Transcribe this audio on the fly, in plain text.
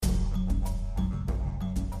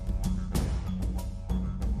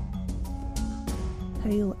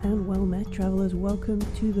Hail and well met, travellers. Welcome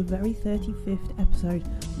to the very 35th episode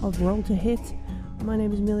of Roll to Hit. My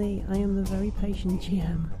name is Millie. I am the very patient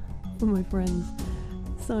GM for my friends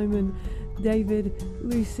Simon, David,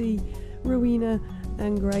 Lucy, Rowena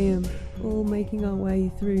and Graham, all making our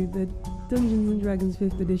way through the Dungeons & Dragons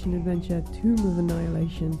 5th edition adventure, Tomb of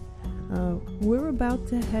Annihilation. We're about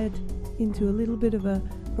to head into a little bit of a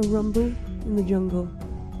rumble in the jungle,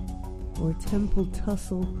 or a temple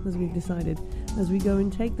tussle, as we've decided, as we go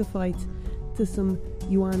and take the fight to some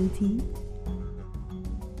Yuan tea.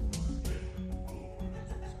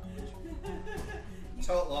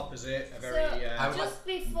 Total opposite. A very. Just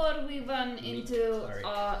before we run into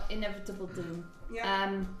our inevitable doom,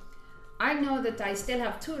 I know that I still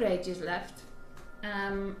have 2 rages left,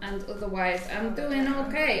 and otherwise I'm doing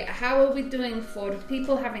okay. How are we doing for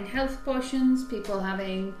people having health potions, people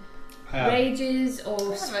having rages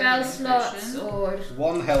or spell slots or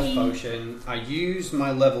 1 health potion? I use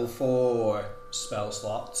my level 4 spell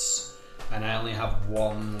slots, and I only have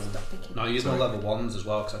 1. No, I use my level 1s as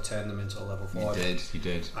well because I turned them into a level 4. You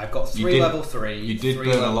did. I've got 3 level 3. You did burn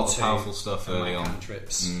a lot of powerful stuff early on.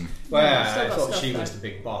 Cantrips. Well, I thought she was the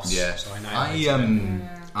big boss. Yeah. So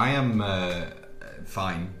I am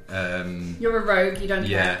fine. You're a rogue. You don't.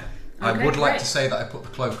 Yeah. care. I Okay, would like great. to say that I put the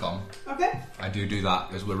cloak on. Okay. I do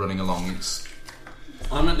that as we're running along.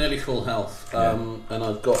 I'm at nearly full health, and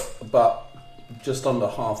I've got about just under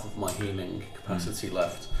half of my healing capacity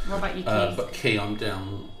left. What about you, Keith? But Key, I'm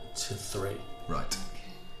down to 3. Right.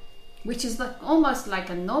 Which is almost like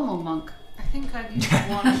a normal monk. I think I've used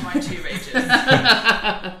 1 of my 2 rages.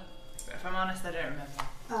 But if I'm honest, I don't remember.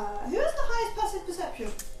 Who has the highest passive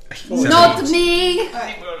perception? Not me!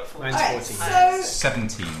 I think we're all at 14. Mine's 14. So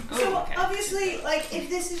 17. Okay. obviously, like, if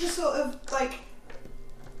this is a sort of like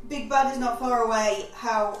Big Bad is not far away,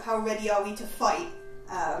 how ready are we to fight?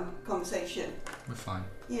 Conversation. We're fine.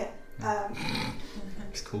 Yeah.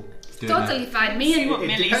 It's cool. Do it Totally fine. Me See and what It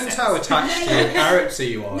Millie depends says. how attached to your character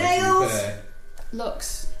you are. Nails.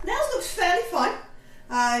 looks. Nails looks fairly fine.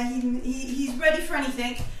 He's ready for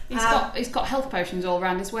anything. He's got health potions all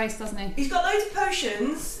around his waist, doesn't he? He's got loads of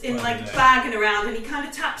potions in Well, like yeah. bag and around, and he kind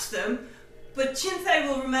of taps them. But Chinthe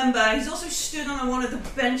will remember he's also stood on one of the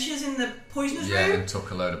benches in the poisoners room and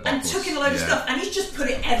took a load of and bottles. took in a load of stuff, and he's just put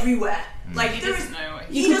it everywhere. Like He there doesn't is, know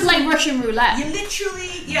what You can play Russian roulette. you literally,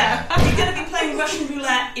 you're going to be playing Russian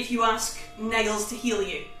roulette if you ask Nails to heal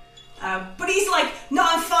you. But he's like, no,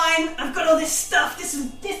 I'm fine. I've got all this stuff. This.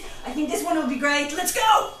 I think this one will be great. Let's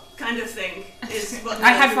go, kind of thing. Is what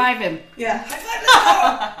I high five him. Yeah,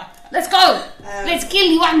 high five. Let's go. Let's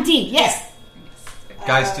kill Yuan Ti. Yes.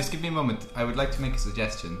 Guys, just give me a moment. I would like to make a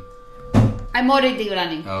suggestion. I'm already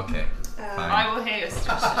running. Okay. I Fine. will hear your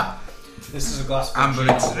suggestion. This is a glass. Amber, of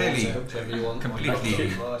it's water, really whichever you want.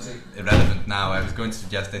 completely irrelevant now. I was going to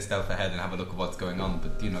suggest they stealth ahead and have a look at what's going on,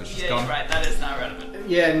 but she's Yeah, gone. you're right. That is now relevant.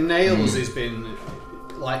 Yeah, Nails has been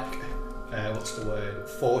like, what's the word?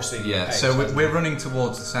 Forcing. Yeah, pace, so hasn't we're it? running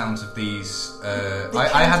towards the sounds of these.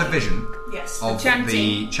 I had a vision Yes. of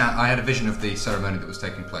chanting. I had a vision of the ceremony that was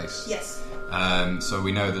taking place. Yes. So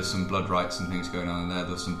we know there's some blood rites and things going on in there.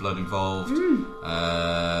 There's some blood involved.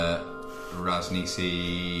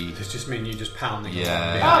 Raznisi. Does just mean you just pounding.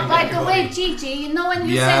 Yeah. Oh, by the way, Gigi, you know when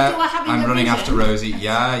you said you were having I'm a running vision? after Rosie.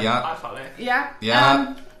 Yeah. I follow. Yeah.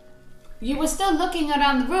 Yeah. You were still looking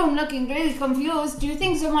around the room, looking really confused. Do you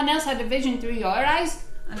think someone else had a vision through your eyes?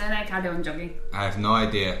 And then I carried on jogging. I have no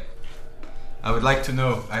idea. I would like to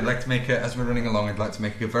know. I'd like to make as we're running along, I'd like to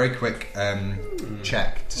make a very quick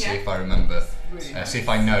check to see if I remember. Really See if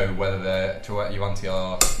I know whether the Yuan-Ti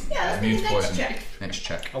are Yeah, let's immune make to a next poison. check. Next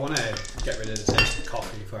check. I want to get rid of the taste of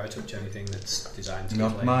coffee before I touch anything that's designed to be Not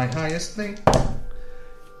flavored. my highest thing.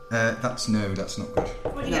 That's not good.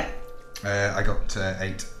 What do you get? I got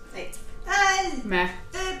 8. 8. Meh.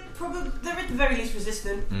 They're at the very least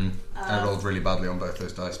resistant. I rolled really badly on both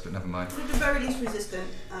those dice, but never mind. They're at the very least resistant.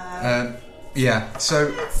 Yeah, so...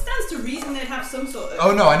 It stands to reason they'd have some sort of...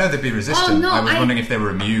 Oh no, I know they'd be resistant. Oh, no, I was I- wondering if they were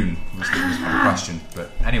immune, was the question.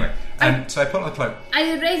 But anyway, so I put on the cloak.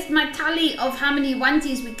 I erased my tally of how many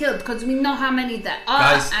Wanties we killed because we know how many there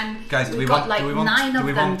are, Guys, we got like 9 of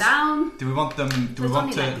them down. Do we want them? Do we There's want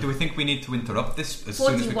only to? like Do we think we need to interrupt this as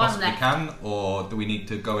soon as we 41 possibly left. can, or do we need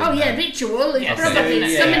to go in? Oh yeah, there? ritual is Yes. probably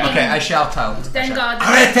Yeah. summoning. Okay, I shout out. Thank God.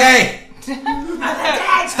 Arrête!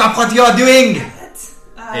 Stop what you're doing!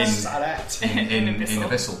 Salad. In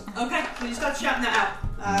Abyssal. Okay, so you start shouting that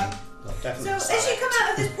out. Definitely So as you come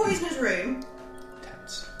out of this poisoner's room...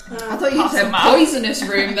 Tense. I thought you Pass said them out. poisonous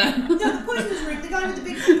room then. No, the poisoner's room, the guy with the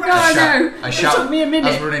big No, I brush. know. I It shout took me a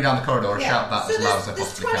minute. as we're running down the corridor. I shout that so as loud as I there's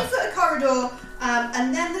possibly 20 can. foot of corridor,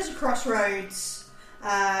 and then there's a crossroads,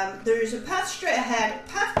 There is a path straight ahead,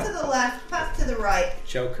 path to the left, path to the right.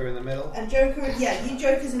 Joker in the middle. And Joker, you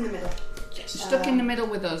Joker's in the middle. Stuck in the middle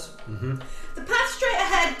with us. Mm-hmm. The path straight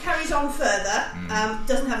ahead carries on further,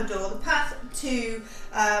 doesn't have a door. The path to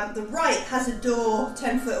the right has a door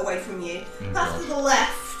 10 foot away from you. Path to the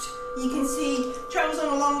left, you can see, travels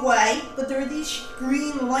on a long way, but there are these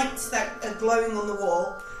green lights that are glowing on the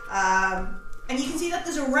wall. And you can see that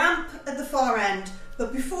there's a ramp at the far end,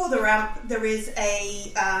 but before the ramp there is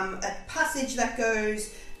a passage that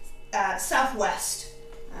goes southwest.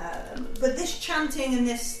 But this chanting and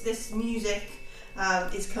this music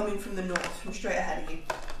is coming from the north, from straight ahead of you.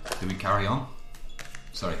 Do we carry on?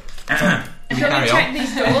 Sorry. Shall we check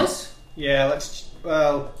these doors? Yeah, let's.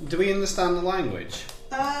 Well, do we understand the language?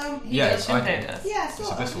 Yes, I do. Yeah, It's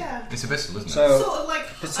sort of, abyssal. yeah. It's abyssal, isn't it? So Sort of like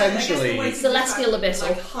potentially- I guess the way to Celestial describe it is abyssal.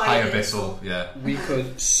 like High abyssal, yeah. we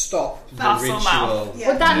could stop the That's all now. ritual. Yeah.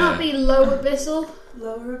 Would that Yeah. not be low abyssal?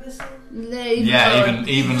 Lower abyssal. Yeah,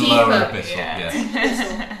 even Deeper. lower abyssal, Yeah.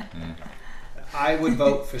 Abyssal. I would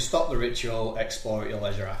vote for stop the ritual, explore at your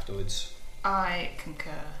leisure afterwards, I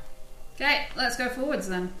concur. Okay, let's go forwards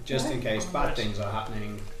then. just in case bad things are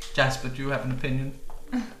happening. Jasper, do you have an opinion?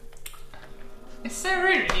 It's so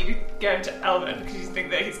rude when you go into Elven because you think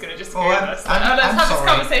that he's going to just Oh, go with I'm- us. I'm- Let's I'm have sorry.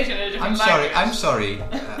 this conversation in a different language. I'm sorry,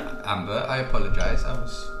 Amber. I apologise. I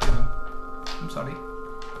was, I'm sorry.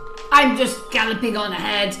 I'm just galloping on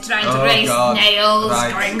ahead, trying to Oh, raise God. nails,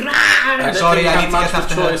 Right. going I "Grrr." don't Sorry, think I we need have to much get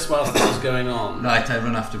after of her. choice whilst this is going on. Right, I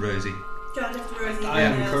run after Rosie. John after Rosie. I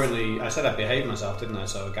am Nails. currently. I said I'd behave myself, didn't I?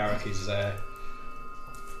 So Garrick is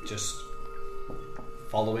just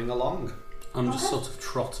following along. I'm just sort of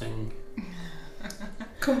trotting.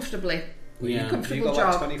 comfortably. Yeah. You Comfortable got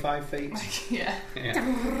like job. 25 feet. Yeah.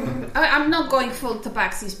 Yeah. I'm not going full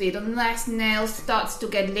tabaxi speed unless Nails starts to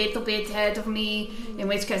get a little bit ahead of me, in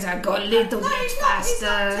which case I go a little No, bit he's not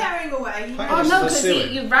faster. tearing away. Fine. Oh Just no, the because sewer.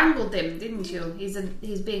 you wrangled him, didn't you?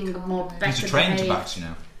 He's being more better. He's a trained behaved. tabaxi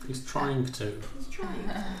now. He's trying to. He's trying.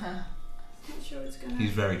 Not sure it's gonna. He's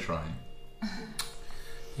very trying.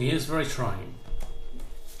 He is very trying.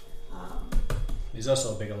 He's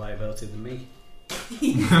also a bigger liability than me.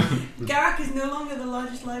 Garak is no longer the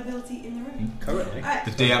largest liability in the room. Currently. Alright.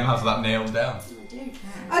 The DM has that nailed down. I do.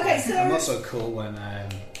 Okay, I'm so also cool when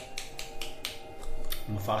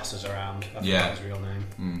Mufasa's around. I Yeah. forgot his real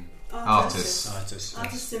name. Artis. Artis.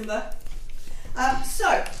 Artis Simba.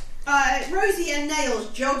 Rosie and Nails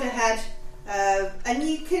jog ahead, and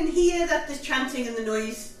you can hear that the chanting and the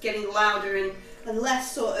noise getting louder and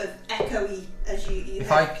less sort of echoey as you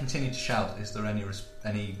If I continue to shout, is there any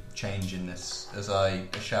change in this? As I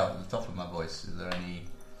shout at the top of my voice, is there any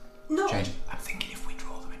No, change? I'm thinking if we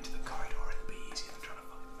draw them into the corridor, it'll be easier than trying to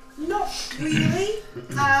find them. not really.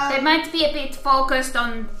 They might be a bit focused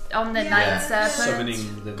on the Yeah. night serpent.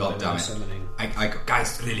 Summoning the God damn it. summoning.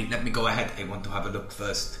 Guys, really, let me go ahead. I want to have a look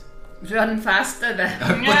first. Run faster then.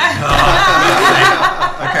 Okay,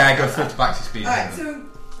 I go full tabaxi speed. Alright, so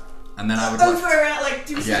and then I would over around, like,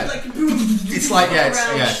 do Yeah. like boom. It's like, yeah, it's,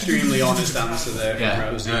 around. yeah. Extremely honest answer there from Yeah,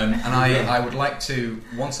 Rosie. and I would like to,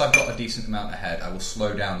 once I've got a decent amount ahead, I will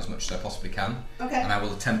slow down as much as I possibly can, Okay. and I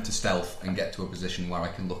will attempt to stealth and get to a position where I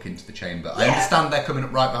can look into the chamber. I Yeah. understand they're coming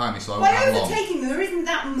up right behind me, so I won't By have long. overtaking them, there isn't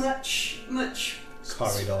that much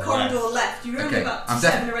Corridor. left. You're only Okay, about I'm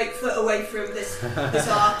 7 or 8 foot away from this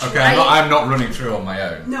arch. Okay, I'm not running through on my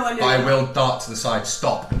own. No, I know But I you're will dart to the side,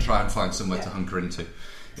 stop, and try and find somewhere to hunker into,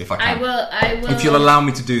 if I I can. will If you'll allow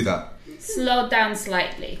me to do that. slow down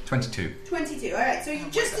slightly. 22. 22. Alright, so you're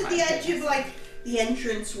just at the edge of like the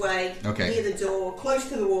entrance way, Okay. near the door, close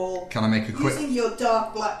to the wall, Can I make a quick... using your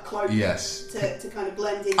dark black cloak Yes. to kind of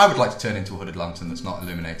blend in. I would like to turn into a hooded lantern that's not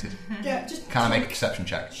illuminated. Yeah, just Can I make a perception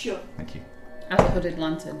check? Sure. Thank you. As a hooded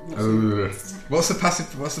lantern. What's the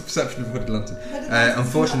perception of hooded lantern? lantern's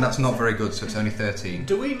Unfortunately, not that's not very good, so it's only 13.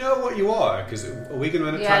 Do we know what you are? Because are we going to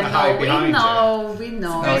end up Yeah, trying to hide we behind know, we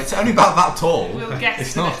know. No, it's only about that tall. We'll guess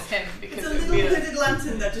It's that not. it's him because It's a it'll little be a... hooded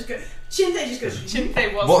lantern that just goes. Chinte just goes.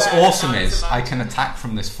 Chinte was What's there, awesome and is I I was can attack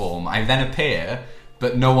from this form. I then appear,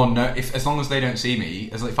 but no one know. As long as they don't see me,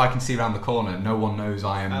 if I can see around the corner, no one knows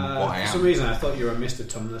I am what I For some am. reason, I thought you were Mr.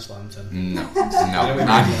 Tumnus Lantern. No, I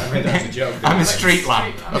no. read that as a joke. I'm a Like, street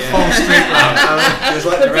lamp, a lamp. full street lamp. It was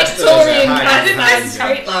like The the rest Victorian of us. I didn't kind miss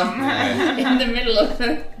street lamp in the middle of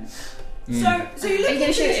it. So you Are look you going into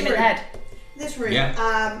to shoot this him in room. the head? This room.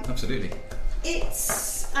 Yeah. Absolutely.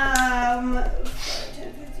 It's 10,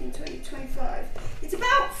 15, 20, 25. It's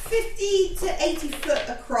about 50 to 80 foot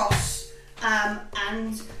across,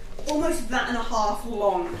 and almost that and a half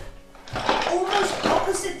long. Almost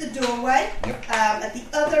opposite the doorway, Yep. at the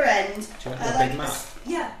other end. Do you want the big map?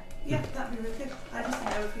 Yeah. Yeah, that'd be really good. I just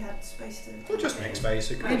didn't know if we had space to. We'll just make space.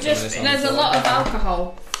 There's a lot of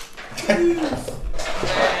alcohol. Hey.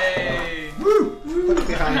 Put it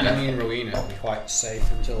behind me and Rowena. It'll be quite safe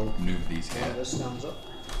until Move these one here. of us stands up.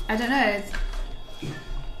 I don't know.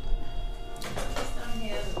 Just down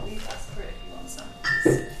here, leave that for it if you want some.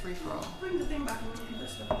 It's free for all. Bring the thing back and we can put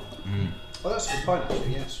stuff on. Well, that's a good point,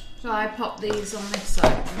 actually. Yes. So I pop these on this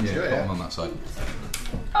side. Yeah, Sure, put yeah. them on that side.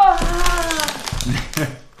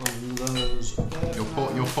 On those.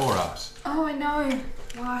 Your four abs. Oh, I know.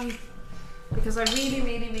 Why? Because I really,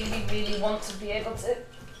 really, really, really want to be able to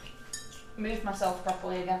move myself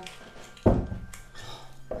properly again.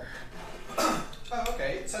 Oh,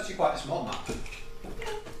 okay. It's actually quite a small map.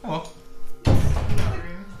 Oh,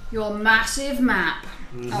 Your massive map.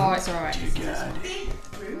 Oh, it's alright. Big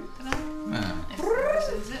room.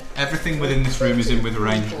 everything within this room is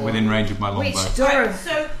within range of my Which longbow. door? Right,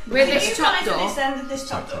 so With you this top guys at door? this end of this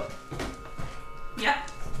top door. Yep.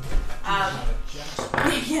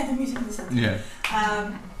 Yeah, the music in the centre. Yeah.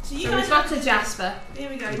 So you So guys we've got a Jasper. Here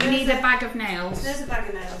we go. We need a bag of nails. There's a bag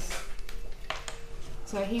of nails.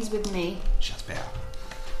 So he's with me. Jasper.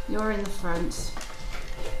 You're in the front.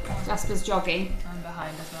 Jasper's jogging. I'm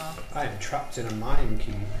behind as well. I am trapped in a mind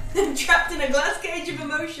cube. Trapped in a glass cage of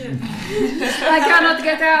emotion. I cannot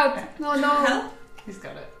get out. Oh no. Help. He's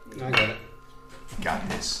got it. I got it. Got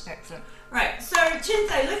this. Excellent. Right, so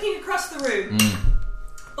Chinte, looking across the room,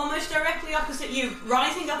 almost directly opposite you,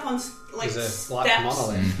 rising up on There's a steps. black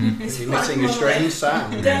monolith. It's You're black emitting a monolith. strange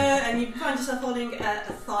sound. And you find yourself holding a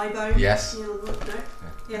thigh bone. Yes. You know, no?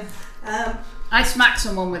 Yeah. I smack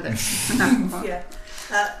someone with it. Yeah.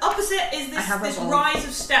 Opposite is I have a this ball. rise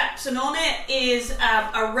of steps, and on it is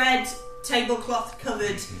a red tablecloth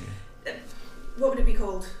covered. What would it be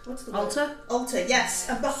called? What's the word? Altar? Altar, yes.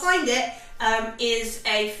 And behind it is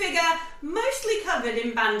a figure mostly covered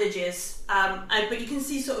in bandages, but you can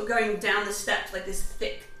see sort of going down the steps like this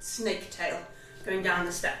thick snake tail going down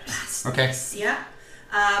the steps. Okay. Yeah.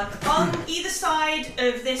 On either side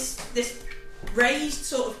of this raised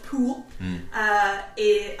sort of pool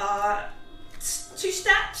are two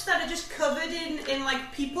steps that are just covered in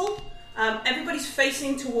like people. Everybody's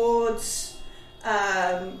facing towards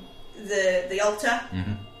the altar.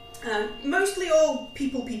 Mostly all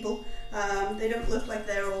people. They don't look like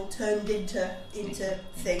they're all turned into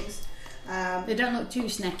things. They don't look too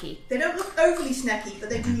snacky. They don't look overly snacky, but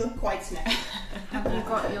they do look quite snacky. Have you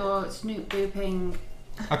got your snoot booping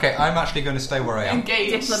Okay, I'm actually going to stay where I am.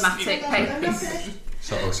 Engaged. diplomatic I'm not papers? finished.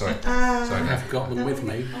 Sorry. Sorry. I've got them with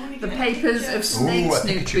me. I wanna The get a papers picture. of snake Ooh, a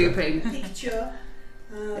snoot picture. booping. Picture.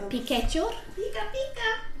 Pikachu? Pika.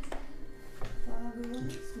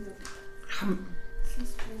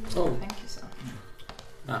 Oh, Thank you, sir.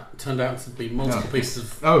 that turned out to be multiple No. pieces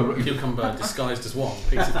of Oh, cucumber disguised as one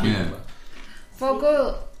piece of cucumber.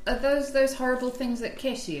 Foggle, are those horrible things that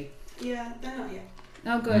kiss you? Yeah, they're not yet.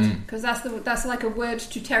 Oh, good, because that's like a word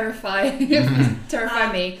to terrify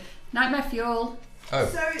me. Nightmare fuel.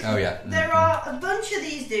 Oh yeah. There are a bunch of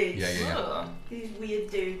these dudes. Yeah. Oh. These weird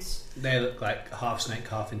dudes. They look like half snake,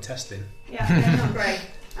 half intestine. Yeah, they're not great.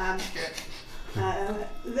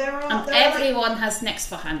 There are Everyone has snakes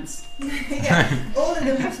for hands. yeah, all of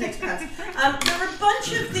them have snakes pants. There are a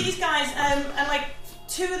bunch of these guys, and like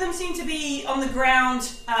two of them seem to be on the ground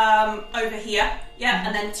over here. Yeah,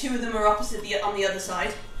 and then two of them are opposite on the other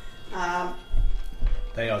side.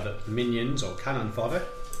 They are the minions or cannon fodder.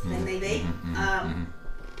 They may be.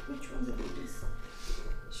 Which ones are these?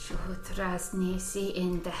 Shoot Rasnisi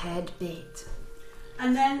in the head bit.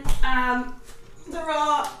 And then there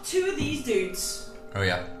are two of these dudes. Oh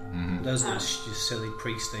yeah. Those are just silly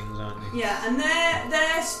priest things, aren't they? Yeah, and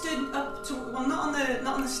they're stood up to not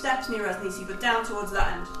on the steps near Rasnisi, but down towards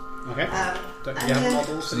that end. Okay. Do and you have then-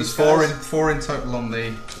 models? So for there's these four guys? in total on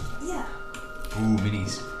the. Yeah. Ooh,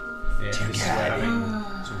 minis. Yeah, this is where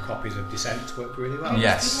having some copies of Descent work really well.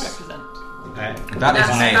 Yes. Represent. That That's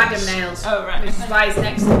is a bag of nails. nails. Oh, right. Which is why it's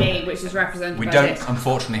next to me, which is represented We by don't, this.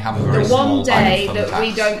 unfortunately, have a very The small one day iPhone that we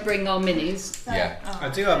tax. don't bring our minis. Yeah. I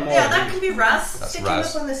do have more. Yeah, that can be Raz. That's sticking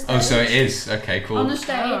Raz. up on the stage. Oh, so it is. Okay, cool. On the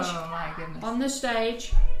stage. Oh, my goodness. On the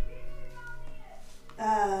stage.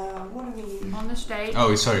 What do we need? On the stage.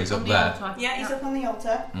 Oh, sorry, he's on up the there. altar. Yeah, he's up on the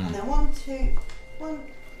altar. And then one, two,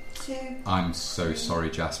 I'm so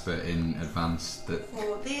sorry, Jasper, in advance that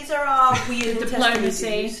four. These are our weird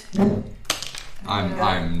Diplomacy. dudes.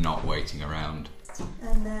 I'm not waiting around.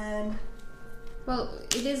 And then Well,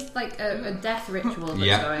 it is like a death ritual that's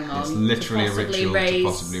Yeah, going on. it's literally a to possibly ritual raise to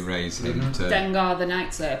possibly raise him to. Dengar the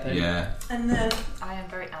Night Serpent. Yeah, and then I am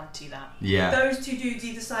very anti that. yeah. those two dudes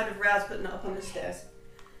either side of Raz, but not up on the stairs.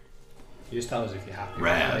 You just tell us if you're happy.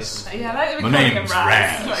 Raz. Yeah, like My calling him name's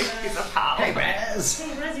Raz. Raz. Like he's a pal. Hey, Raz.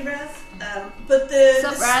 Hey, Razzie Raz. But the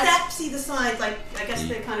Sup, Raz? steps either side, like, I guess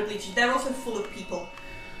they're kind of bleached. They're also full of people.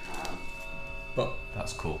 But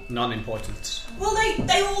That's cool. non-important. Well,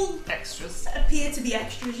 they all Extras. appear to be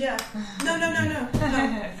extras, yeah. No.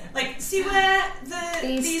 Like, see where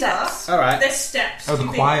these steps. are? Alright. They're steps. Oh, the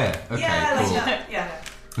Two big- choir. Okay, Yeah, cool. like that, yeah.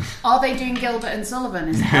 Are they doing Gilbert and Sullivan?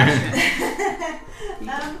 Is the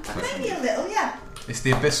question. Maybe a little, yeah. It's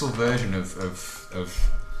the abyssal version of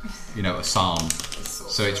a psalm.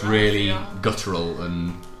 So it's really guttural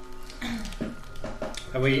and.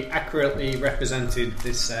 Have we accurately represented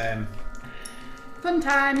this? Fun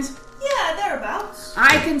times. Yeah, thereabouts.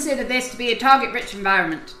 I consider this to be a target-rich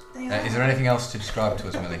environment. They are. Is there anything else to describe to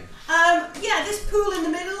us, Millie? Yeah, this pool in the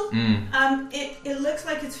middle, it looks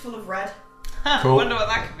like it's full of red. Cool. Wonder what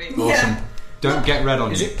that could be. Awesome. Yeah. Don't get red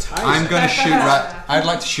on Is you. it Tyson? I'm going to shoot. I'd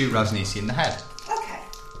like to shoot Raznisi in the head. Okay.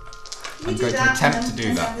 I'm do going to that, attempt and to do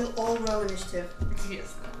then, that. And then we'll all roll initiative.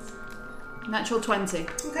 Yes, Natural 20.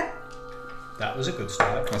 Okay. That was a good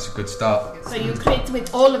start. That's a good start. So you crit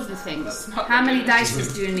with all of the things. How many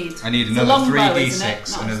dice do you need? I need It's a another longbow, isn't it?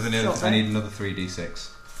 3d6. Not a short bow. I need another 3d6,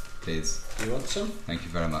 please. Do you want some? Thank you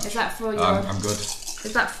very much. Is that for your? I'm good.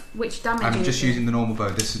 Is that which damage? I'm are you just doing? using the normal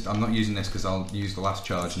bow. I'm not using this because I'll use the last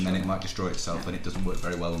charge and then it might destroy itself, and it doesn't work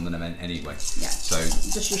very well on the men anyway. Yeah. So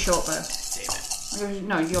Just your short bow.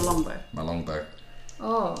 No, your long bow. my long bow.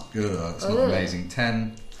 Oh. Ugh, that's not amazing.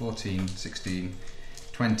 10, 14, 16,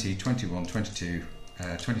 20, 21, 22,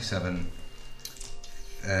 27,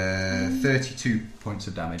 32 points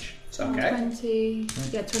of damage. It's okay. 20.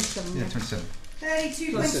 Yeah, 27. Yeah, 27.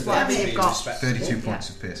 32 Plus points of whatever damage. you've got. 32 points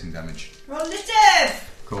of piercing damage. Roll initiative!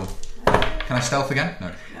 Cool. Can I stealth again? No.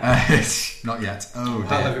 Not yet. Oh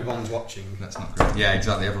While dear. everyone's watching. That's not great. Yeah,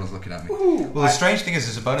 exactly. Everyone's looking at me. Well, the strange thing is,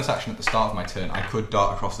 as a bonus action at the start of my turn, I could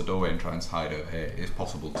dart across the doorway and try and hide over here. It's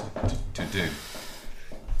possible to do.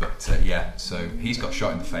 But yeah, so he's got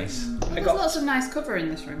shot in the face. There's lots of nice cover in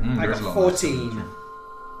this room. I There got is a lot of 14.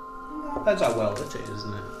 Depends how well lit it is,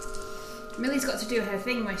 isn't it? Millie's got to do her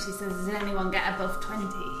thing where she says, "Does anyone get above 20?"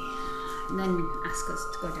 And then ask us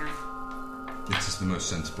to go down. This is the most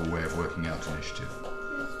sensible way of working out initiative.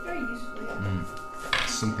 It's very useful, yeah.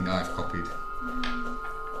 It's something I've copied.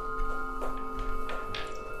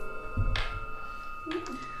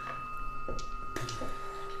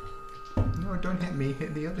 No, don't hit me.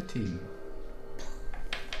 Hit the other team.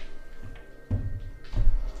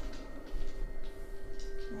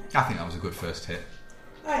 I think that was a good first hit.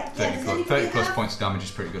 Alright, 30 plus points of damage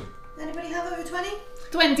is pretty good. Does anybody have over 20?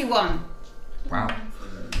 21. Wow.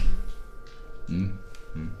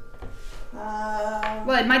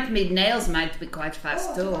 Well, it might be nails might be quite fast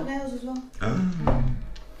I've too. got nails as well.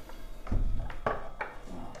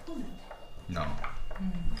 No.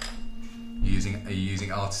 Are you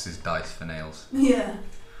using artist's dice for nails? Yeah.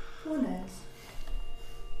 4 nails.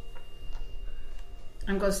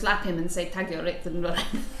 I'm going to slap him and say, "Tag your richt and run."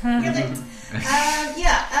 Get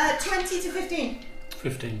it. 20 to 15.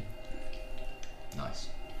 15. Nice.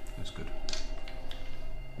 That's good.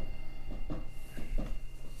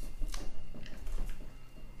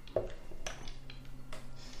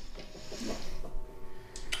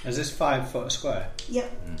 Is this 5 foot square?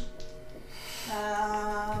 Yep.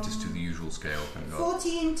 Just to the usual scale, thank God.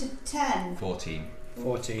 14 to 10. 14.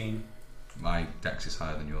 14. My dex is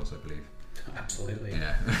higher than yours, I believe. Absolutely.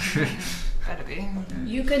 Yeah. Better be.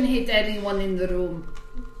 You can hit anyone in the room.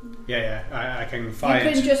 Yeah. I can fire.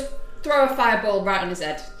 You can just throw a fireball right on his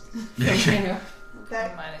head. Yeah.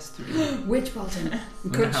 Okay. -3. Witch Bolton.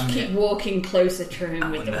 Wonder Could how you keep many- walking closer to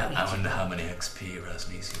him with the I wonder how many XP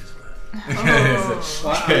Raznisi is worth.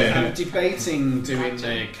 Well, I'm debating doing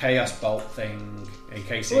the chaos bolt thing in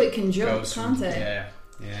case it can jump, goes can't from- it?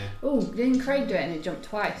 Yeah. Oh, didn't Craig do it and it jumped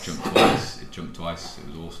twice? It jumped twice. It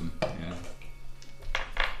was awesome. Yeah.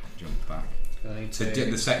 It jumped back. I need The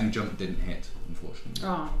to. second jump didn't hit, unfortunately.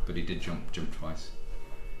 Oh. But he did jump twice.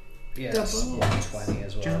 Yeah, Double. it's 120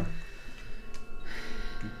 as well.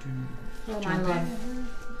 Oh my lord.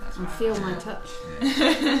 That's And right. feel my touch.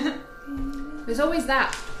 Yeah. There's always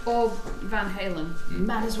that, or Van Halen.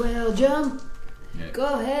 Might as well jump. Yeah. Go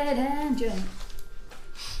ahead and jump.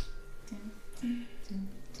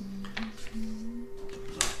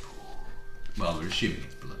 Well, we're assuming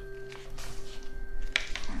it's blood.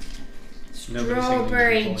 Nobody's singing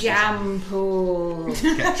Strawberry voices. jam pool.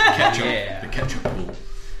 Ketchup. Yeah. The ketchup pool.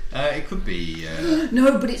 It could be.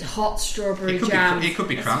 No, but it's hot strawberry jam. It could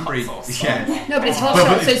be cranberry. hot sauce. Yeah. No, but it's hot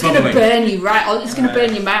Bubble- sauce, so it's it's going to bubbling. burn you right. It's going to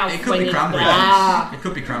burn your mouth. It could when be you- cranberry. Ah. It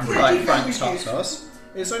could be cranberry. Like Frank's hot sauce.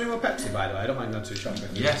 Is there any more Pepsi, by the way? I don't mind going to the shop.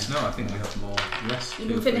 Yes, no, I think we have more. Yes. You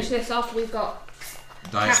can finish this off. We've got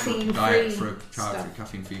caffeine-free stuff.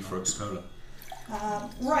 Caffeine-free Fruits Cola.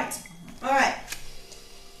 Right. All right.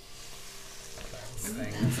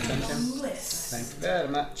 Thank you very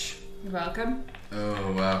much. You're welcome.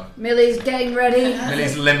 Oh, wow. Millie's getting ready.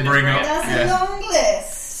 Millie's limbering up. That's a long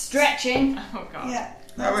list. Stretching. Oh god. Yeah.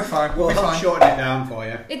 No, we're fine. We'll be help fine. shorten it down for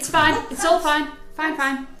you. It's fine. It's all fine. Fine.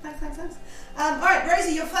 Thanks. All right,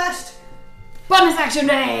 Rosie, you're first. Bonus action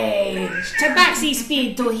range. Tabaxi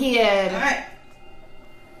speed to All here. right.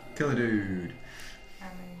 Kill a dude.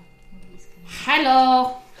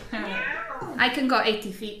 Hello. I can go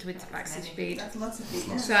 80 feet with tabaxi speed. That's lots of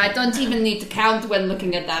people. So I don't even need to count when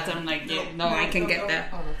looking at that. I'm like, yeah, no, I can get there.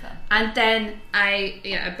 All of them. And then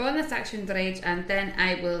a bonus action rage, and then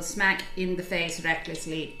I will smack in the face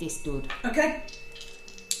recklessly this dude. Okay.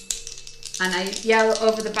 And I yell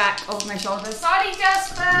over the back of my shoulder, sorry,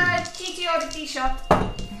 Jasper, TTO shot.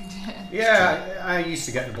 Yeah, I used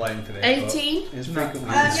to get the blame for this. 18. It's frequently.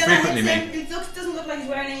 Yeah, frequently it doesn't look like he's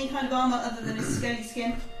wearing any kind of armour other than his scaly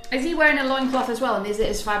skin. Is he wearing a loincloth as well, and is it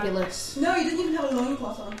as fabulous? No, he doesn't even have a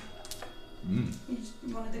loincloth on. Mm. He's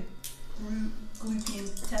one of the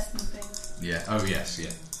glutean testament things. Yeah. Oh, yes,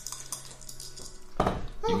 yeah.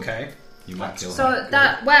 Okay. You might kill So him.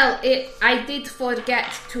 I did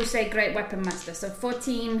forget to say Great Weapon Master. So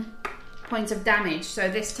 14 points of damage. So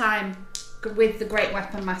this time with the Great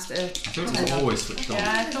Weapon Master. I thought it was always switched on.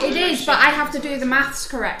 Yeah, I thought It we were is, but I have to do the maths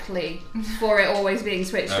correctly for it always being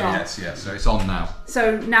switched Oh, on. yes, yes. So it's on now.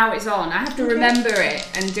 So now it's on. I have to remember it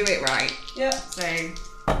and do it right. Yeah. So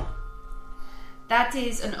that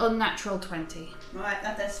is an unnatural 20, Right,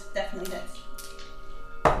 that's definitely next.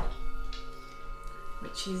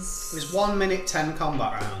 which is It was 1 minute 10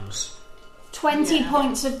 combat rounds. 20 Yeah.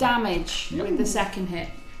 points of damage with the second hit.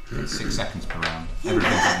 It's 6 seconds per round.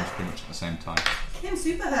 Everybody's almost pretty much at the same time. Him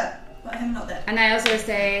super hurt, but him not dead. And I also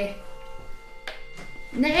say,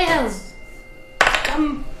 Nails,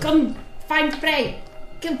 come, find prey,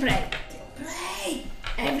 kill prey. Play!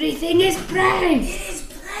 Everything is prey. It is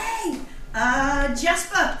play!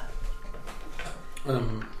 Jasper!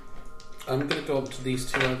 I'm going to go up to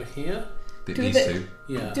these two over here. Do These the- two.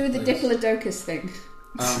 Yeah. Do the these. Diplodocus thing.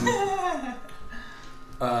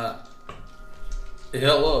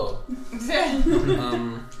 Hello.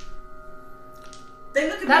 They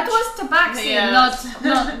look a That bit... was Tabaxi, Yeah.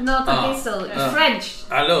 not Abyssal. It's French.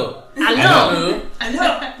 Hello. Hello. I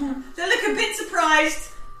know. They look a bit surprised.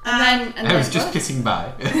 And I was then just what? kissing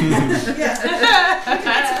by. Yeah. Look a bit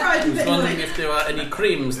surprised, a I was bit wondering annoyed. if there were any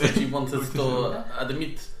creams that you wanted to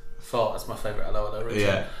admit for. That's my favourite hello routine.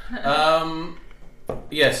 Yeah.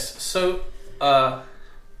 Yes. So,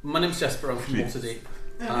 my name's Jasper. I'm from Waterdeep.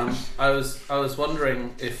 I was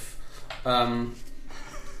wondering if,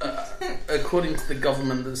 according to the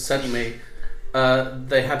government that sent me,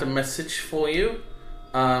 they had a message for you.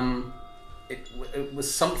 It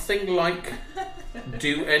was something like,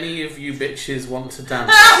 "Do any of you bitches want to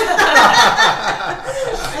dance?"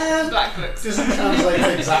 Black books. Doesn't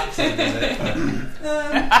translate exactly, does it?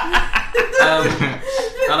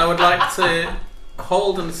 And I would like to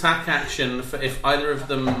hold an attack action for if either of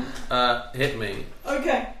them hit me.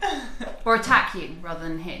 Okay. Or attack you rather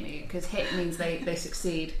than hit me, because hit means they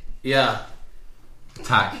succeed. Yeah.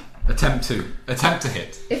 Attack. Attempt to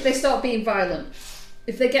hit. If they start being violent,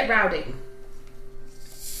 if they get rowdy.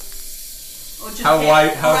 Or just How hit.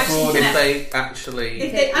 wide? Or How actually broad? If connect. they actually.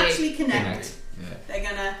 If they actually connect, Yeah. they're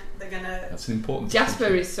gonna. That's an important. Jasper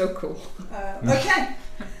is so cool. Okay.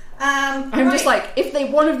 I'm just like, if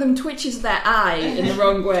one of them twitches their eye in the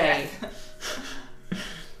wrong way.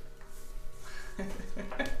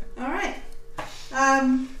 All right.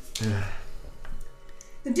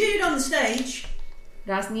 The dude on the stage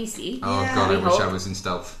Rasnisi. Oh Yeah. god, I We wish I hope. was in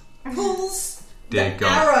stealth. pulls Dear the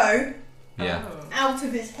God. arrow Yeah. out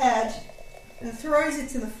of his head and throws it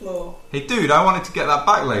to the floor. Hey, dude, I wanted to get that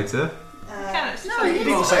back later. No, he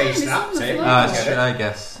Didn't say he snapped it. I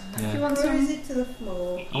guess. You Yeah. want some? Throws it to the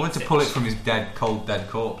floor. I wanted to pull it from his cold dead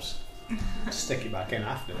corpse. Stick it back in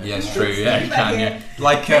after. Yeah, it's true. Yeah, you Stick it back can. in. Yeah,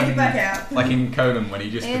 like Take it back out. like in Conan when he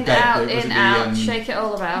just In, the dead, out, it was in, the, out, shake it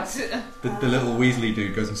all about. the little Weasley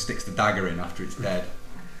dude goes and sticks the dagger in after it's dead.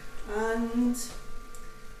 And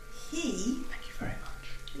he Thank you very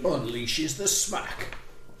much. Unleashes the smack.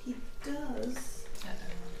 does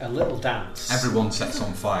A little dance. Everyone sets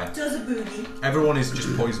on fire. a boogie Everyone is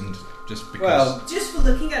just poisoned just because. Well, just for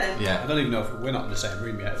looking at him. I yeah. don't even know if we're not in the same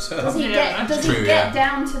room yet. So Does he Yeah, get true,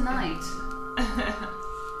 down tonight?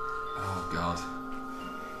 Oh god.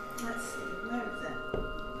 Let's see, where is it?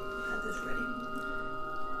 I had this ready.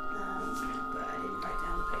 But I didn't write down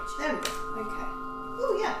There we go. Okay.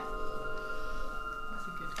 Oh yeah. That's a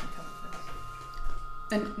good cover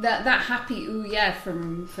first. And that happy ooh yeah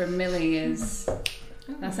from Millie is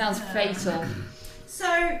that sounds fatal.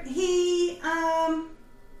 So he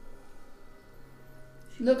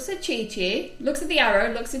Looks at Chi-Chi, looks at the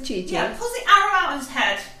arrow, looks at Chi-Chi. yeah, pulls the arrow out of his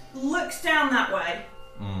head, looks down that way,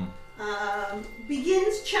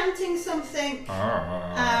 begins chanting something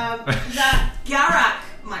that Garak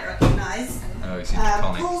might recognise. Oh, he seems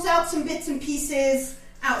iconic. Pulls out some bits and pieces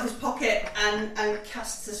out of his pocket and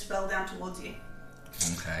casts a spell down towards you.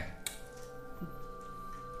 Okay.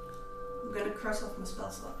 I'm going to cross off my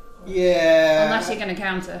spell slot. Yeah. Unless you're going to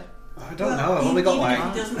counter. I don't know. I've only got even like.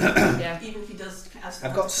 if he doesn't, Yeah. even if he does.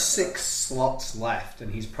 I've got 6 slots left,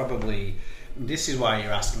 and he's probably. This is why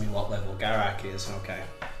you're asking me what level Garak is. Okay.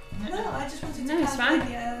 No, I just wanted to No, it's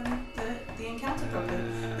calculate the encounter properly.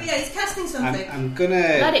 But yeah, he's casting something. I'm gonna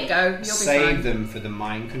Let it go. You'll be save fine. them for the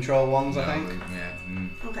mind control ones. I think.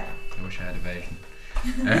 Yeah. Okay. I wish I had evasion.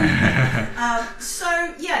 So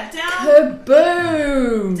yeah,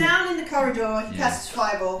 Kaboom! down in the corridor, he Yeah. casts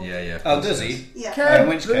Fireball. Yeah. Oh, does he? Yeah. In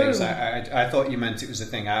which case, Kaboom. I thought you meant it was the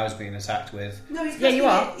thing I was being attacked with. No, he's Yeah, you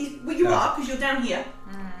casting are. it. Well, you Yeah. are because you're down here,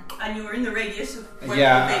 and you were in the radius of where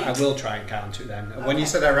Yeah, you I would be. will try and counter it then. When you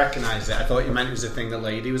said I recognised it, I thought you meant it was the thing the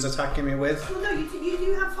lady was attacking me with. Well, no, you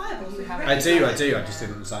do have Fireball. You have I do. I just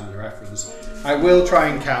didn't understand the reference. I will try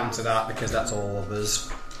and counter that because that's all of us.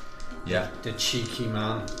 Yeah. The cheeky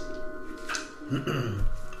man.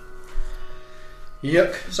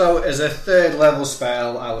 Yuck. So, as a 3rd level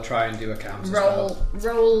spell, I will try and do a counter spell.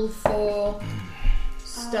 Roll for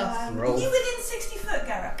stuff. Roll. Are you within 60 foot,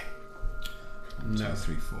 Garak? No.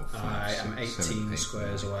 3, 4, 5. I am 6, 18 7, 8,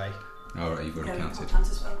 squares 9. away. Alright, you've No, already you can't counted.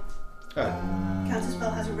 counter spell. Oh. Counter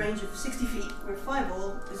spell has a range of 60 feet, where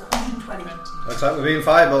Fireball is 120. Looks like we're being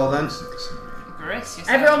fireball then. 6, 7, 8, Brace yourself.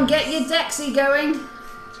 Everyone get your Dexy going. 10, 15,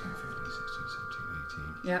 16,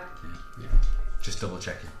 17, 18. Yep. Just double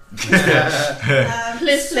checking.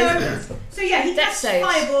 Please, So yeah, he Dex casts saves.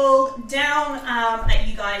 Fireball down at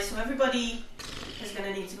you guys. So everybody is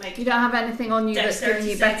going to need to make. You don't have anything on you that's giving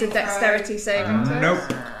you better Dexterity saving dexterity saving throws?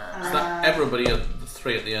 Nope. Is that everybody at the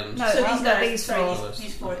 3 at the end? No, So these these are guys, these sorry, four.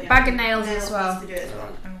 these four. Yeah. Bag of nails Nails as well. needs to do it as well.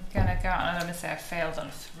 I'm gonna go out and I'm gonna say I failed on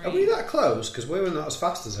a 3. Are we that close? Because we were not as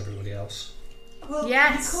fast as everybody else. Well,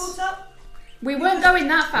 Yes. you caught up. We weren't going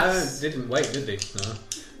that No, fast. didn't wait, did they? No.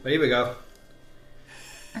 But here we go.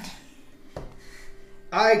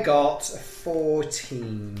 I got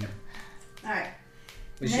 14. All right.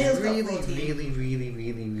 Which Nails is got really,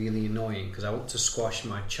 14. really annoying because I want to squash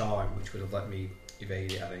my charm, which would have let me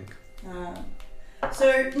evade it, I think.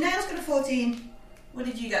 So Nails got a 14. What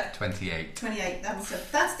did you get? 28. 28.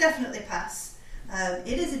 That's definitely a pass.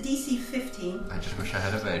 It is a DC 15. I just wish I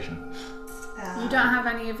had evasion. You don't have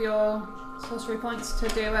any of your sorcery points to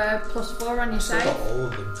do a +4 on your I've still save? got all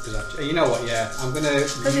of them. Because you know what, yeah, I'm going to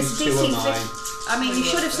Because use it's 2 of DC mine. 6. I mean, you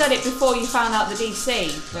should have said it before you found out the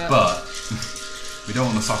DC. But we don't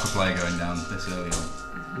want the soccer player going down this early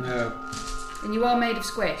on. No. And you are made of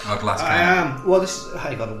squish. Oh, glass I cannon. am. Well,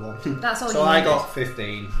 I got a 1. That's all So you I needed. got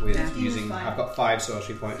 15 with Yeah. using. Fine. I've got 5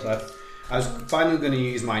 sorcery points left. I was finally going to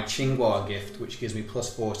use my Chingwa gift, which gives me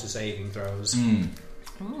 +4 to saving throws.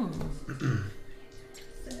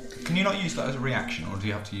 Can you not use that as a reaction, or do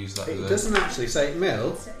you have to use that It as a... doesn't actually say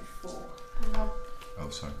Mill. 34. Oh,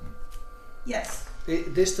 sorry. Yes.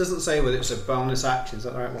 This doesn't say whether it's a bonus action. Is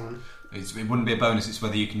that the right one? It wouldn't be a bonus, it's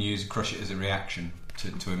whether you can use crush it as a reaction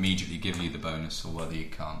to immediately give you the bonus, or whether you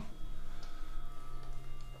can't.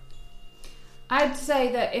 I'd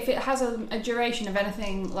say that if it has a duration of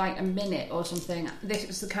anything like a minute or something, this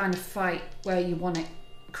is the kind of fight where you want it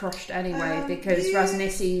crushed anyway, because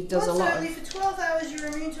Raznissi does a lot Only of... for 12 hours, you're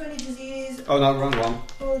immune to any disease. Oh no, wrong one.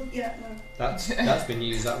 Oh, yeah, no. That's been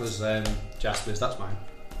used. That was Jasper's. That's mine.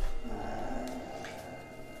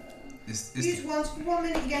 Use once for 1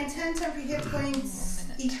 minute, you gain 10 temporary hit points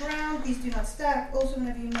each round. These do not stack. Also,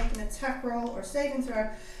 whenever you make an attack roll or saving throw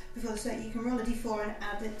before the set, you can roll a d4 and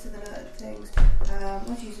add it to the things.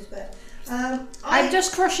 What uses better? I'd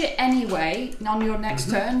just crush it anyway on your next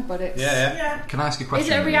turn, but it's... Yeah, Can I ask a Is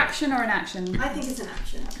question? it a mate? reaction or an action? I think it's an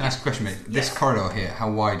action. Can I ask a question, mate? This Yes. corridor here,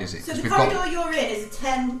 how wide is it? So 'Cause the we've corridor got... you're in is a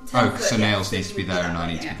 10 Oh, foot. so yeah, Nails so needs to you be would there do and that I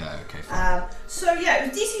one, need to yeah. be there. Okay, fine. So yeah, it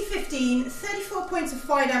was DC 15, 34 points of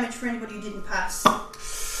fire damage for anybody who didn't pass.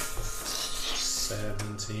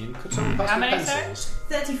 17. Could someone pass How me many, sorry? pencils?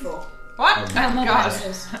 34. What? Oh, Oh, my God.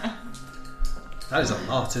 goodness. That is a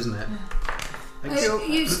lot, isn't it? Thank You're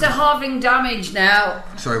you. used to halving damage now.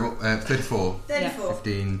 Sorry, what, 34, 34.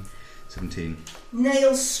 15, 17.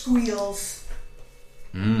 Nails squeals.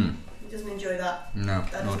 doesn't enjoy that. No,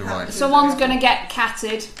 That nor doesn't do I. happen. Someone's going to get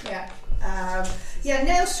catted. Yeah.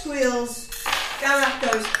 Nail squeals. Garak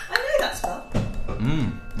goes, I know that spell.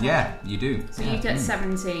 Yeah, you do. So you get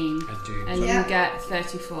 17. I do. And you get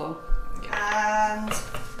 34. And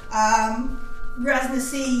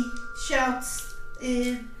Rasnasi shouts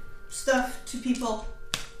stuff to people.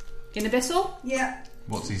 In Abyssal? Yeah.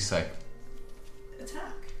 What does he say?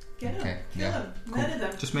 Attack. Get them. Okay, Kill yeah. them. Murder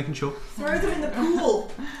them. Just making sure. Throw them in the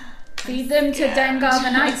pool. Feed them to Dengar the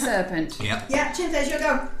Night Serpent. Yeah. Yeah, Chinthesh, you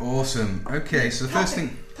go. Awesome. Okay, so the first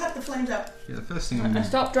thing. Pat the flames up. Yeah, the first thing I'm going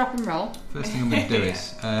Stop, drop and roll. to do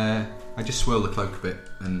is I just swirl the cloak a bit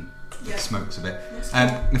and Yeah. smokes a bit.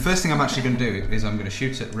 The first thing I'm actually going to do is I'm going to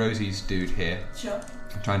shoot at Rosie's dude here Sure.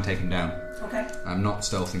 and try and take him down. Okay. I'm not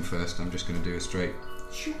stealthing first. I'm just going to do a straight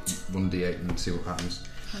Shoot. 1d8 and see what happens.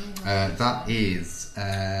 That is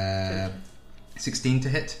 16 to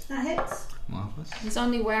hit. That hits. Marvellous. He's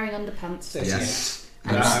only wearing underpants. Yes.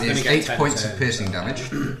 I'm And gonna it's get 8 10 points of turns, piercing so- damage.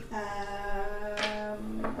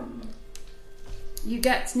 You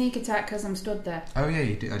get sneak attack because I'm stood there. Oh yeah,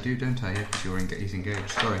 you do, I do, don't I? Yeah, because he's engaged.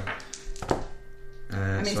 Sorry. I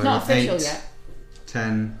mean, so it's not official 8, yet.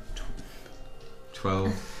 10,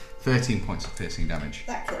 12, 13 points of piercing damage.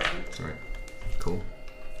 That kills him. Sorry. Cool.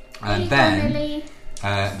 There And you go, then,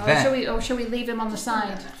 Lily. Shall we leave him on the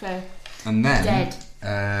side for and then, dead?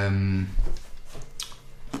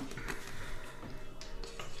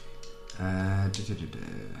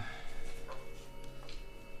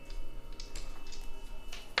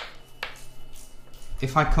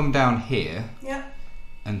 If I come down here Yeah.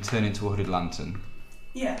 and turn into a hooded lantern,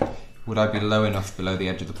 Yeah. would I be low enough below the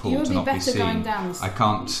edge of the pool You would to be not be better going seen? down. I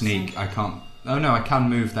can't sneak. I can't. Oh no, I can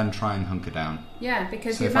move then try and hunker down. Yeah,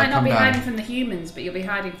 because So you if I might not come be down- hiding from the humans, but you'll be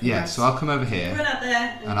hiding from Yeah, us. so I'll come over here Run out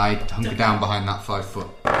there. and I hunker down behind that 5 foot.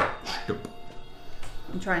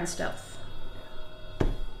 And try and stealth.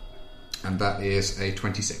 And that is a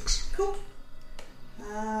 26. Cool.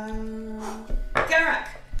 Garak.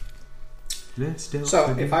 Let's stealth.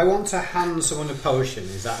 So, if I want to hand someone a potion,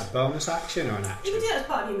 is that a bonus action or an You action? can do that as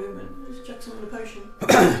part of your movement. Just chuck someone a potion.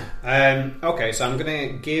 Okay, so I'm going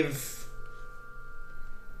to give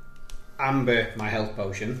Amber my health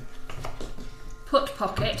potion. Put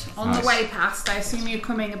pocket on Nice. the way past. I assume you're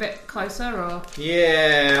coming a bit closer, or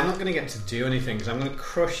Yeah, I'm not going to get to do anything because I'm going to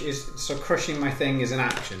crush. So crushing my thing is an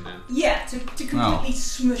action then. Yeah, to completely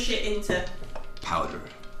smush it into. Powder.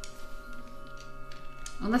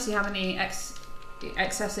 unless you have any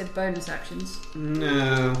excessive bonus actions.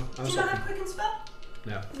 No. Do you not have quicken spell?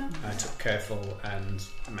 No. No. I took careful and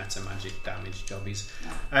meta magic damage jobbies.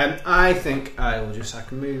 I think I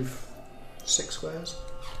can move 6 squares.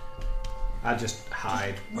 I just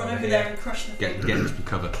hide. Run over here. there and crush the thing. Get into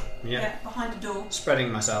cover. Yeah. Behind a door.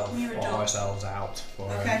 Spreading myself Near a or door. ourselves out.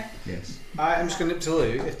 For, Okay. Yes. I'm just going to tell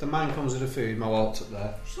you, if the man comes with the food, my wallet's up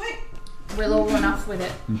there. Sweet. We'll all run off with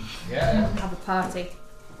it. Yeah. Have a party.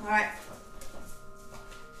 Alright.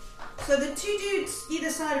 So the 2 dudes either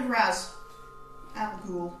side of Raz. Al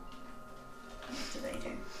Ghul. What do they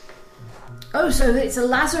do? Oh, so it's a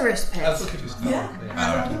Lazarus pit. That's what it is. Yeah.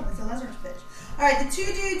 Alright. It's a Lazarus pit. Alright, the 2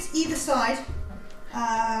 dudes either side.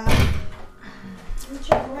 Let me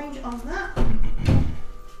check range on that.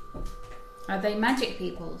 Are they magic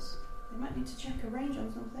peoples? They might need to check a range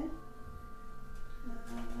on something.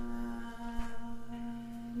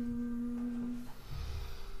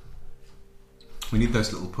 We need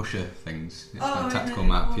those little pusher things. It's Oh, like a in tactical the-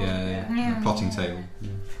 map. oh, Yeah. yeah. Plotting table.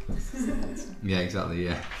 Yeah, exactly.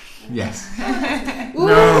 Yeah. Yes. Ooh,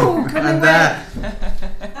 No. come And away. there.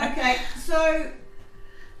 Okay, so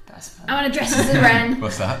That's fun. I want to dress as a wren.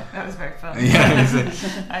 What's that? That was very fun. Yeah. Is it?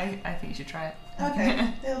 I think you should try it.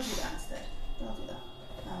 okay, they'll do that instead. They'll do that.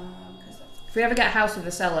 'Cause that's If we ever get a house with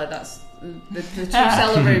a cellar, that's the 2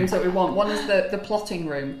 cellar rooms that we want. One is the plotting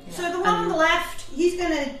room. So the one on the left, he's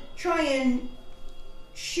going to try and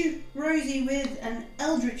shoot Rosie with an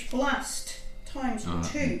Eldritch Blast times Oh,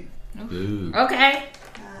 2. Ooh. Okay.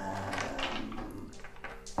 Um,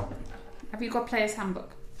 Have you got player's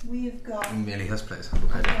handbook? we've got Millie has players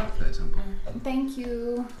handbook. I don't have players handbook. Thank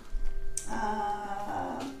you.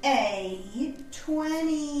 a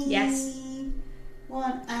 20. Yes.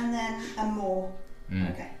 One and then a more. Mm.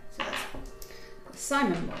 Okay, so that's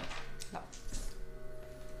Simon Moore.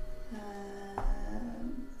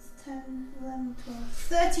 10, 11, 12,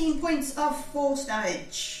 13 points of force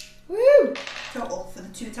damage. Woo! Total for the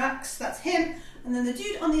 2 attacks. That's him. And then the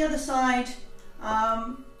dude on the other side.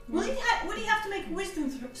 Would he have to make a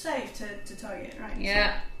wisdom save to target, right?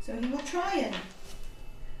 Yeah. So he will try and.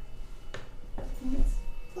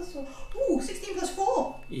 Plus 4. Ooh, 16 plus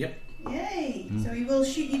 4. Yep. Yay! So he will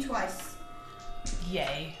shoot you twice.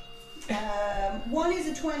 Yay. One is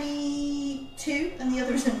a 22 and the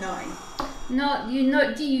other is a 9.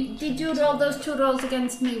 No, did you roll those 2 rolls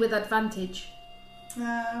against me with advantage?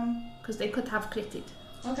 Okay, Because they could have critted.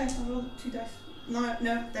 I'll roll 2 dice. No,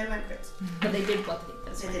 they weren't crits. But they did what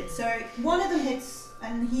they did. They did. So one of them hits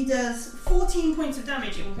and he does 14 points of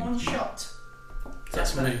damage in one shot.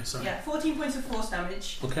 That's me, sorry. Yeah, 14 points of force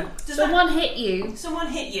damage. Okay. Someone hit you. Someone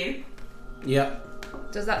hit you.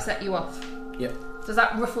 Yep. Does that set you off? Yep. Does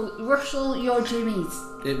that rustle your jimmies?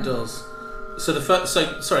 It does. So the first,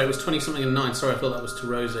 sorry, it was 20 something and 9. Sorry, I thought that was to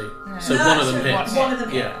Rosie. No. So No, one of them hits. One of them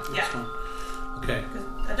hit. Yeah. That's fine. Okay.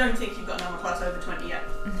 I don't think you've got an armor class over 20 yet.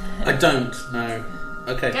 I don't. No.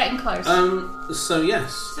 Okay. Getting close. So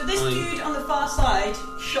yes. So this dude on the far side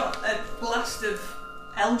shot a blast of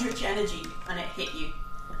eldritch energy and it hit you.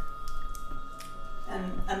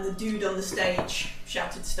 And the dude on the stage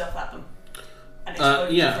shouted stuff at them. And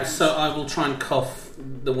exploded your yeah. friends. So I will try and cough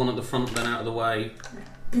the one at the front, then out of the way.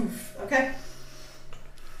 Okay.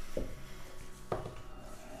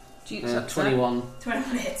 21.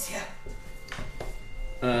 21 hits, yeah.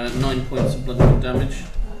 9 points of bludgeoning damage.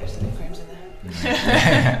 There's some creams in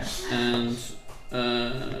there. And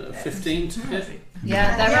 15 to hit.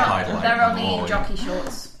 yeah, I'd they're, like they're only more, in jockey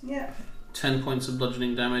shorts. Yeah. 10 points of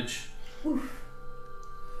bludgeoning damage.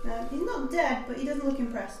 He's not dead, but he doesn't look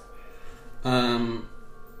impressed.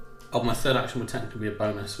 My third action would technically be a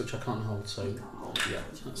bonus, which I can't hold, so yeah,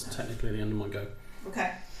 that's technically the end of my go.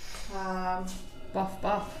 Okay. Buff,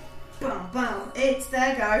 buff. Bum, bum. It's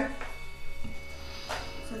their go.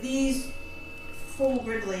 So these 4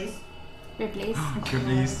 Gridleys. Ripley's.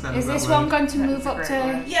 Is Is this one going to move up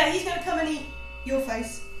to... Yeah, he's going to come and eat your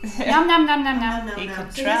face. Nom nom nom nom nom. No. He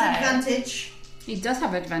could So he try. has advantage. He does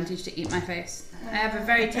have advantage to eat my face. I have a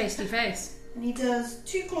very tasty face. And he does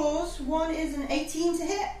 2 claws. One is an 18 to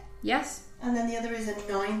hit, Yes? and then the other is a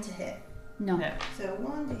 9 to hit. No. No. So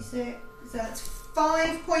 1d6. So that's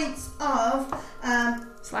 5 points of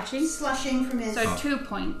Slashing? slashing from his. So 2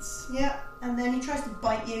 points. Yeah, and then he tries to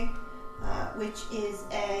bite you, which is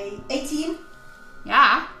a 18.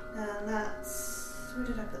 Yeah. And that's. Where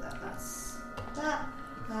did I put that? That's that.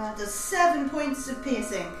 Does 7 points of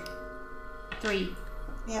piercing. 3.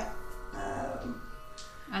 Yeah.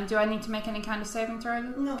 And do I need to make any kind of saving throw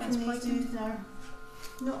Not from against these poison? dudes, no.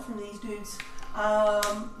 Not from these dudes.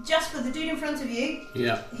 Jasper, the dude in front of you,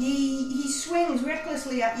 Yeah. he swings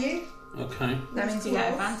recklessly at you. Okay. That with means his you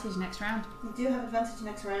get claws. advantage next round. You do have advantage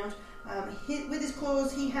next round. With his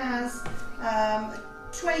claws, he has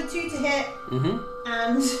 22 to hit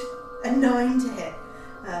and a 9 to hit.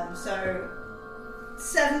 So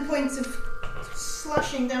 7 points of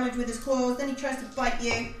slashing damage with his claws. Then he tries to bite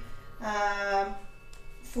you.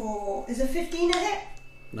 Is a 15 a hit?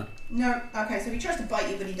 No. No. Okay, so he tries to bite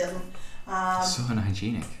you, but he doesn't. So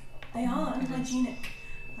unhygienic. They are unhygienic.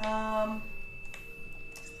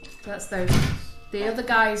 That's those. The other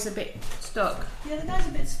guy's a bit stuck. The other guy's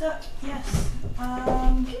a bit stuck. Yes.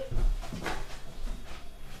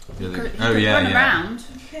 He could yeah. run around.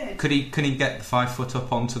 Good. Could he get the 5 foot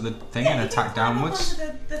up onto the thing and he attack can climb up downwards?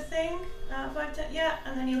 onto the thing. 5, 10, yeah,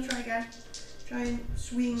 and then he'll try again. Try and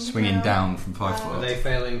swing. Swinging down from 5 Are foot. they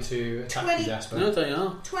failing to attack 20. you, Jasper? No, they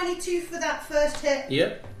are. 22 for that first hit,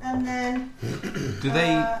 Yep. and then Do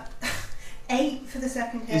they? 8 for the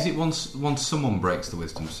second hit. Is it once someone breaks the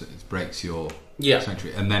wisdom, it breaks your Yeah.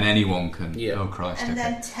 sanctuary, and then anyone can? Yeah. Oh Christ! And Okay.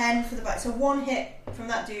 then 10 for the bite. So 1 hit from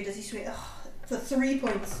that dude as he swings for 3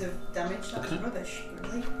 points of damage. That was Okay. rubbish,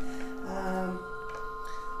 really.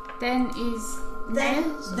 Then is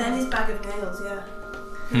nails. Then his bag of nails, yeah.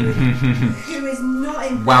 Who is not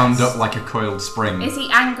impressed. Wound up like a coiled spring. Is he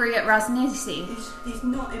angry at Rasnisi? He's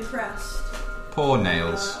not impressed. Poor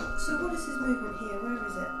nails. So what is his movement here? Where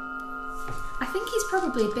is it? I think he's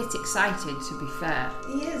probably a bit excited, to be fair.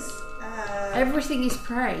 He is. Everything is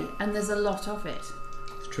prey, and there's a lot of it.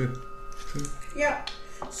 It's true. Yeah.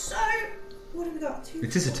 So, what have we got? 2,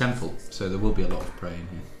 It is a 4, temple, 6. so there will be a lot of prey in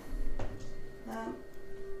here.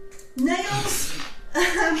 Nails.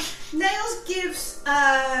 Nails gives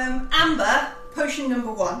Amber potion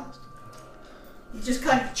number 1. He just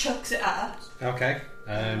kind of chucks it at her Okay.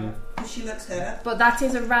 because she looks hurt. But that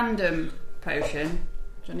is a random potion.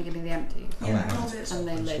 Do you want to give me the empty? Yeah, hold it. And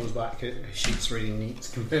then She lid. comes back. Her sheet's really neat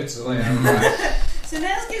compared to the layout. So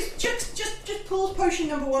Nails just pulls potion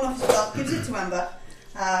number 1 off his belt, gives it to Amber,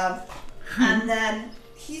 and then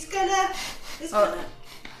he's gonna.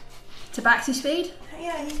 Tabaxi speed?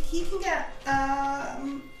 Yeah, he can get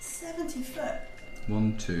 70 foot.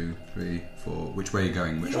 1, 2, 3, 4. Which way are you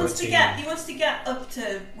going? He wants to get up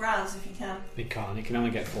to Raz if he can. He can't. He can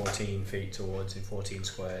only get 14 feet towards in 14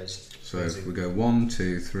 squares. So we go 1,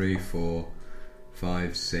 2, 3, 4,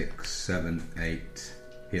 5, 6, 7, 8.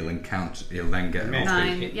 He'll then get an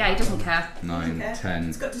 9. Yeah, he doesn't care. 9, 10.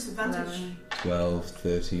 He's got disadvantage. 12,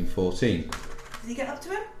 13, 14. Does he get up to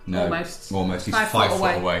him? No, almost. He's 5 foot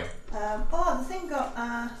away. The thing got.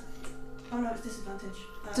 Oh no, it's disadvantage.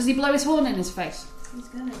 Does he blow his horn in his face? He's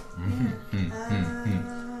gonna.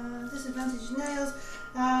 Disadvantage nails.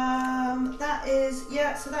 That is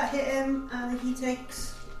so that hit him, and he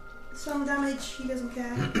takes some damage. He doesn't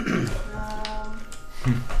care.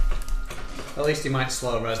 At least he might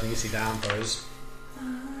slow Rasnisi down for us.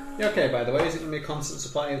 You okay, by the way? Is it going to be a constant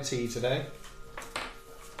supply of tea today?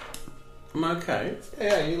 I'm okay.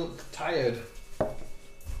 Yeah, you look tired.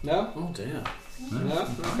 No? Oh dear. No?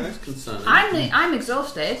 Okay. That's concerning. I'm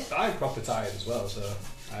exhausted. I'm proper tired as well, so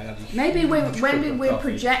I had a Maybe we're coffee.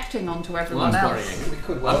 projecting onto Well, everyone that's else. worrying. We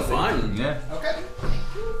could well I'm fine. Yeah. Okay.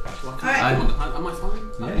 Am I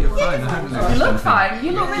fine? Yeah, you're fine. I haven't You noticed look anything. fine.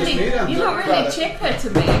 You look Just me then. really chipper to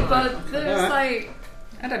me, but there's like,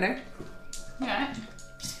 I don't know. Yeah.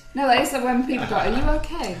 No, that is when people go, "Are you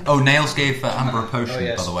okay?" Oh, Nails gave Amber a potion, Oh,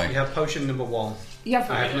 yes. by the way. You have potion number 1. Yeah,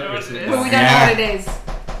 I have not written it but we down. don't know what it is.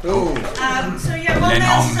 Ooh. So while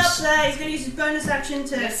Nails is Lenoms. up there, he's going to use his bonus action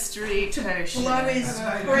to Mystery potion. blow his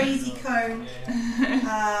crazy cone.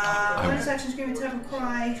 Bonus action, scream, attack, and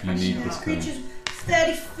cry. You need this cone. Creatures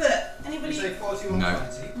 30 foot. Anybody? No.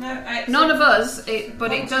 No. Right, None of us,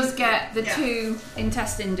 but it does get the 2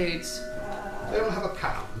 intestine dudes. They don't have a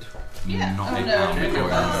pound. Yeah. Not Oh, a no. pound Yeah,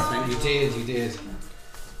 coin. I think. You did.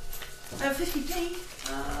 50p.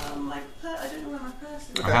 I don't know where my purse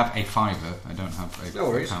is. I have a fiver. I don't have a No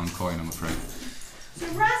worries. pound coin, I'm afraid. So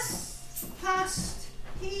Raz passed.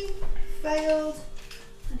 He failed.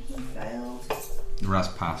 And he failed. Raz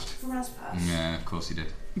passed. Raz passed. Yeah, of course he did.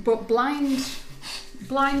 But blind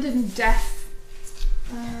and deaf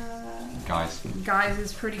Guys,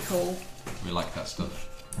 is pretty cool. we like that stuff.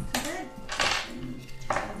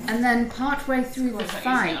 And then partway through the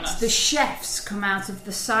fight, the chefs come out of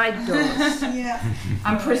the side doors Yeah.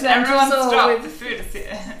 and present Everyone us all stop. The with. food is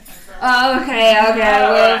here. Oh, okay, we'll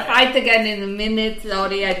Alright. fight again in a minute.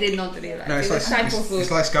 Sorry, I did not realize. No, it's it was time for food.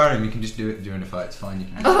 like Skyrim. You can just do it during a fight. It's fine. You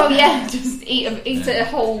can Oh yeah, just eat a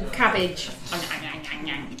whole cabbage.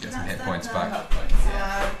 get some hit points back.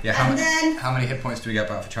 Yeah, And how many hit points do we get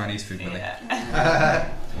back for Chinese food, Millie?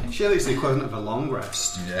 Surely it's the equivalent of a long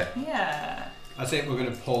rest. Yeah. Yeah. I think we're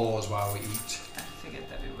going to pause while we eat. I figured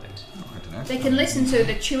that we would. I don't know. They can listen to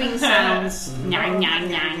the chewing sounds. Nyam, nyam,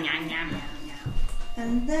 nyam, nyam, nyam, nyam.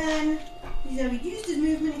 And then he's already used his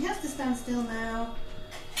movement. He has to stand still now.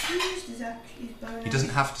 He used his bonus. He doesn't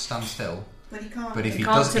have to stand still, But he can't. but if he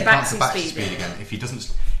Can't does, he to can't to tabaxi tabaxi speed speed again. If he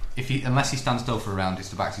doesn't, unless he stands still for a round, his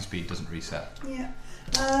tabaxi speed doesn't reset. Yeah.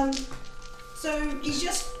 So he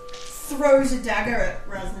just throws a dagger at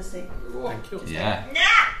Rasnasi. Thank you. Yeah.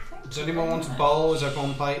 Does anyone want to bowl? Is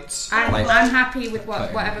everyone plates? I'm happy with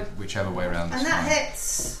But whatever. whichever way around. And is that fine.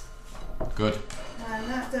 hits. Good. And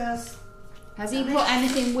that does. Has he put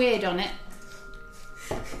anything weird on it?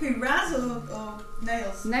 Who, Raz or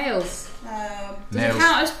Nails? Nails. Um, Does Nails. it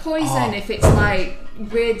count as poison Oh. if it's like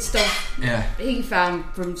weird stuff Yeah. he found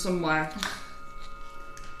from somewhere?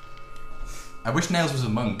 I wish Nails was a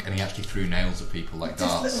monk and he actually threw nails at people like Just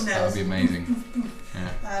darts. little That would be amazing.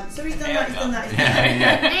 Yeah. so he's done that. He's done that. He's Yeah,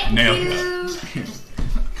 yeah.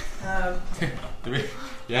 Thank you.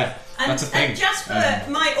 Yeah, And, that's a thing. and Jasper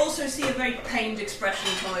might also see a very pained expression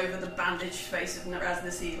come over the bandaged face of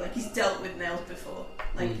Rasnasi. Like he's dealt with Nails before.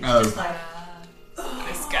 Like he's just like,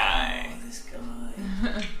 This guy. this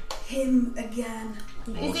guy, him again.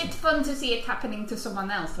 Is it fun to see it happening to someone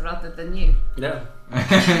else rather than you? Yeah.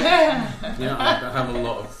 Yeah, I have a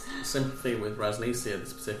lot of sympathy with Rasnisi at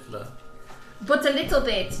this particular. But a little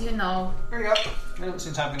bit, you know. There you go. I don't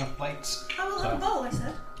seem to have enough plates. I will have a bowl, I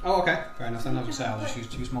said. Oh, okay. Fair enough. Then I would say I'll just use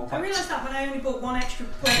 2 small I plates. realised that when I only bought 1 extra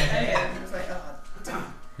plate earlier, and I was like, oh,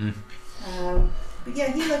 damn. But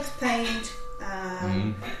yeah, he looks pained.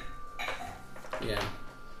 Yeah,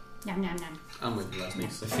 Yum, yum, yum. I'm with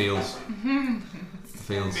Rasnisi. Feels.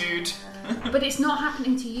 Feels. Food. But it's not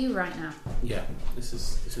happening to you right now. Yeah, this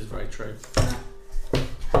is very true.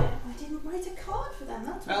 I didn't write a card for them,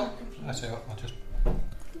 that's Well, why. I tell you what, I'll just.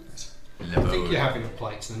 I think you have enough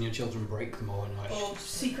plates, and then your children break them all and like. Or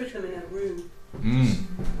secret them in a room.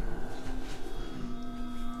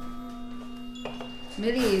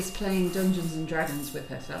 Millie is playing Dungeons and Dragons with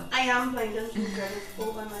herself. I am playing Dungeons and Dragons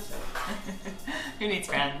all by myself. Who needs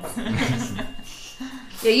friends?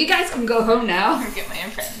 Yeah, you guys can go home now. Get my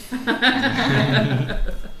own friend.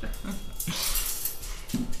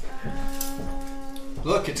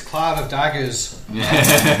 Look, it's Cloud of Daggers. Yeah.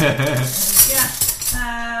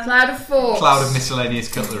 Cloud of forks. Cloud of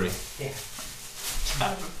miscellaneous cutlery. Yeah.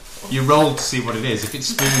 You roll to see what it is. If it's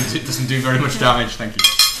spoons, it doesn't do very much damage. Thank you.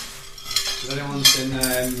 Has anyone seen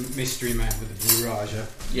Mystery Man with the Blue Raja?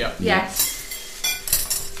 Yeah. Yes.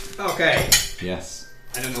 Okay. Yes.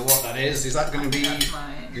 I don't know what that is. Is that going to be... That's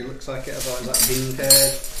mine. It looks like it. Is that bean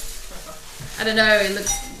curd? I don't know. It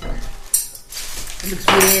looks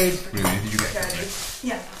weird. Ruby, did you get it?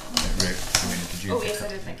 Yeah. Ruby, did you Oh, get yes, I it?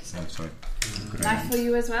 did. Thank you, sir. Oh, sorry. Knife for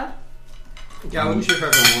you as well. Yeah, I wasn't sure if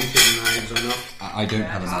everyone wanted knives or not. I don't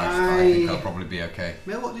have a knife, but I think I'll probably be okay.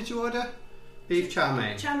 Mel, what did you order? Beef chow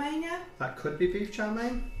mein. Chow mein, yeah. That could be beef chow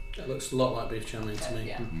mein. It looks a lot like beef chow mein to me.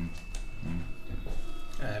 Yeah.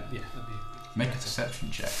 That'd be... Make a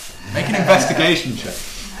deception check. Make an investigation check.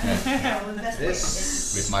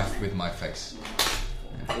 This... With my face.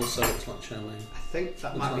 Also looks like chow mein. I think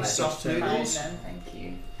that might be like soft beef chow mein. noodles. Fine then, thank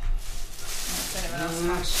you. Unless anyone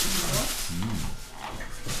else has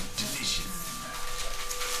Delicious.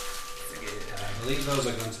 I believe those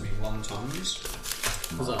are going to be wontons.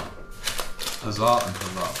 Huzzah. Huzzah and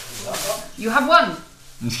huzzah. You have one.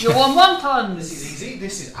 You're on wontons. This is easy.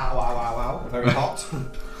 This is ow, ow, ow, ow. Very hot.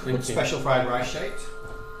 Thank you. Special fried rice shaped.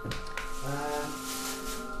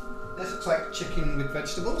 This looks like chicken with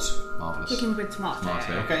vegetables. Marvellous. Chicken with tomato.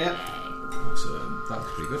 Tomato. Okay, yeah. That was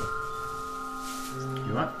pretty good.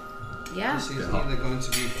 You alright? Yeah. This is Bit hot. either going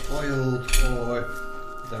to be boiled or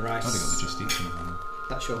the rice. I think I'll just eat some of them.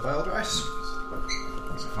 That's your boiled rice. So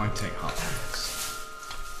if I take half of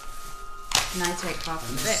And I take half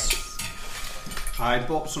of this. I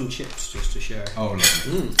bought some chips just to share. this. Oh,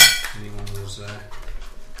 lovely. Anyone was...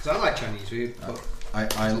 Because I like Chinese food, but I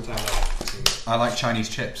sometimes I like Chinese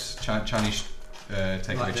chips. Chinese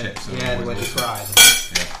takeaway like chips. the, yeah, the way they fry them.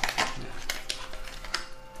 Yeah.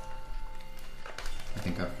 I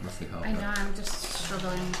think I've roughly half I know. I'm just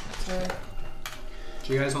struggling to.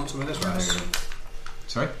 Do you guys want some of this rice?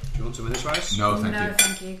 Sorry? Do you want some of this rice? No, thank no, you.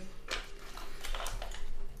 thank you.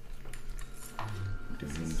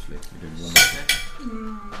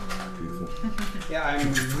 Beautiful. Yeah,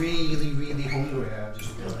 I'm really, really hungry. I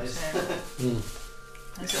just realised.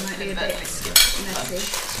 This might be a bit messy.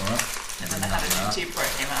 Alright. And then I had a tea before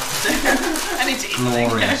it came out. So I need to eat something.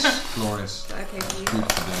 Glorious. Glorious. Is that okay for you?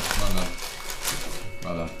 Beautiful day. Well done.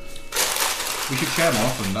 Well done. We should share more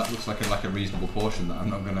often. That looks like a reasonable portion that I'm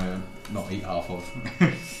not going to not eat half of.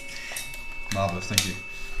 Marvellous, thank you.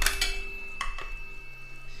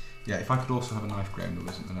 Yeah, if I could also have a knife, Graham, though,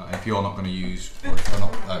 isn't there? If you're not going to use, or if you're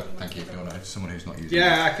not, oh, thank you. If you're not, if someone who's not using,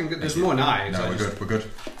 Yeah, I can. There's more knives. No, I we're just- good. We're good.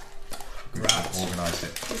 We've Right. organised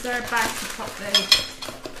it. Is there a bag to pop the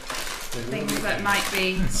things that might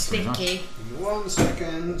be That's very nice. stinky? Give me 1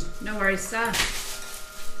 second. No worries, sir.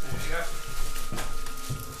 There you go.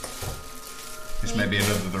 This may be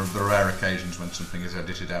another of the rare occasions when something is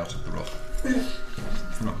edited out of the rough.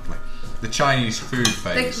 Lovely. The Chinese food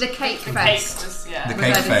phase. The cake The fest. cake was, yeah. The Was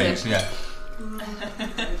cake edited. phase, yeah. Yum,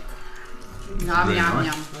 Really yum,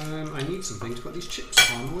 nice. yum. I need something to put these chips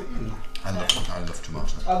on. Wait in. I love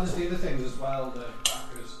tomato. Oh, there's the other things as well. The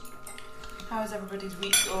crackers. How was everybody's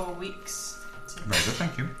week or weeks? Very good,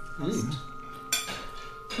 thank you. Reasonable.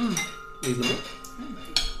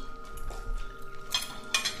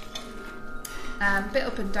 Bit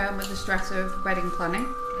up and down with the stress of wedding planning.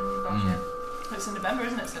 Gosh, yeah. It's in November,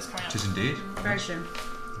 isn't it? So it's coming It up. is indeed. Very soon.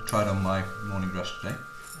 I tried on my morning dress today.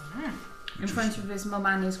 In front of his mum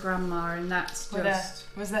and his grandma, and that's Were just.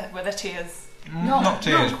 there tears? Not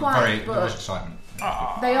tears, not but quite, there was but- excitement.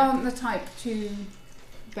 They aren't the type to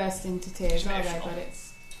burst into tears, are they? Emotional. But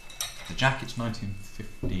it's. The jacket's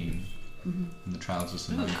 1915, and the trousers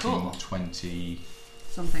are Ooh, cool. 1920.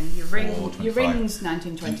 Something. Your ring. Or Your 25. ring's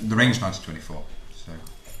 1920. The ring's 1924. So,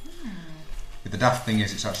 but the daft thing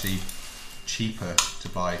is, it's actually cheaper to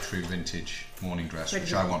buy true vintage morning dress,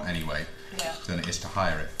 which I want anyway, Yeah. than it is to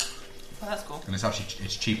hire it. Well, that's cool. And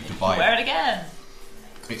it's cheaper to We'll buy wear it again.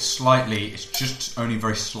 It's just only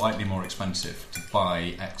very slightly more expensive to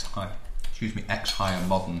buy X higher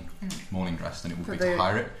modern morning dress than it would For be the- to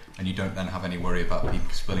hire it, and you don't then have any worry about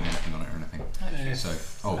people spilling anything on it or anything. So,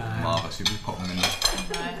 marvellous! We put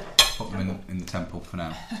them in the temple for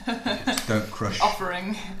now. Just don't crush.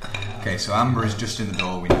 Offering. Okay, so Amber is just in the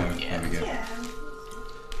door. We know. Yeah. There we go. Yeah.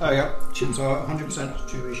 There we go. Chips are 100%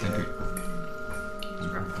 Jewish. Thank you. Just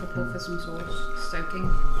grab a couple for some sauce. Soaking.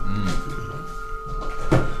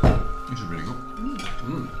 This is really good.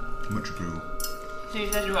 Much approval. So you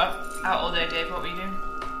said you were out all day, Dave. What were you doing?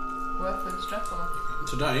 Work with stuff or?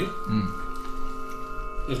 today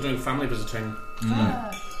is doing family visiting.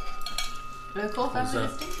 Local family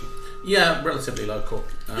visiting? Yeah, relatively local.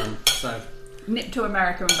 So nip to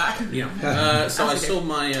America and back. Yeah. So I saw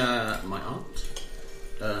my my aunt.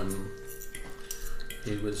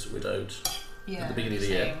 Who was widowed at the beginning of the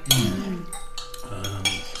year.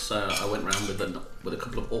 So I went round with a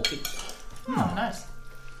couple of orchids. Oh, nice.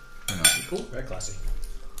 Cool. Very classy.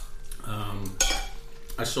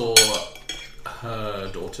 I saw her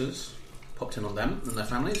daughters, popped in on them and their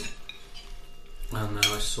families. And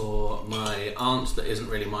then I saw my aunt that isn't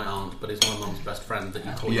really my aunt, but is my mum's best friend that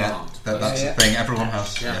you call your aunt. That's the thing. Everyone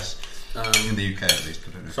has, yes. In the UK at least.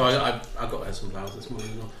 I don't know. So I got her some flowers this morning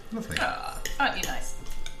as well. Lovely. Aren't you nice?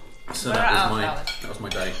 So that was my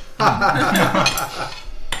day.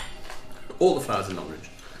 All the flowers in Longridge.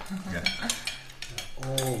 Yeah.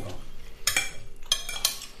 All gone.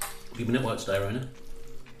 Have you been at work today, Rona?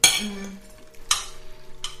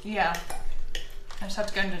 Yeah. I just have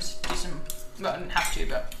to go and just do some... Well, I didn't have to,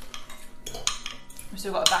 but... We've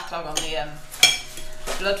still got a backlog on the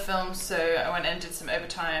blood films, so I went in and did some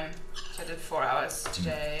overtime. So I did 4 hours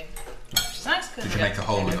today, which is nice. Did you make a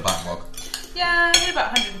hole in the backlog? Yeah, I did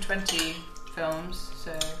about 120 films,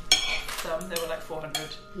 so they were like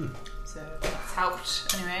 400. So that's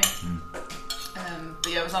helped anyway.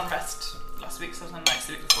 But yeah, I was on rest last week, so I was on nights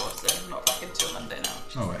the week before, so I'm not back until Monday now.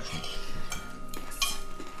 Oh, excellent.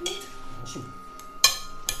 Awesome.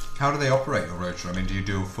 How do they operate your rotor? I mean, do you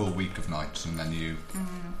do a full week of nights and then you...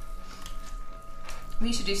 We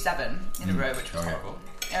used to do 7 in a row, which was horrible.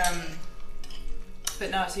 But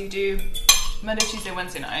no, so you do Monday, Tuesday,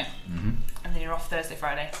 Wednesday night, and then you're off Thursday,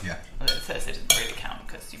 Friday. Yeah. Although Thursday doesn't really count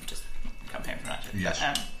because you've just come home from that shift. Yes.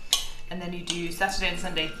 And then you do Saturday and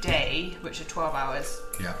Sunday day, which are 12 hours.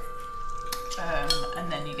 Yeah.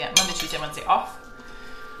 And then you get Monday, Tuesday, Wednesday off.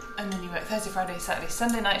 And then you work Thursday, Friday, Saturday,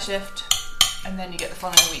 Sunday night shift. And then you get the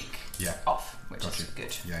following week off, which is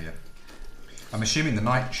good. Yeah. I'm assuming the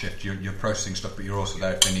night shift, you're processing stuff, but you're also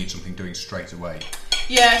there if they need something doing straight away.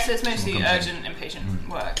 Yeah, so it's mostly urgent inpatient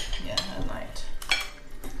work. Yeah, at night.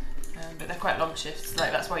 But they're quite long shifts.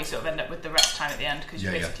 Like that's why you sort of end up with the rest time at the end because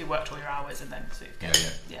you basically worked all your hours and then so you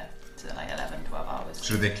get so like 11, 12 hours.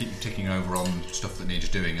 So they keep ticking over on stuff that needs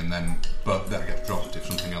doing, and then but that gets dropped if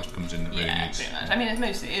something else comes in that really needs. Pretty much. I mean, it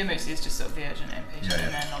mostly is just sort of the urgent inpatient,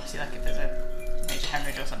 and then obviously like if there's a major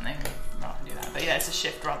hemorrhage or something, rather than do that. But yeah, it's a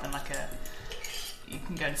shift rather than like you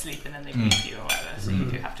can go and sleep and then they brief you or whatever. So you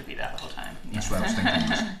do have to be there the whole time. Yeah. That's what I was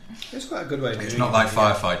thinking. It's quite a good way. It's not like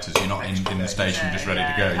firefighters. You're not in the station just ready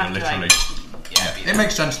to go. You're literally. It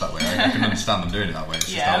makes sense that way. I can understand them doing it that way. It's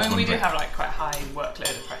just I mean, we do have like quite a high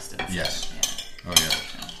workload at Preston. Yes. Yeah. Oh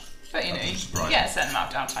yeah. But you know, you get a certain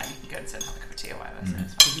amount of downtime. You can go and sit and have a cup of tea or whatever. So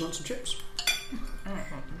it's fine. You want some chips?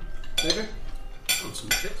 Maybe. Want some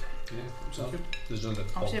chips? Yeah. So there's another.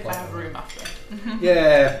 I'll see if I have room after.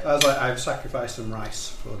 Yeah, I was like, I've sacrificed some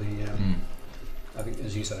rice for the. I think,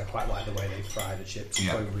 as you said, I quite like the way they fry the chips.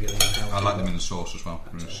 Yeah. Really unhealthy. I like them in the sauce as well.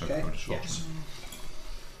 Okay. Yes.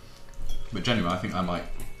 But genuinely, I think I might.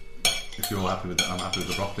 If you're all happy with it, I'm happy with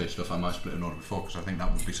the broccoli stuff. I might split an order before because I think that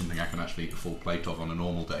would be something I can actually eat a full plate of on a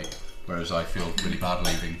normal day. Whereas I feel really bad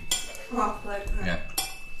leaving. Yeah.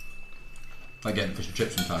 Like getting fish and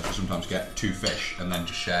chips sometimes. I sometimes get 2 fish and then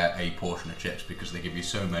just share a portion of chips because they give you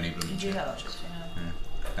so many blooming chips.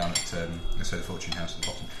 Down at the Fortune House at the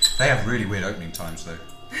bottom. They have really weird opening times though.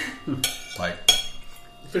 Like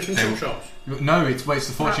fish and chip shops. No, it's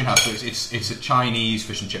the Fortune House. So it's a Chinese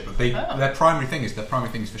fish and chip. But their primary thing is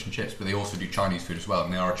fish and chips, but they also do Chinese food as well,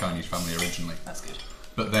 and they are a Chinese family originally. That's good.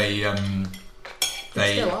 But they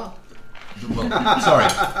still are. Well, sorry.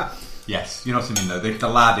 Yes, you know what I mean though. The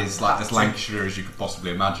lad is like as Lancashire as you could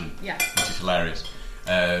possibly imagine. Yeah. Which is hilarious.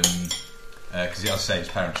 Because as I say, his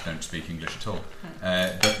parents don't speak English at all.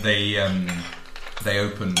 But they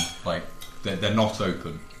open like they're not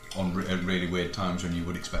open on really weird times when you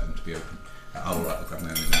would expect them to be open. I'll write the crap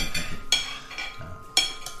down. Thank you.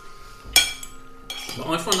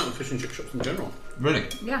 Well, I find that with fish and chip shops in general. Really?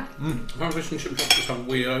 Yeah. I find fish and chip shops just have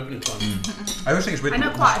weird opening times. I always think it's weird. I know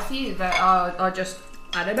quite a few that are just.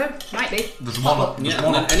 I don't know. Might be. There's one. And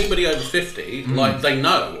then anybody over 50, like they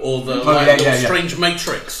know, or the strange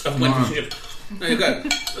matrix of when fish and chips. There you go.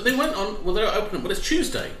 They went on. Well, they're open. Well, it's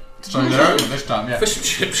Tuesday. So they're open this time. Yeah. Fish and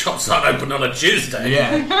chip shops aren't open on a Tuesday.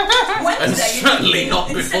 Yeah. And certainly not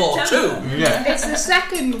before 2. Yeah. It's the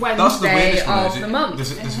second Wednesday of the month. Do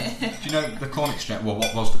you know the Corn Exchange? Well,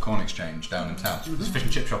 what was the Corn Exchange down in town? There's a fish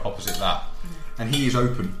and chip shop opposite that, and he is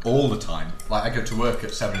open all the time. Like I go to work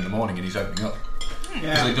at 7 in the morning, and he's opening up.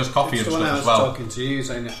 Yeah, he does coffee and stuff as well. I was talking to you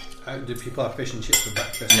saying Do people have fish and chips for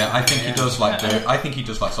breakfast? Yeah, I think he does like I think he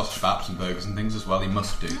does like sausage wraps and burgers and things as well. He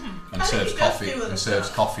must do, and serves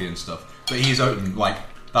coffee and stuff. But he's open like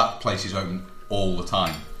that place is open all the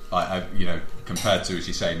time. Like compared to, as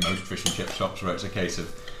you say, most fish and chip shops where it's a case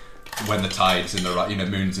of when the tide's in the right,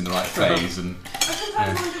 moon's in the right phase. And I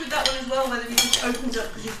sometimes wonder with that one as well whether he just opens up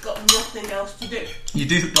because he's got nothing else to do. You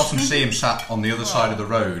do often see him sat on the other side of the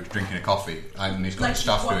road drinking a coffee, and he's got his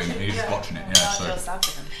staff doing it, and he's just watching it. Yeah, so it's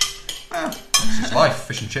his life.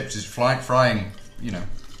 Fish and chips is frying. Frying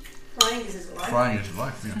is his life. Frying is his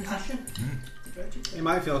life. Passion. He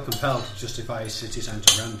might feel compelled to justify his city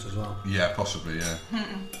centre rent as well. Yeah, possibly. Yeah.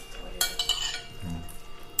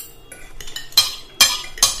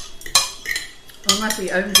 Unless he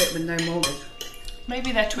owns it with no mortgage.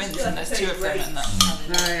 Maybe they're twins and there's two of them and that's how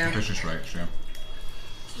they Oh, yeah. Business rates, yeah.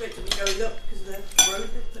 Rates will be going up because of the road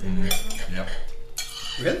they've put in there. Yep.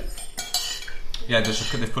 Really? Yeah,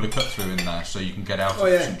 they've put a cut through in there so you can get out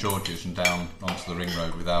of St George's and down onto the ring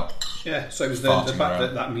road without. Yeah, so it was the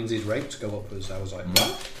fact that means his rates go up as I was like,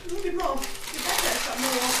 what? Maybe more. Be better. It's got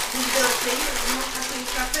more visibility, more passing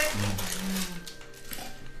traffic.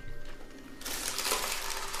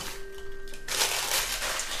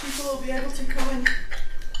 People will be able to come and,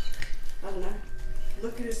 I don't know,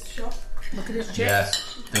 look at his shop. Look at his chips. Yeah,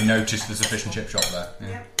 they noticed there's a fish and chip shop there.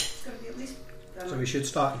 Yeah, it's got to be at least. So we should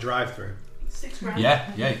start drive-through. £6,000.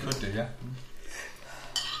 Yeah, you could do, yeah.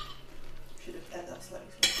 Should have had that slightly.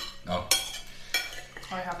 Oh.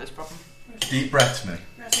 I have this problem. Deep breaths, me.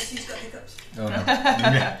 He's got hiccups. Oh no.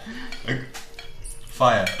 Yeah.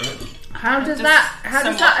 Fire. How does that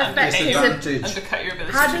affect Disadvantage. Undercut your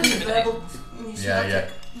ability How to does intimidate. Yeah.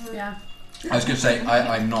 Yeah. I was going to say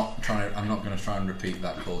I'm not going to try and repeat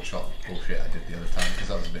that cold shot bullshit I did the other time because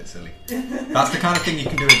that was a bit silly. That's the kind of thing you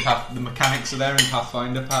can do in the mechanics are there in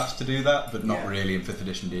Pathfinder perhaps to do that, but not really in 5th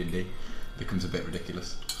edition D&D. It becomes a bit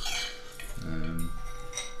ridiculous.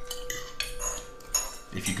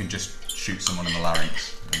 If you can just shoot someone in the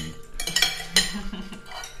larynx.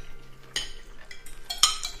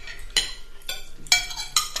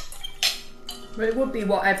 But it would be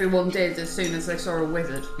what everyone did as soon as they saw a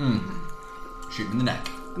wizard. Shoot him in the neck.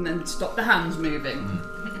 And then stop the hands moving.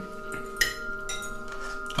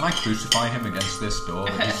 Can I crucify him against this door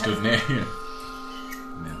that he stood near? Yeah.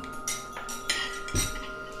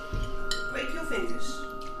 Break your fingers.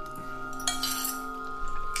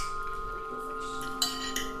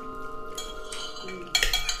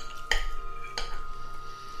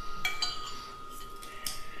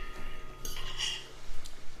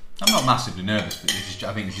 I'm not massively nervous, but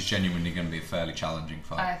I think this is genuinely going to be a fairly challenging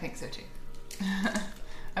fight. I think so too.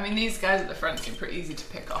 I mean, these guys at the front seem pretty easy to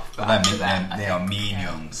pick off. But they are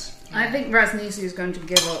minions. I think Rasnisi is going to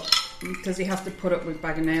give up because he has to put up with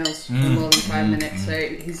bag of nails for more than 5 minutes. So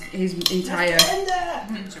his entire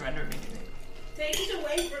surrender immediately. Take it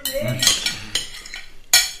away from me.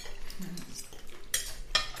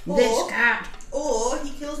 this cat. Or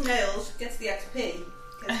he kills nails, gets the XP,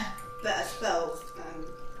 gets better spells, and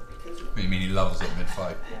kills him. What do you mean he levels it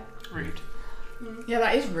mid-fight? Yeah. Rude. Yeah,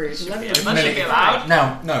 that is rude. That should be allowed.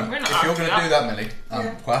 No. We're not If you're going to allowed do that, Millie,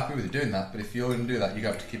 I'm quite happy with you doing that. But if you're going to do that, you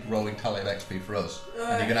have to keep a rolling tally of XP for us, and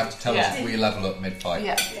you're going to have to tell us if we level up mid-fight.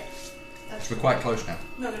 Yeah. So we're quite close now.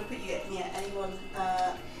 I'm not going to put you near anyone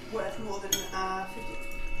worth more than 50.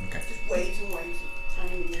 Okay. Just waves and waves of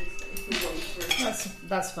tiny minions that you can wade through.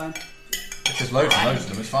 That's fine. If there's loads and loads of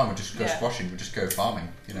them, it's fine. We'll just go squashing. We'll just go farming.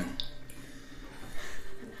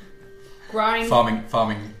 Grind.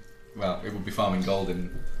 Farming. Well, it would be farming gold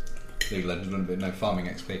in League of Legends, wouldn't it? No, farming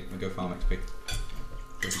XP. We'll go farm XP.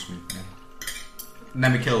 And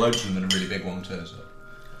then we kill loads of them, and a really big one turns up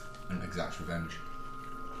and exacts revenge.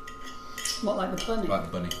 What, like the bunny? Like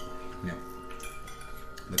the bunny. Yeah.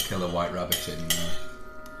 The killer white rabbit in.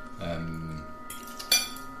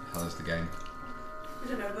 How is the game? I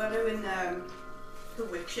don't know, but I know in The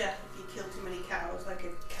Witcher, if you kill too many cows, like a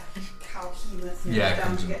cow hemoth.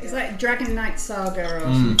 Yeah, it's like Dragon Knight Saga or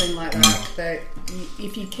something like that. That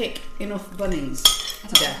if you kick enough bunnies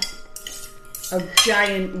to death, a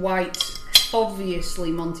giant white,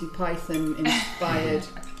 obviously Monty Python inspired,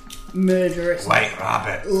 murderous white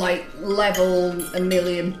rabbit, like level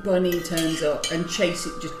 1,000,000 bunny turns up and chase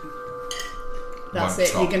it. Just that's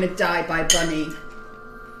it. You're going to die by bunny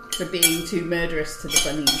for being too murderous to the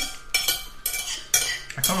bunnies.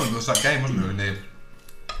 I can't remember, there was that game, wasn't there,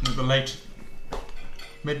 in the late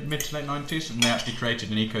mid to late 90s, and they actually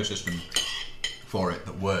created an ecosystem for it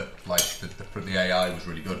that worked. Like the AI was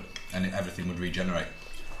really good, and everything would regenerate.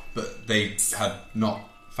 But they had not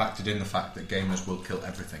factored in the fact that gamers will kill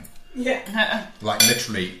everything. Yeah. Like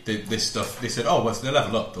literally, this stuff. They said, "Oh, once they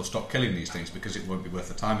level up, they'll stop killing these things because it won't be worth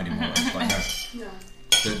the time anymore." And it's like, no.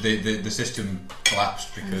 The system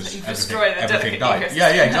collapsed because everything died. Ecosystem.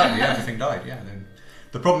 Yeah, exactly. Everything died. Yeah.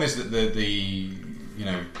 The problem is that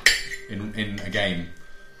in a game,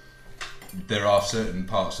 there are certain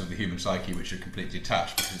parts of the human psyche which are completely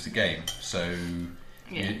detached because it's a game. So.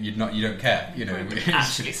 Yeah. You don't care, you know.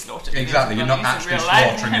 Actually slaughtering. Exactly, you're not actually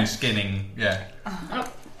slaughtering and skinning. Yeah.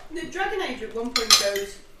 The Dragon Age at one point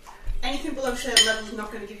goes, anything below certain levels is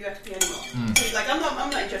not going to give you XP anymore. So you're like, I'm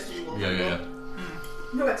not interested in Wolf anymore.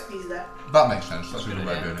 No XP's there. That makes sense. That's a good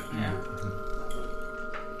way of doing it. Yeah.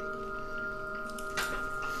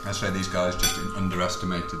 I say these guys just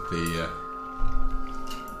underestimated the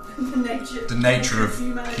nature of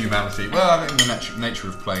humanity. Well, I mean the nature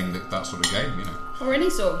of playing that sort of game, you know. Or any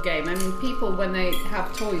sort of game. I mean, people, when they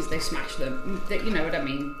have toys, they smash them. You know what I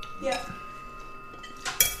mean? Yeah.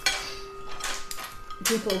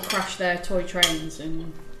 People crash their toy trains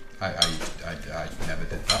and... I never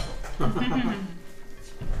did that.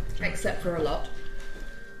 Except for a lot.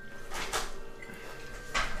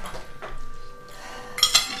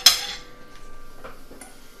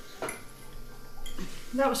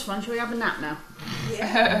 That was fun. Shall we have a nap now?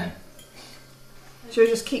 Yeah. Shall we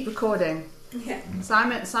just keep recording? Yeah.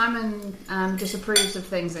 Simon disapproves of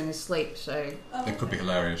things in his sleep, so... It could be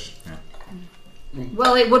hilarious, yeah.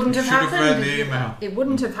 Well, it wouldn't have should have happened. read the email. It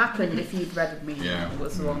wouldn't have happened if you'd read me. Yeah.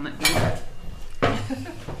 Was the one that you read. I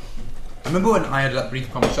remember when I had that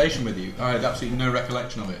brief conversation with you, I had absolutely no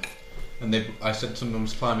recollection of it. And I said someone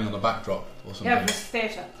was climbing on the backdrop or something. Yeah, it was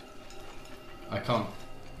theatre. I can't...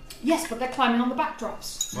 Yes, but they're climbing on the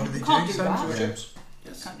backdrops. What did they do? Can't do that. Yes.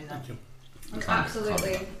 Can't do that.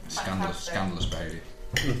 Absolutely. Scandalous behaviour.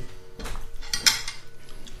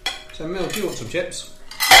 So, Mel, do you want some chips?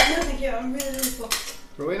 No, thank you. I'm really full.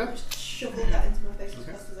 Rowena? Just shoveled that into my face as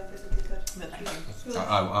fast as I physically could. No, thank you.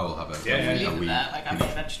 I will have a Leave them there, like I'm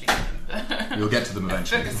eventually eating them. You'll get to them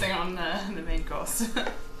eventually. Focusing on the main course. It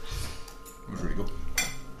was really good.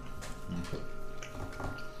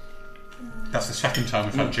 That's the second time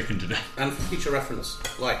we've had chicken today. And for future reference,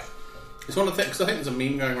 like, it's one of the things, because I think there's a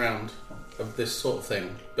meme going around of this sort of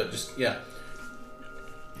thing, but just, yeah.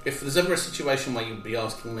 If there's ever a situation where you'd be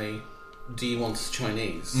asking me, do you want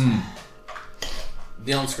Chinese?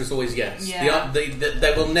 The answer is always yes. Yeah.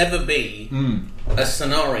 There will never be a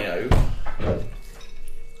scenario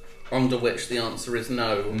under which the answer is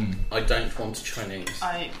no, I don't want Chinese.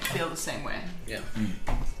 I feel the same way. Yeah.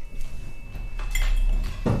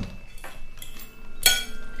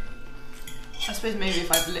 I suppose maybe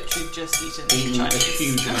if I've literally just eaten Eating a Chinese.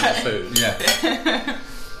 huge amount of food. Yeah.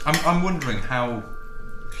 I'm wondering how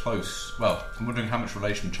close... Well, I'm wondering how much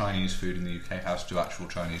relation Chinese food in the UK has to actual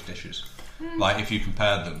Chinese dishes. Like, if you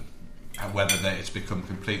compare them, whether it's become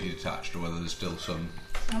completely detached or whether there's still some...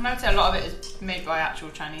 I might say a lot of it is made by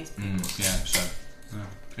actual Chinese people.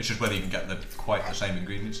 It's just whether you can get quite the same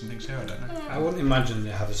ingredients and things here, I don't know. I wouldn't imagine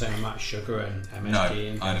they have the same amount of sugar and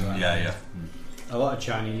MSG and things like that. A lot of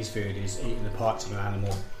Chinese food is eating the parts of an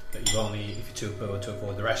animal that you only eat if you're too poor to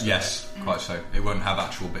avoid the rest of it. Yes, quite so. It won't have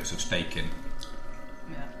actual bits of steak in.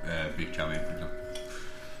 Yeah. Beef chow mein, for example.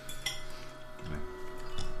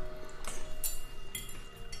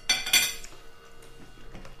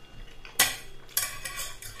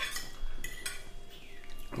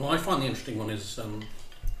 Well, I find the interesting one is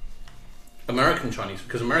American Chinese,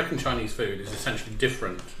 because American Chinese food is essentially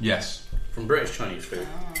different from British Chinese food.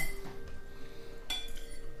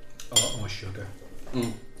 A lot more sugar.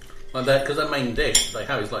 Like because their main dish they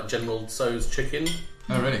have is like General Tso's chicken.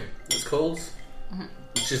 Oh, really? It's called,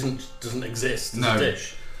 which doesn't exist as a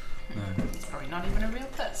dish. No. He's probably not even a real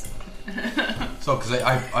person. So, because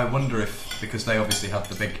I wonder if, because they obviously had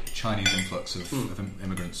the big Chinese influx of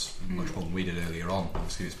immigrants, much more than we did earlier on.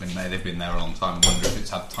 Obviously, they've been there a long time. I wonder if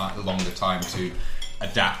it's had a longer time to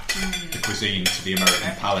adapt the cuisine to the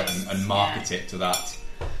American palate and market it to that,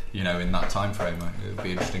 in that time frame. It would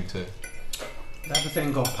be interesting to. They have a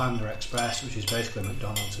thing called Panda Express, which is basically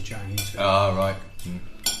McDonald's for Chinese food. Ah, right.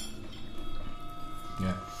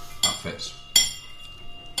 Yeah, that fits.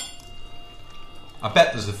 I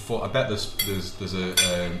bet there's a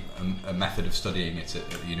method of studying it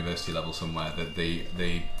at the university level somewhere, that the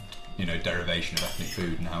derivation of ethnic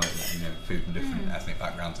food and how it food from different ethnic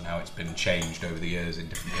backgrounds and how it's been changed over the years in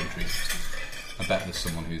different countries. I bet there's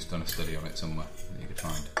someone who's done a study on it somewhere that you could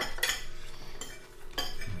find.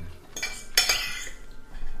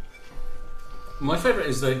 My favourite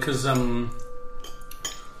is because I can't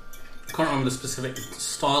remember the specific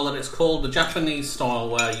style that it's called. The Japanese style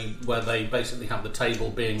where they basically have the table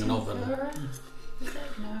being an oven.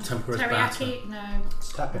 Tempura is teriyaki? No.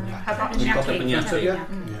 It's teppanyaki.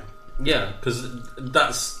 Teppanyaki. Yeah, because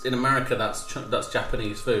that's in America. That's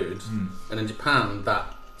Japanese food, and in Japan,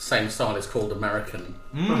 that same style is called American.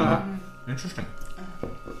 Interesting.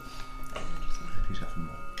 Please have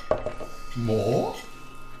more.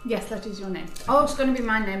 Yes, that is your name. Oh, it's going to be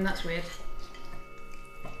my name. That's weird.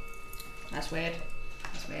 That's weird.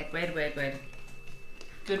 Weird.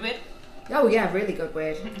 Good weird? Oh yeah, really good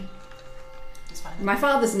weird. It's fine. My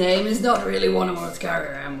father's name is not really one I want to carry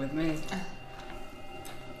around with me.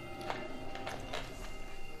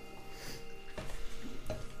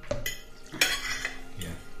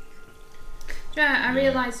 Yeah, I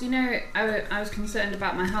realised, I was concerned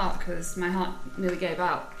about my heart because my heart nearly gave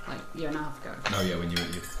out like a year and a half ago. Oh yeah, when you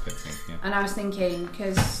were fixing, yeah. And I was thinking,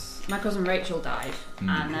 because my cousin Rachel died,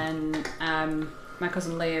 and then my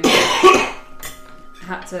cousin Liam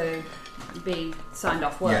had to be signed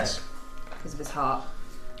off work because of his heart.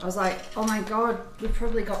 I was like, oh my god, we've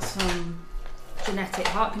probably got some genetic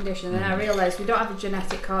heart condition. And then I realised we don't have a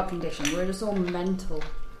genetic heart condition, we're just all mental.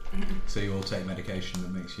 So you all take medication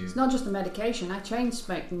that makes you... It's not just the medication. I chain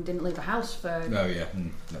smoked and didn't leave the house for... Oh yeah,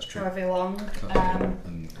 that's true. However long.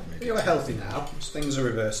 You're healthy now. Things are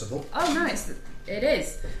reversible. Oh no, it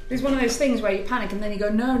is. It's one of those things where you panic and then you go,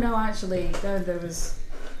 no, actually, there was...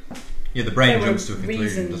 Yeah, the brain jumps to a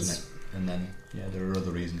conclusion, doesn't it? And then, there are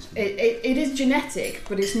other reasons for it. It is genetic,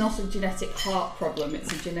 but it's not a genetic heart problem.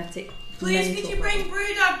 It's a genetic Please, mental could you bring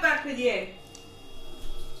Brewdog back with you?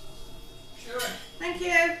 Sure. Thank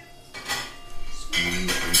you.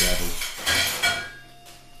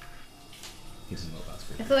 He doesn't know about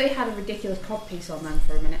food. I thought he had a ridiculous codpiece on them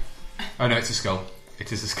for a minute. Oh no, it's a skull.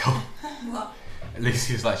 It is a skull. What?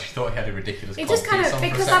 Lucy was like, she thought he had a ridiculous It just kind codpiece of, on for a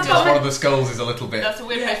because second. I've got One of the skulls is a little bit... That's a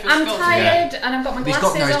weird place for I'm skulls. tired and I've got my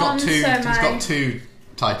glasses on, he's so got two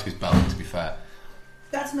tied to his belt, to be fair.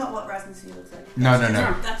 That's not what Rasmussen looks like. No.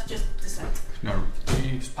 That's just descent. No. Can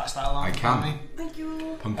you just pass that along? I can. Thank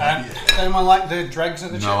you. Anyone like the dregs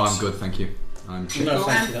of the chips? No, I'm good, thank you. I'm chipped. No,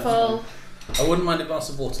 thank you. I'm That's full. fine. I wouldn't mind a glass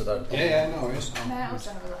of water though. Yeah, no worries.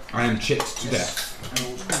 I am chipped to death. And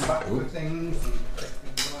we'll just come back with things.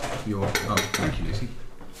 Thank you, Lucy.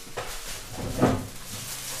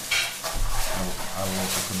 I will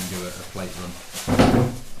also come and do a plate run.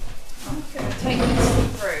 I'm going to take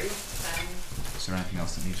this through. Is there anything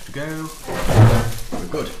else that needs to go? We're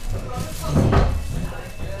good.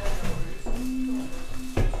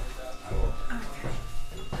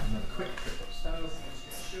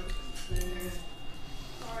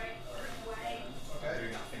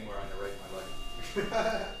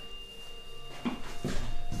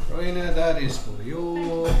 Rowena, that is for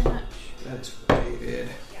you. That's for David.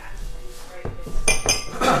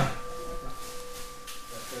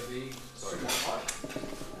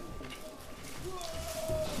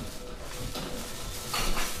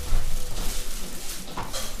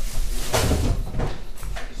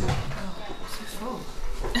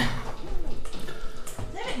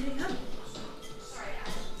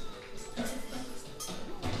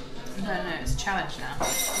 No, it's a challenge now.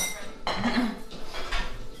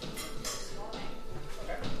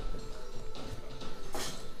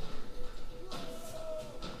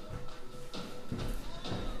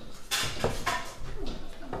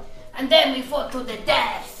 And then we fought to the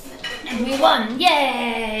death. And we won.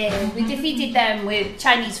 Yay! We defeated them with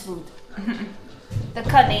Chinese food. The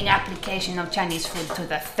cunning application of Chinese food to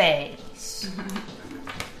the face.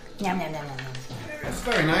 Yum, yum, yum, yum. It's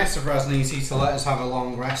very nice of Rasnisi to let us have a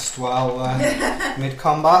long rest while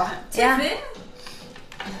mid-combat. Yeah.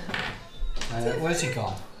 Where's he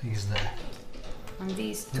gone? He's there. And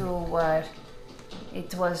these two were...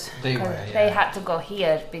 It was... They were, They yeah. had to go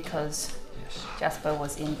here because Jasper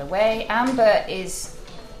was in the way. Amber is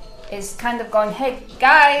kind of going, hey,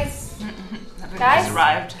 guys! Guys?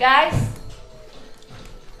 Arrived. Guys?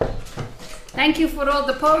 Thank you for all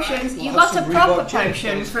the potions. You got a proper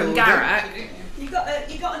potion from Garak. You got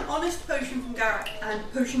an honest potion from Garak and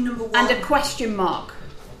potion number 1. And a question mark.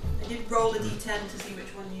 I did roll a d10 to see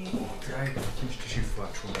which one you... Okay, finish tissue for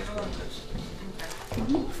actual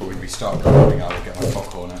before we start recording, I will get my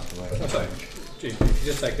popcorn out of the way. That's right. Gin, if you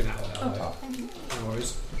just take an hour now. Thank you. No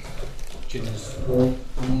worries. Gin is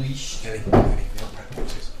unleashed. Meal prep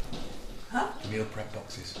boxes. Huh? Meal prep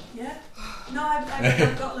boxes. Yeah. No, I've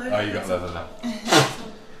got loads. Oh, you got loads of that.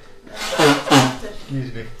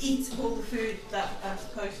 Excuse me. Eat all the food that I'm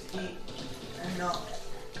supposed to eat and not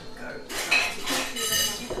go.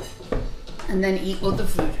 And then eat other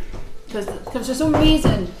food. Because for some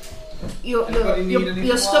reason, your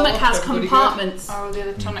stomach has compartments. Oh, the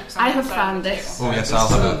other tonics. I have found this. Oh yes, I'll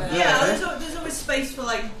have a... Yeah, there's always space for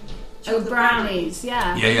like chocolate brownies,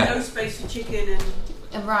 yeah. Yeah. No space for chicken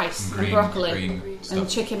And rice Green- and broccoli. green And stuff.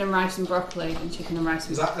 chicken and rice and broccoli and chicken and rice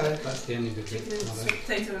and Is that that's the end of the trick? and sweet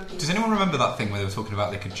potato and Does anyone remember that thing where they were talking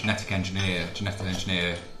about they could genetically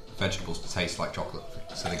engineer vegetables to taste like chocolate,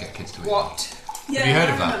 so they get kids to eat? What? Yeah, Have you heard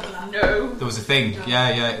I of that? remember No. There was a thing.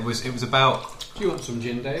 Yeah. It was about. Do you want some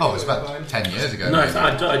gin, Dave? Oh, it was about 10 years ago. No, maybe.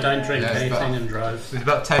 I don't drink Yeah, it's anything about- and drive. It was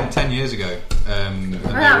about 10 years ago. And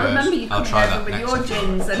they I were, remember you I'll coming try over that with next your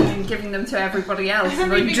time. gins and then giving them to everybody else. And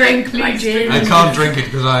Maybe like, drink like, my please gin. I can't drink it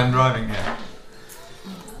because I am driving. Yeah.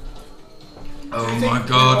 Oh my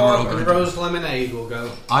God, we're all going. Rose lemonade will go.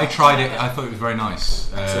 I tried it. I thought it was very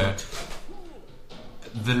nice. Excellent.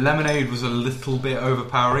 The lemonade was a little bit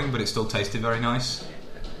overpowering, but it still tasted very nice.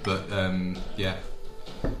 But yeah,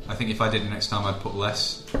 I think if I did it next time, I'd put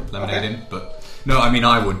less lemonade in. But no, I mean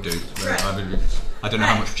I would do. Right. I don't know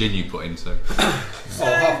how much gin you put in, so Oh,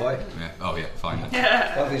 halfway. yeah. Oh yeah, fine.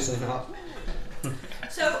 Then. Obviously not.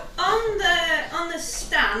 So on the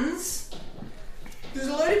stands, there's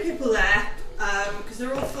a load of people there because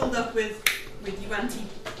they're all filled up with Yuan-Ti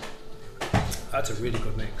That's a really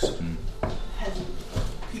good mix. heavy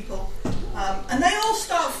people, and they all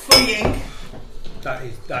start fleeing. That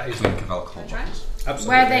is Drink of alcohol. absolutely.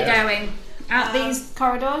 Where are they yeah. going? Out these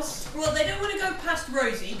corridors? Well, they don't want to go past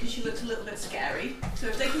Rosie because she looks a little bit scary. So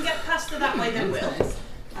if they can get past her that way, they will.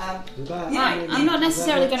 Right, I'm not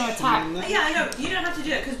necessarily going to attack. Yeah, I know. You don't have to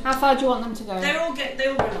do it because How far do you want them to go? they all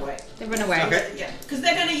run away. They run away. Okay. Yeah, because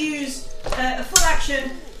they're going to use a full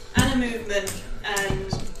action and a movement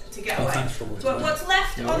and to get away. Thanks for So what's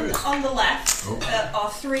left on the left are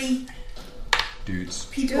 3 Dudes.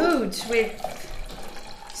 people. Dudes with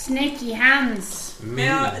snaky hands.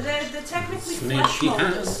 They're technically flesh Sneaky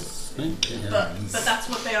monsters, hands. Sneaky but hands. that's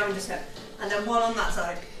what they are in this head. And then one on that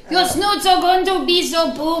side. Your snoots are going to be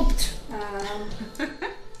so pooped. Ooh,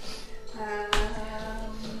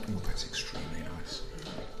 that's extremely nice.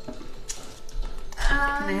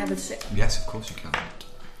 Can I have a sip? Yes, of course you can.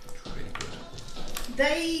 It's really good.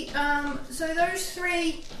 They, so those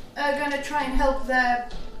 3 are going to try and help their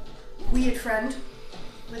weird friend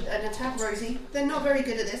with an attack Rosie. They're not very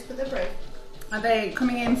good at this, but they're brave. Are they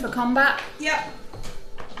coming in for combat? Yep.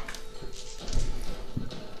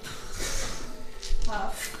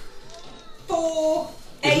 4,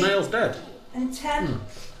 Is 8, Nails dead? and 10.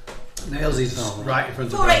 Nails is Oh, right in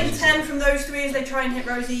front of 4, 8, and Rosie. 10 from those 3 as they try and hit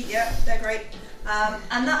Rosie. Yep, they're great.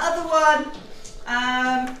 And that other one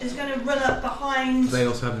is going to run up behind. Do they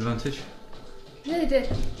also have advantage? Yeah, they did.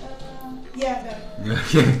 Yeah, no.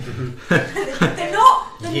 Yeah. They're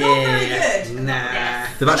not very good. Nah.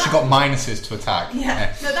 They've actually got minuses to attack.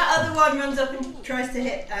 Yeah. No, that other one runs up and tries to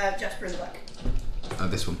hit Jasper in the back.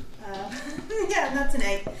 This one. Yeah, and that's an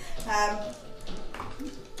 8.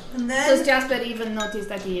 And Does then Jasper even notice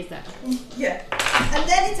that he is there? yeah, and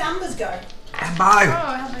then it's Amber's go. Oh, I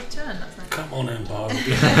have my turn. That's nice. Come on, Ember.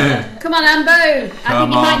 Come on, Ambo! I think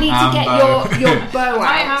Come you might on, need to get Ambo. your bow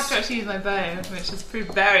I have out. to actually use my bow, which has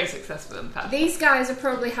proved very successful in the past. These guys will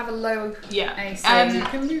probably have a low Yeah. AC.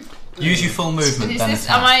 Use your full movement, Is then this,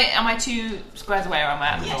 attack. am I 2 squares away or am I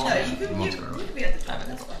at the Yeah, door? no, you could be at the top.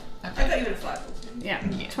 That's fine. I got you in a 5. Yeah,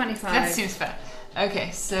 Yeah. 25. That seems fair.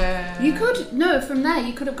 Okay, so... You could, no, from there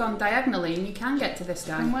you could have gone diagonally and you can get to this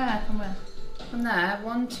guy. From where? From where? From there,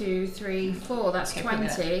 1, 2, 3, 4, that's Okay, from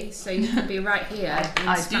 20, so you could be right here. and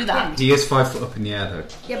I do smack that. in. He is 5 foot up in the air, though.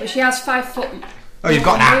 Yeah, but she has 5 foot Oh, you've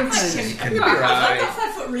got an movement. axe. I've got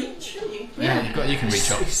 5 foot reach, shouldn't you? Yeah, you can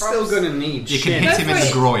reach up. He's still going to need You can shit. hit him in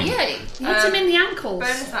the groin. Yeah, hit him in the ankles.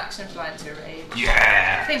 Bonus action flying to a rage. I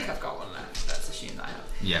Yeah. think I've got one left. Let's assume that I have.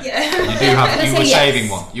 Yeah. Yeah. You do have. You Let's were say saving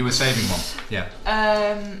yes. one. You were saving one. Yeah.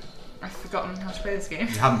 I've forgotten how to play this game.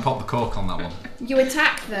 You hadn't popped the cork on that one. You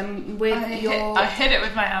attack them with I your... hit it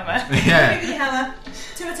with my hammer. Yeah. Give me the hammer.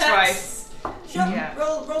 2 attacks. Twice. Sure. Yeah.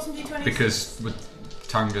 Roll some d20s. Because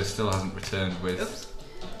Tanga still hasn't returned with. Oops.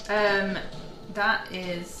 That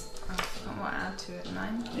is... I forgot what I add to it.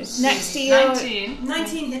 9? It's next to your... 19.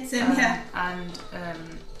 19 hits him, yeah. And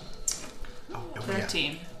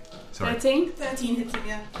 13. Sorry. 13? 13 hits him,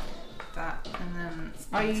 yeah. That. And then...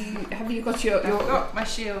 Have you got your... I've got my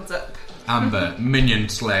shields up. Amber, Minion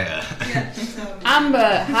Slayer. Yeah. So, Amber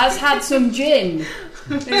has had some gin.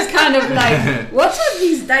 It's kind of like, what are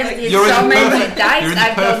these dice? There's You're so in the many perfect, dice, you're in the I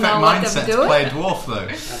don't perfect know what mindset I'm to doing. play a dwarf, though.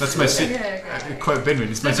 That's my secret. Yeah, Quote Binwin.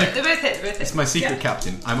 It's my They secret. both hit, It's my secret,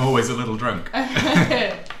 Captain. I'm always a little drunk.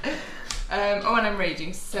 and I'm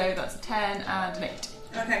raging, so that's a 10 and an 8.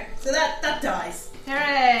 okay, so that dies.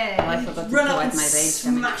 Hooray! I forgot to Run up provide and my rage.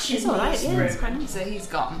 smash his It's alright, knees yeah, through. it's quite nice. So he's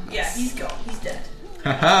gone. Yeah, he's gone. He's dead.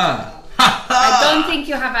 Ha ha! I don't think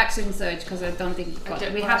you have action surge because I don't think you got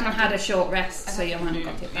it. We haven't had a short rest, so you haven't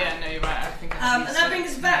got it back. Yeah, no, you're right. I think. And that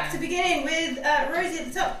brings us back to beginning with Rosie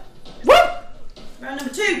at the top. Woo! Round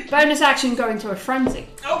number 2. Bonus action going to a frenzy.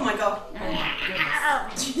 Oh my god.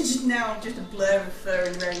 Just now, just a blur of fur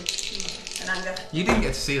and rage and anger. You didn't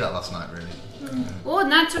get to see that last night, really. Oh,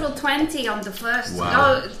 natural 20 on the first.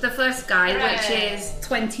 Wow. Oh, the first guy, which is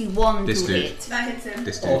 21 This to dude. hit. That hits him.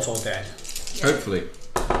 This dude. Also dead. Hopefully.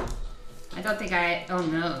 I don't think I. Oh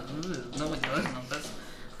no, no with those numbers.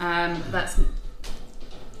 That's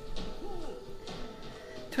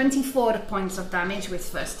 24 points of damage with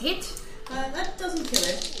first hit. That doesn't kill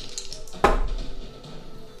it.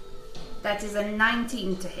 That is a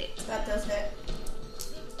 19 to hit. That does hit.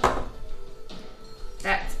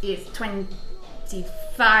 That is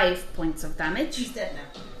 25 points of damage. He's dead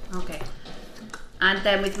now. Okay. And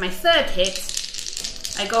then with my third hit,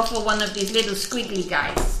 I go for one of these little squiggly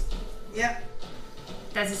guys. Yep.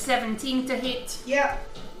 That's a 17 to hit. Yep.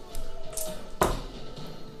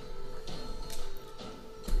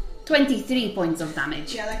 23 points of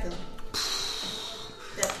damage. Yeah, that kills him.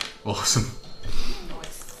 Dead. Awesome.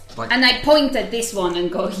 And I point at this one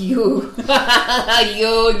and go, you. You're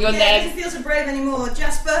Yeah, next. doesn't feel so brave anymore.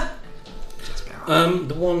 Jasper.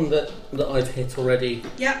 The one that I've hit already.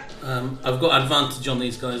 Yep. I've got advantage on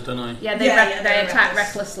these guys, don't I? Yeah, they they're attack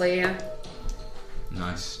reckless. recklessly, yeah.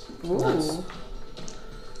 Nice. Ooh.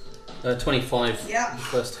 25. Yep.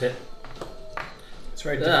 First hit. It's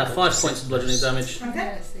very 5 points of bludgeoning damage.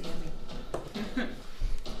 Okay.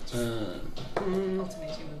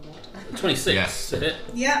 26 Yes. to hit.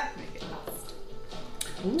 Yep.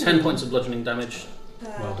 10 points of bludgeoning damage.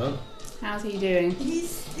 Well done. How's he doing?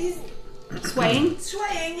 He's Swaying?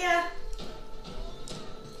 swaying, yeah.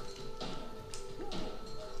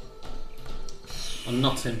 I'm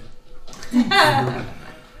not him.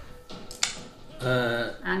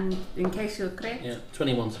 And in case you're crit, Yeah,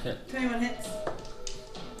 21 to hit. 21 hits.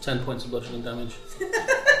 10 points of bludgeoning damage.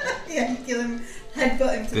 Yeah, you kill him,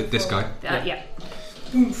 headbutt him to the This floor. guy. yeah.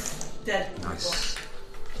 Oof, dead. Nice.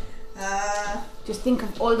 Just think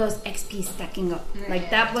of all those XP stacking up. Like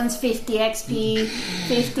that one's 50 XP,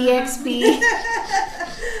 50 XP.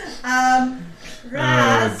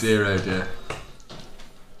 Raz. Oh dear.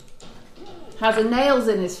 Has a nails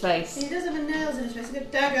in his face. He does have a nails in his face. He's got a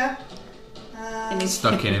dagger. In his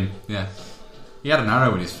Stuck in him, yeah. He had an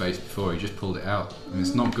arrow in his face before, he just pulled it out. And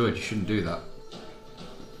it's not good, you shouldn't do that.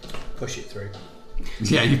 Push it through.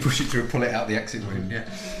 Yeah, you push it through, pull it out the exit wound, yeah.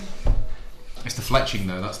 It's the fletching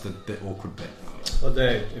though, that's the awkward bit. Well,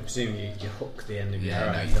 I presume you hook the end of your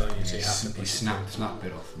arrow, don't you? So you have to push it snap through.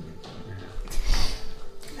 it off.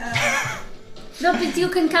 No, but you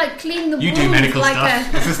can clean the You wound do medical like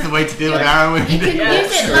stuff. Is this the way to deal with arrow wound? You can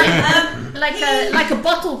use it like a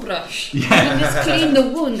bottle brush. Yeah. You just clean the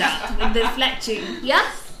wound out with the fletching. Yeah?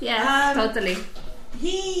 Yeah, totally.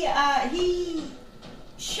 He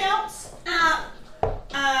shouts at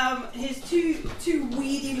his two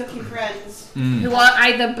weedy looking friends. Who are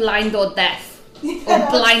either blind or deaf. Or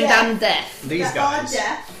blind and deaf. These that guys. are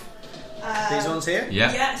deaf. These ones here?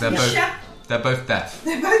 Yeah, Yeah, so they're he both shout- they're both deaf.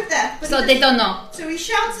 They're both deaf. But So he they don't know. So he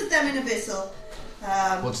shouts at them in Abyssal.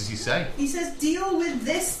 What does he say? He says, "Deal with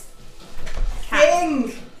this Cat.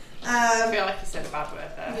 thing." I feel like you said a bad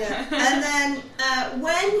word there. Yeah. And then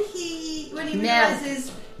when he No.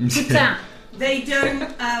 realizes Putain. they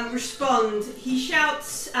don't respond, he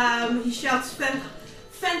shouts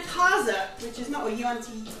Fenthaza, which is not a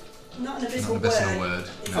Yuan-Ti, not an abyssal Not an abyssal word. word.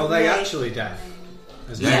 It's Oh, a they word. actually deaf.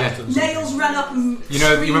 As Yeah, well yeah. as them something. Nails ran up and You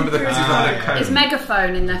remember the screamed through his Ah, phone. yeah. His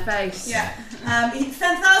megaphone in their face. Yeah.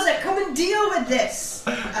 Fenthaza, come and deal with this.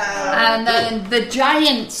 And then the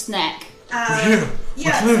giant snack.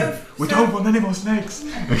 Yeah. We don't want any more snakes.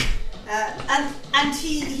 And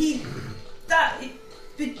he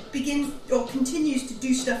begins or continues to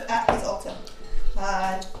do stuff at his altar.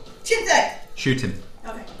 Chinte. Shoot him.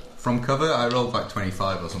 Okay. From cover, I rolled like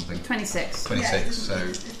 25 or something. 26. 26, so...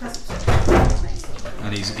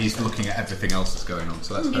 And he's looking at everything else that's going on,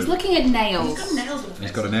 so that's He's hope. looking at He's nails. got nails in the face.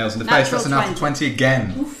 He's got a nails in the Natural face, that's enough for 20. 20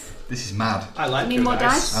 again. This is mad. I like Need good more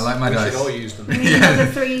dice? I like my we dice. should all use them. Need another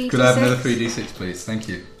 3 Could I have another D6? 3d6 please? Thank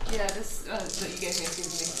you. Yeah, this that you gave me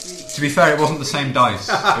seems like To be fair, it wasn't the same dice.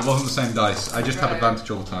 It wasn't the same dice. I just have Right. advantage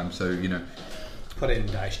all the time, so, you know. Put it in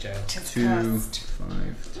dice jail. 2,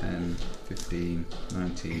 5, 10, 15,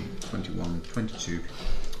 19, 21, 22.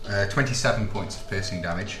 27 points of piercing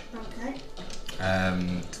damage Okay.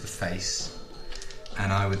 to the face.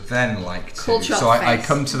 And I would then like to. Cool shot So I face.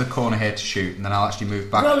 come to the corner here to shoot, and then I'll actually move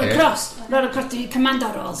back Roll here. across the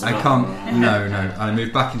commander rolls. I can't. No. I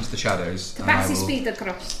move back into the shadows. And I Capacity will, speed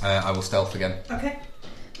across. I will stealth again, Okay.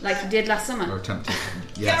 Like you did last or summer. attempt to.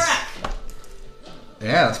 Yes. Garak.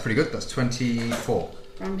 Yeah, that's pretty good. That's 24.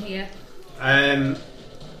 From here. Can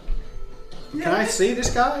I see this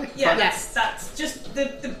guy? Yeah, Yes. that's just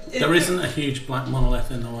the There isn't a huge black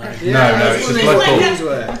monolith in the way. No, it's a it's blood like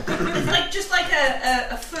pool. It's like just like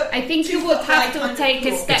a foot. I think you 2 would foot have high to kind of take a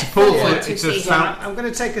pool. step It's a pool, forward to it's a see fountain. him. I'm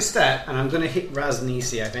going to take a step and I'm going to hit Raz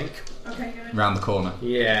Nisi, I think. Okay. Round the corner.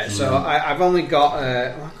 Yeah, so I've only got.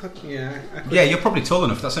 I could. Yeah, you're probably tall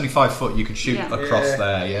enough. That's only 5 foot. You could shoot Yeah. across Yeah.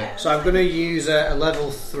 there. Yeah. So I'm going to use a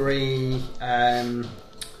level 3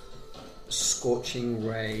 Scorching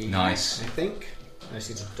Ray. Nice. I think. I just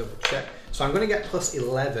need to double check. So I'm going to get plus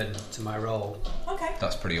 11 to my roll. Okay.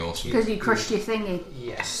 That's pretty awesome. Because you crushed your thingy.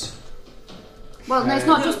 Yes. Well, no, it's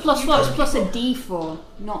not just plus 4, it's plus a d4,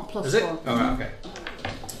 not plus Is it? 4. Oh, right, okay.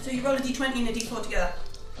 So you roll a d20 and a d4 together.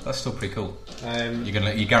 That's still pretty cool. Um, You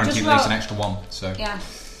guaranteed at Just least roll- an extra 1. So Yeah.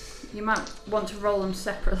 You might want to roll them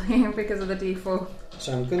separately because of the d4.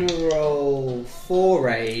 so I'm going to roll 4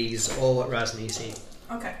 rays, all at Raz Nisi.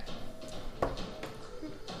 Okay.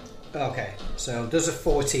 Okay, so does a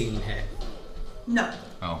 14 hit? No.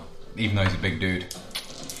 oh, even though he's a big dude.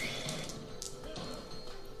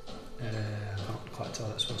 I can't quite tell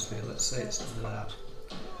what that's supposed to be. Let's say it's that.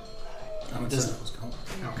 Doesn't.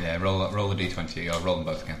 Yeah, roll the d20 or roll them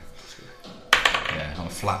both again. Yeah, on a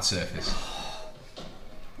flat surface.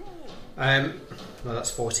 Well,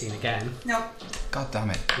 that's 14 again. No. God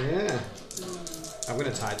damn it. Yeah. I'm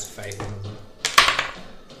going to Tides of Faith in them.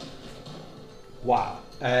 Wow.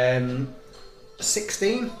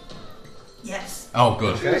 16? Yes. Oh,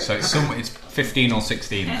 good. Okay. So it's 15 or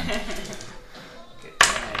 16 then.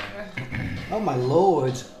 Oh my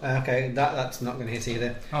lord. Okay, that's not going to hit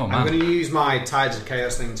either. Oh, I'm man. going to use my Tides of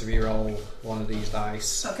Chaos thing to re-roll one of these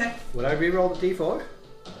dice. Okay. Would I re-roll the d4?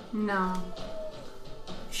 No.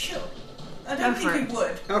 Sure. I don't Go think for we it.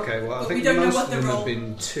 would. Okay, well I But we think don't know most what of the them roll- have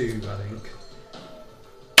been 2, I think.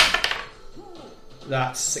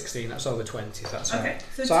 That's 16, that's over 20, so that's Okay, right.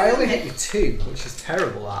 so So I two only hit. hit you 2, which is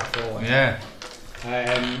terrible at 4. Yeah.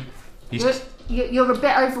 You're, you're a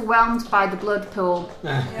bit overwhelmed by the blood pool.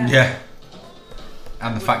 Yeah.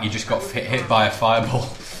 And the fact you just got hit by a fireball.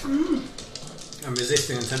 I'm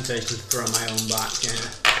resisting the temptation to throw my own back, yeah.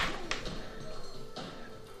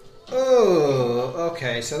 Oh,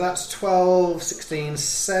 okay, so that's 12, 16,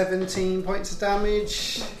 17 points of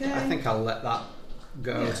damage. Okay. I think I'll let that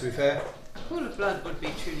go, to be fair. A pool of blood would be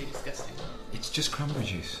truly disgusting. It's just cranberry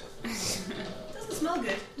juice. Doesn't smell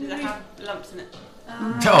good. Does it have lumps in it?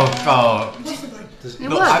 Oh. Possibly. Does, It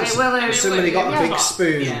Look, would. abs- It will. has somebody got a yeah. big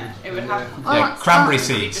spoon? Yeah, it would have. Yeah, Oh, cranberry oh.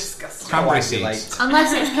 seeds. Disgusting. Cranberry Coagulate. seeds.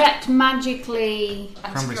 Unless it's kept magically.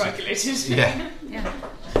 Cranberry seeds. Anticoagulated. Yeah. Yeah.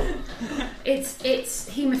 It's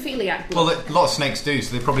haemophiliac blood. Well, a lot of snakes do,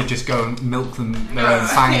 so they probably just go and milk them their No, own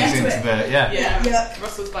fangs yeah, into that's the yeah. Yeah. Yeah.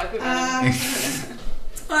 Russell's back with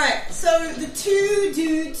Alright, so the two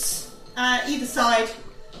dudes either side.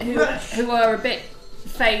 who are a bit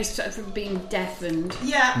phased from being deafened.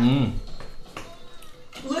 Yeah. Mm.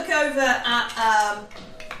 Look over at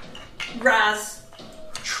Raz,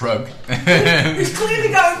 Shrug. who's clearly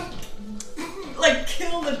going like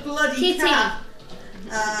kill the bloody Kitty. cat.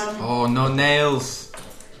 Oh, no nails.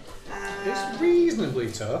 It's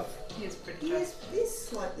reasonably tough. He's pretty tough. He's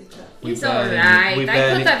slightly tough. It's barely- alright. we I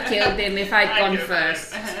barely- could have killed him if I'd I gone know,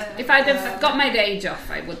 first. right? If I'd have got my rage off,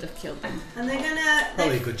 I would have killed him. And they're gonna.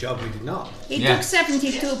 Probably a good job we did not. He Yeah. took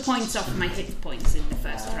 72 points off my hit points in the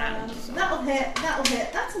first round. That'll hit. That'll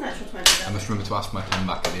hit. That's a natural 20. I must remember to ask my pen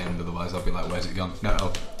back at the end, otherwise I'll be like, where's it gone?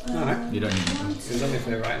 No, No, you don't need it. it was only if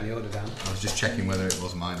they're writing the order down. I was just checking whether it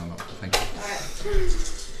was mine or not. Thank you. Alright.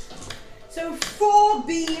 So 4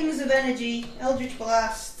 beams of energy, Eldritch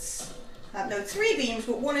Blasts. No, 3 beams,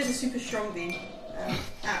 but one is a super strong beam.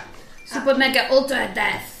 Super Mega Ultra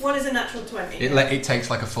Death. One is a natural 20. It takes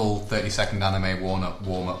like a full 30-second anime warm up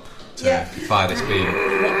to Yeah. fire this beam.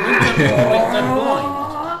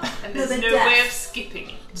 And there's No, no they're deaf. way of skipping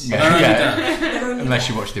it. Yeah. They're only Unless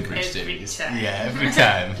you watch the bridge Every series. time. Yeah, every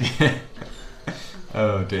time.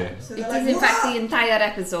 Oh dear. So It they're is like, in fact the entire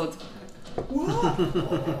episode.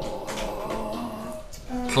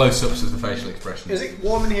 Close-ups of the facial expressions. Is it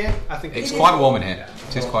warm in here? I think It's It quite is. warm in here.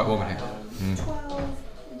 It is quite warm in here. 12,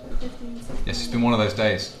 15, 16. Yes, it's been one of those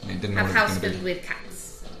days. It didn't know A what it house was going filled to be. with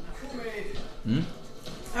cats.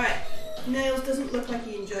 Alright. Nails doesn't look like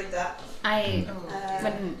he enjoyed that. I Uh,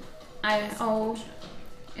 when I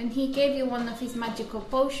And he gave you one of his magical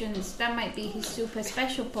potions. That might be his super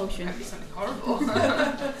special potion. Might be something horrible.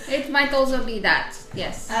 It might also be that,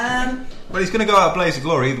 yes. Well, he's going to go out a blaze of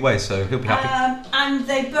glory either way, so he'll be happy. And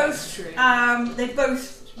they both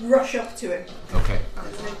rush up to him. Okay.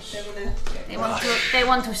 They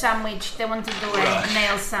want to sandwich. They want to do a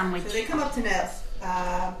nail sandwich. So they come up to Nails.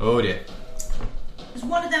 Oh dear. There's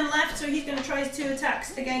one of them left, so he's going to try his 2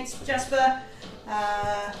 attacks against Jasper.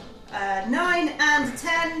 9 and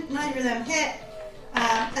 10. Neither of them hit.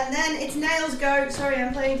 And then it's Nails' go. Sorry,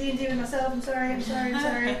 I'm playing D&D with myself. I'm sorry.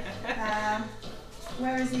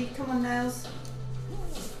 Where is he? Come on, Nails.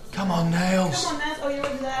 Come on, Nails. Come on, Nails. Oh, you're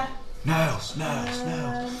over there. Nails.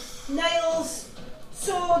 Nails.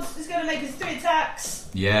 Swords is going to make his 3 attacks.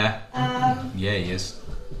 Yeah. Yeah, he is.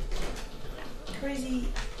 Crazy.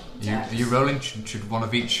 Are you rolling? Should one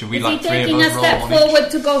of each? Should we Is like he 3 of taking a us roll step one each?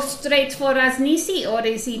 forward to go straight for Rasnisi, or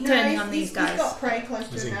is he turning on these guys? He's got prey close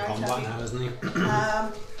to He's him in now. combat now, isn't he?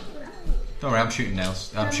 Don't worry, I'm shooting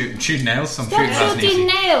Nails. I'm shooting Nails. I'm Stop shooting shooting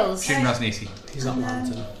Rasnisi. nails! Shooting Rasnisi. He's not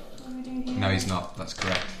Lantern. What are we doing here? No, he's not. That's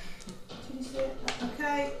correct.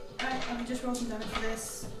 Okay, right, I'll just roll some damage for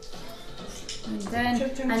this. And then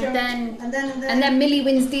And then Millie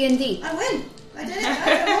wins D&D. I win! I did it!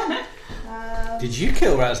 I won! Did you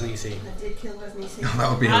kill Rasnisi? I did kill Rasnisi. Oh, that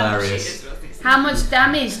would be hilarious. How much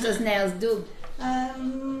damage does nails do?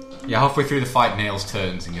 Yeah, halfway through the fight, Nails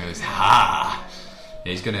turns and goes, "Ha!"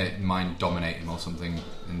 Yeah, he's gonna mind dominate him or something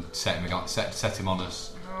and set him on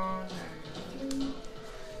us.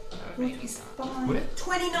 Would it?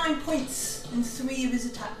 29 points in 3 of his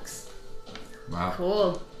attacks. Wow.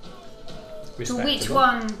 Cool. To which Respectable.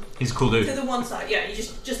 one? He's a cool To dude. the one side, yeah, he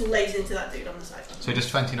just lays into that dude on the side. So he does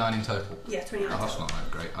 29 in total. Yeah, 29. Oh, that's not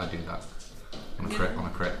that great. I do that. On a crit. On a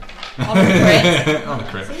crit. On a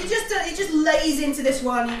crit. So he just lays into this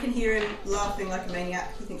one. You can hear him laughing like a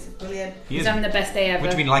maniac. He thinks it's brilliant. He is. Because I'm the best day ever.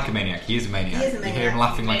 What do you mean like a maniac? He is a maniac. He is a You hear maniac. him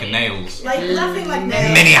laughing like a nails. Like laughing like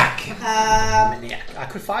nails. Maniac! Maniac. I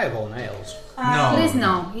could fireball Nails. No. Please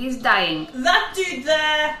no, he's dying. That dude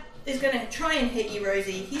there is going to try and hit you,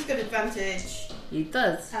 Rosie. He's got advantage. He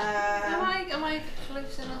does. Am I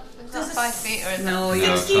close enough? Is that Does 5 feet or is No, that... you-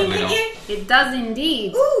 16 probably hit not. you? It does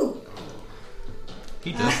indeed. Ooh!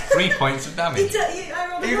 He does 3 points of I damage.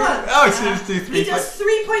 rolled a 1. Oh, it's just do 3 He does points.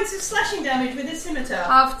 3 points of slashing damage with his scimitar.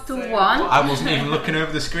 Half to 1. I wasn't even looking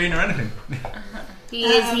over the screen or anything.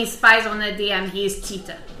 He spies on the DM. He is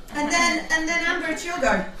cheater. And then Amber, it's your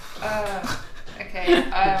go. Okay.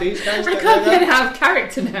 These guys I don't can't do get that? out of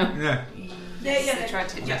character now. Yeah. Yes, I tried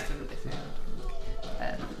to adjust a little bit.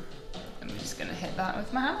 I'm just going to hit that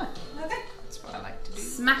with my hammer. Okay. That's what I like to do.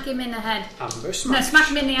 Smack him in the head. Amber No, smash. smack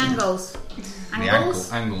him in the angles.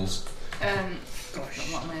 Angles? Angles.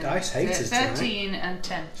 Gosh, What am I- dice haters tonight. 13 and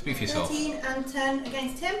 10. Speak for yourself. 13 and 10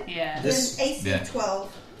 against him. Yeah. He has an AC Yeah.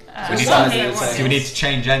 12. We need Size to, of the do we need to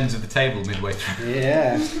change ends of the table midway through?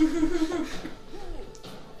 Yeah.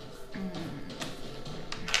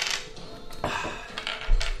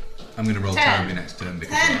 I'm going to roll 10. terribly next turn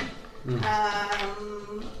because 10. of that.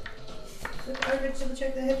 Over to double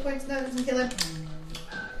check the hit points. No, it doesn't kill him.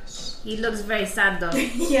 He looks very sad though.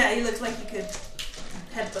 Yeah, he looks like you could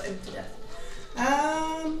headbutt him to death.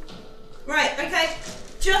 Right, okay.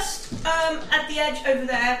 Just at the edge over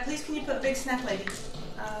there, please can you put a big snack lady?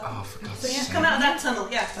 Oh, for God's So yeah, sake. come out of that tunnel,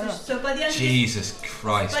 yeah. So by the end Jesus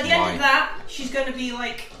Christ, by the end why? of that, she's going to be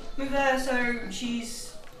like, move her so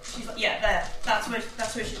she's like, yeah, there. That's where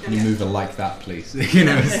she's going Can to you go. move her like that, please? You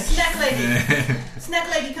know. Snack lady. Snack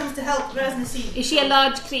lady comes to help Rasnisi. Is she a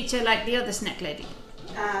large creature like the other snake lady?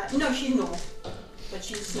 No, she's normal. But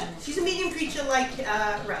she's a snack. She's a medium creature like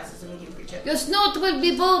Raz is a medium creature. Your snout will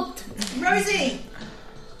be bold. Rosie!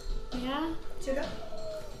 Yeah? Sugar?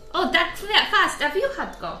 Oh, that fast. Have you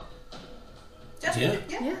had go? Just Yeah.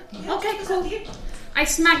 Yeah. Okay, it's cool. up to you. I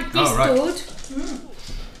smacked this Oh, right. dude.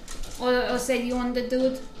 Or say you want the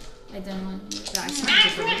dude. I don't know. I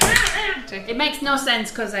smacked the dude. It makes no sense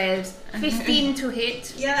because I have 15 to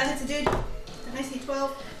hit, Yeah, that hits a dude. An AC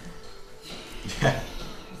 12.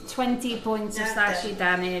 20 points of Yeah, slashy Dead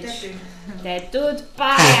damage. dude. Dead dude.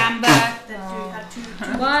 Bye, Amber. That dude had two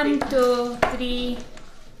 1, 2, 3,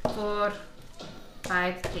 4,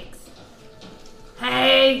 5, 6.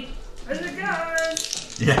 Hey! How's it going?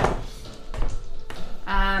 Yeah.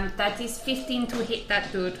 That is 15 to hit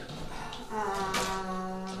that dude.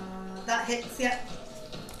 That hits, yeah.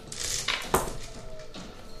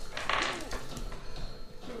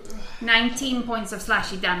 $19 points of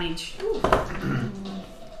slashy damage.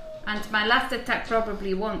 And my last attack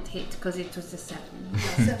probably won't hit because it was a 7. No,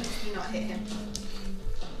 7 do not hit him.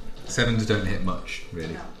 7s don't hit much,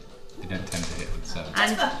 really. No. They don't tend to hit with 7.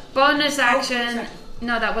 And bonus action.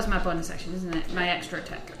 No, that was my bonus action, isn't it? My extra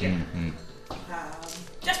attack. Yeah.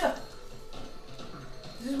 Jasper.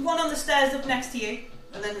 There's one on the stairs up next to you,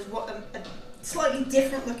 and then there's a slightly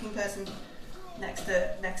different looking person next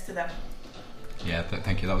to them. Yeah,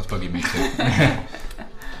 thank you. That was bugging me too.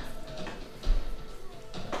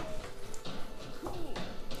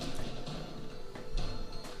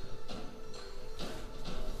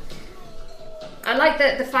 I like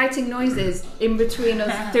the fighting noises in between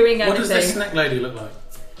us doing everything. What does this snack lady look like?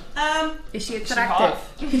 Is she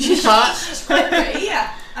attractive? She's hot. She's quite pretty,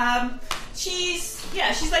 yeah.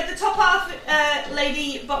 She's like the top half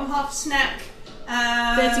lady, bottom half snack.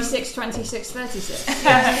 36, 26, 36.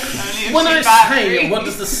 When I say, what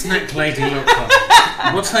does the snack lady look like?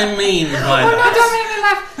 What I mean by Oh no, that? don't make me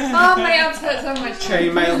laugh. Oh, my abs hurt so much.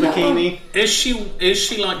 Chainmail bikini. Is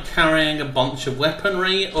she like carrying a bunch of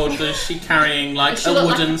weaponry, or does she carrying like Does she a look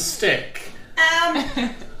wooden like- stick?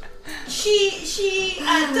 She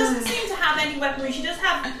doesn't seem to have any weaponry. She does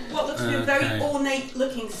have what looks to be a very ornate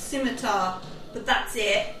looking scimitar, but that's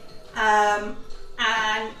it.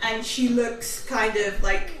 And she looks kind of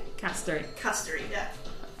like Castery. yeah.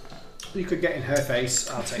 You could get in her face.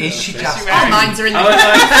 I'll take Is those she bits. Jasper? wearing- Mines are in I the would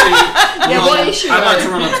like to. Yeah, what is she I'd like to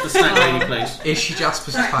wearing? run up to the snack lady, please. Is she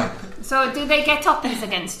Jasper's type? So, do they get uppies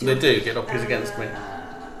against you? They do get uppies against me.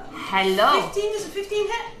 Hello. 15, does a 15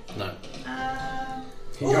 hit? No.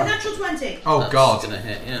 Natural 20. Oh That's God. gonna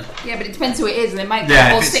hit, yeah. Yeah, but it depends who it is, and they might Yeah,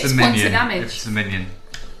 get all if it's 6 the points minion. of damage. If it's the minion.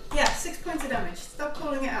 Yeah, 6 points of damage. Stop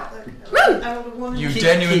calling it out. Look. Woo! I rolled a 1 You and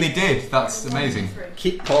genuinely did. That's amazing. 3.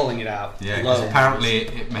 Keep calling it out. Yeah, because Low. apparently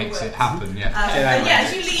it makes it happen. Yeah. And yeah,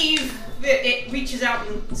 as you leave, it reaches out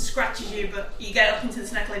and scratches you, but you get up into the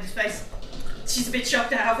snack lady's face. She's a bit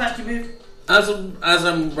shocked at how fast you move. As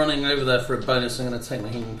I'm running over there for a bonus, I'm going to take my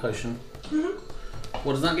healing potion. Mm-hmm.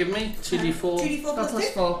 What does that give me? 2d4? 2d4 4 plus plus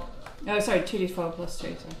 2. 4. Oh, sorry, 2d4 plus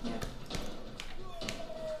 2. Sorry.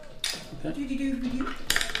 Okay. Do.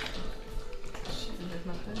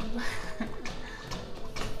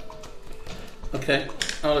 Okay,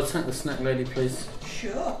 I'll attack the snack lady, please.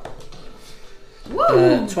 Sure.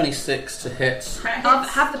 Woo! 26 to hit.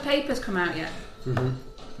 Have the papers come out yet?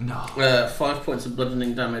 No, 5 points of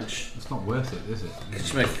bludgeoning damage. it's not worth it, is it? Could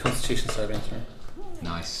you make a Constitution saving throw?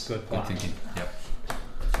 Nice. Good Good plan. thinking. Yep.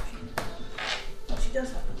 She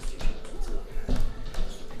does have Constitution. Let's look.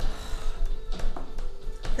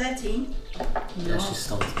 13. Yeah, she's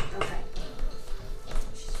stunned. Okay.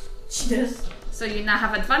 She does. So you now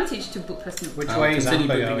have advantage to book her snoop. Which I'll way is continue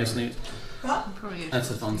Amber booking going? a snoot. What? Probably That's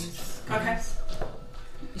advantage. Okay.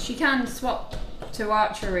 She can swap to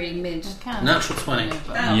archery mid. Natural 20.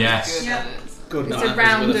 Yes. Yeah. Good It's night. a That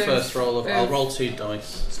round is with a of- first roll of. I'll roll 2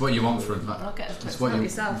 dice. It's what you want for I'll get It's what you.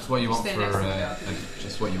 yourself. It's what you want Stay for. next to the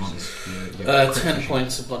Just what you want. Is your 10 crit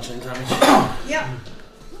points of bludgeoning damage. Yeah.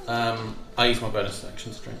 I use my bonus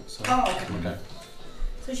action to drink. So Oh, okay. okay.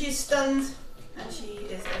 So she's stunned, and she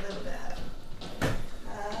is a little bit hurt.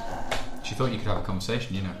 She thought you could have a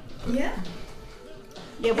conversation, you know. But Yeah.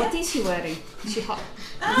 Yeah, what is she wearing? Is she hot?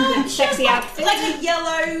 Sexy outfit. Like a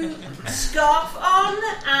yellow scarf on,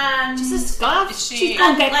 and Just a scarf? Is she- She's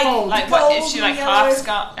gonna get like- cold. Like, what is she Golden like?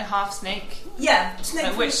 yellow. Half snake? yeah, snake.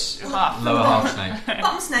 Like, which half? lower half snake.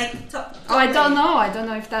 Bottom snake. Top. Oh, I don't know. I don't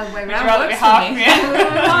know if that way Would you around rather be works for half? me.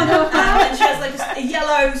 Yeah. And she has like a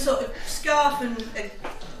yellow sort of scarf and a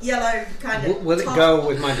yellow kind of. Will it top. go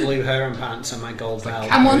with my blue hair and pants and my gold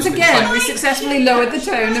belt? And once Is the- again, we successfully lowered the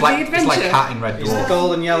tone of It's the like adventure. cat in Red Is the Dwarf.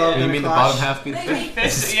 gold and yellow You gonna mean the clash? bottom half be the Maybe. fifth?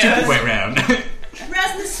 It's a Yeah. stupid way round.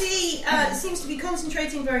 Rasmussen seems to be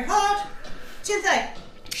concentrating very hard. Chinthe.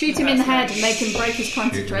 Shoot him in the head and make him break his Shoot him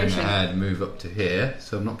in the concentration. head, move up to here.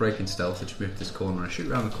 So I'm not breaking stealth, I just move this corner. I shoot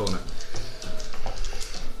around the corner.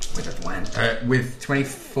 Where did I went? With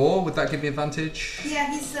 24, would that give me advantage?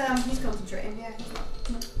 Yeah, he's concentrating. Yeah, he's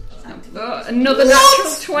not active. Oh, another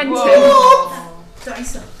natural 20.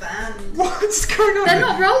 Dice are banned. What's going on? They're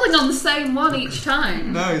not rolling on the same one each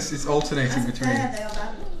time. No, it's alternating As a between. pair, they are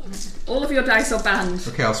banned. All of your dice are banned.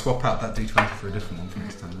 Okay, I'll swap out that d20 for a different one for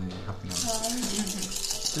next time. Then you're happy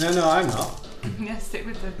now. No, I'm not. Yeah, stick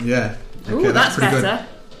with the. Yeah. Okay, Ooh, that's pretty good. better.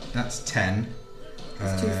 That's 10.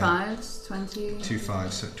 It's 2 5s, 20. 2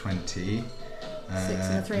 5s, so 20. 6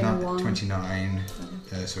 and a 3 and a 1. 29.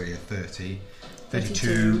 30. 32.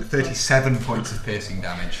 32. 37 points of piercing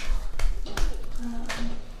damage.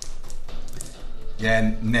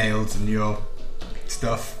 Yeah, nailed and your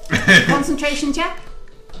stuff. Concentration check?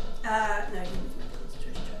 No, he didn't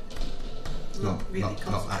make a concentration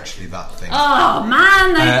check. Not actually that thing. Oh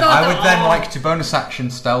man, they thought I would that. then oh. like to bonus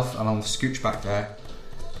action stealth, and I'll scooch back there,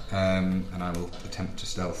 and I will attempt to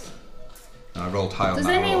stealth. And I rolled high on Does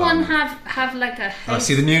that. anyone have like a I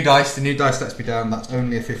see the new dice. The new dice lets me down. That's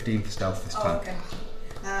only a 15 for stealth this time. okay.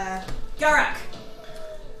 Garak.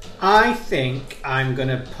 I think I'm going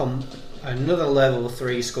to pump another level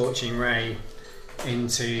 3 Scorching Ray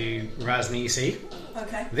into Raznisi.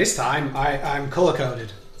 Okay. This time I'm colour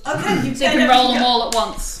coded. Okay, you So you can roll them all at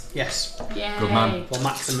once. Yes, Yay. Good man. for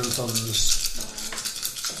maximum funds.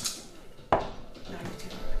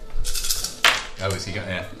 Oh, is he got?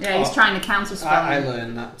 Yeah. Yeah, he's trying to counter spell. I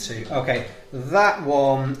learned that too. Okay, that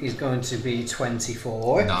one is going to be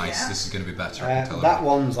 24. Nice. Yeah. This is going to be better. I can tell That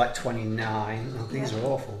one's like 29. Oh, these are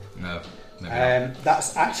awful. No. Maybe not.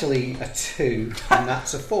 That's actually a 2, and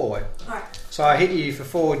that's a 4. Alright. So I hit you for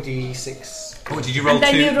 4d6. Oh, did you roll And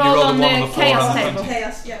then 2? you roll rolled on the 1 the and the 4 chaos on the table. front.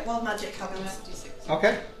 Chaos, yeah, wild magic happens.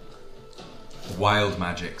 Okay. Wild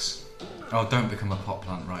magics. Oh, don't become a pot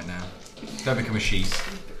plant right now. Don't become a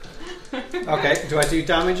sheath. Okay, do I do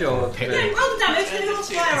damage or... Hit Yeah, them. roll the damage, and then we'll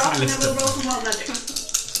fire off, and then we'll roll some wild magic.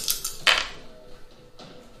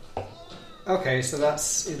 Okay, so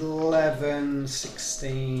that's 11,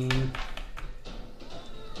 16...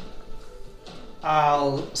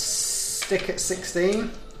 I'll stick at 16.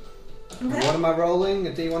 And Okay. what am I rolling? A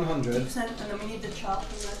D100? 100%, and then we need the chart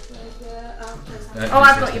from the Oh,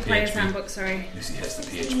 I've got your player's handbook, sorry. Lucy has the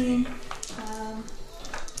PHP.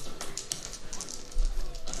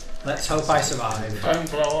 Let's hope I survive. Don't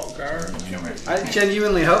blow up, Garrett. I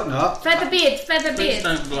genuinely hope not. Featherbeard, Please featherbeard.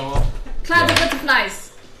 don't blow up. Cloud of butterflies.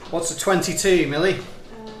 What's a 22, Millie?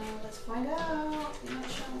 let's find out. I'm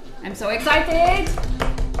not sure. I'm so excited.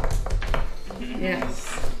 Yes.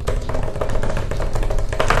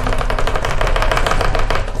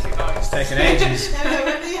 It's taken ages. There we go,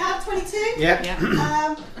 remember you have 22? Yep.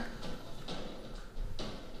 Yeah.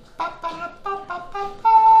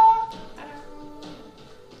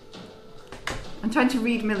 I'm trying to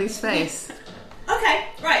read Millie's face. Okay,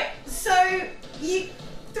 right. So you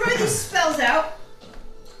throw these spells out,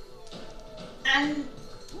 and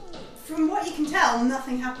from what you can tell,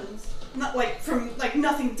 nothing happens.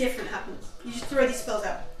 Nothing different happens. You just throw these spells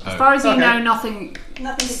out. As far as you Okay. know, nothing.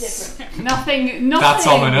 Nothing is different. Nothing. That's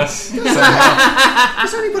ominous.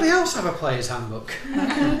 Does anybody else have a player's handbook? I mean,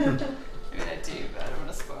 I do, but I don't want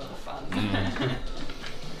to spoil the fun.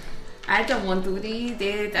 I don't want to read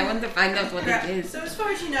it. I want to find out what it Right, is. so as far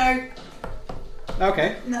as you know,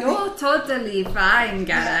 Okay. nothing. You're totally fine,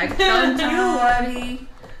 Garak. Don't you worry.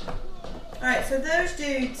 Alright, so those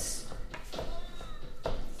dudes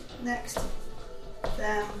next to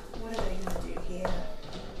them, what are they going to do here?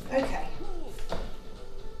 Okay.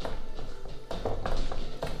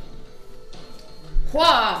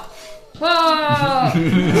 Whoa! Whoa!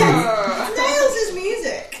 Nails is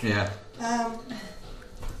music. Yeah.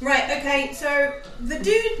 Right, okay, so the dude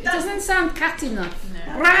It that doesn't sound cat enough.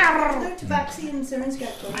 no Tabaxi and Syrinska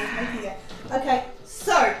making it. Okay,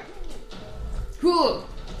 so Who?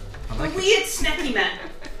 the weird snacky man.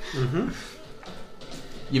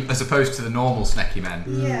 As opposed to the normal snacky men.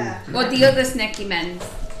 Yeah. Or the other snacky men.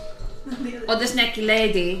 The other- Or the snacky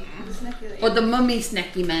lady. the snacky lady. Or the mummy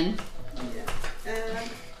snacky men. Yeah.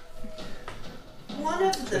 One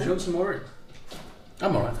of Do you them. want some more?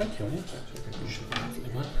 I'm alright, thank you. Yeah.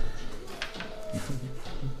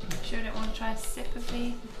 Sure, don't want to try a sip of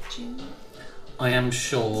the gin. I am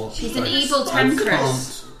sure. She's an that evil I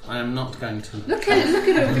temptress. can't. I am not going to. Look at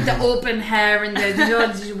her with the open hair and the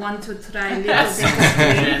judge. You want to try a little bit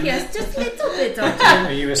of gin? Yes, just a little bit of gin.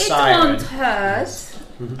 Are you a It siren? won't hurt.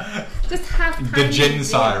 Just have The tiny gin bit.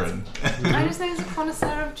 siren. I just think he's a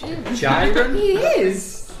connoisseur of gin. Gyron? He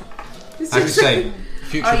is. I have to say,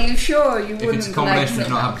 Are you sure you if wouldn't it's a combination like we've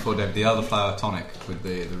not had before, Dave, the elderflower tonic with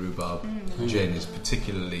the rhubarb gin is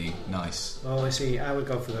particularly nice. Oh, I see. I would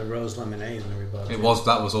go for the rose lemonade and the rhubarb.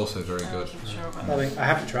 That was also very good. Sure about I think I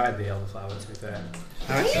haven't tried the elderflower, to be fair.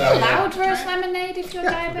 Are you allowed rose lemonade if you're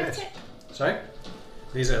Yeah, diabetic? Sorry?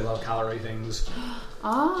 These are low calorie things.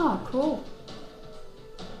 Ah, cool.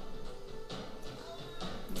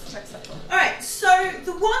 Alright, so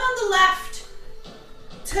the one on the left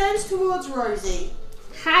turns towards Rosie,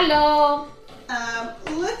 Hello.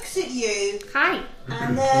 looks at you, Hi.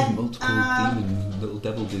 and then demon little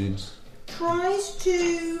devil dudes. tries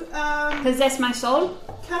to Possess my soul.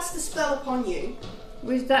 cast a spell upon you.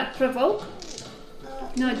 Will that provoke?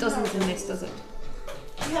 No, it doesn't no. in this, does it?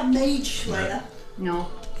 You have Mage Slayer No.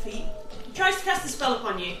 feet. He tries to cast a spell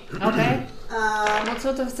upon you. Okay. Um, What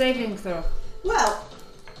sort of saving throw? well,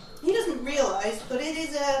 he doesn't realise, but it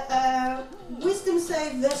is a wisdom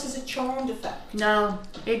save versus a charmed effect. No,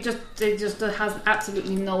 it just has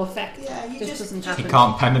absolutely no effect. Yeah, you Just just doesn't He happen.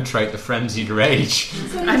 can't penetrate the frenzied rage.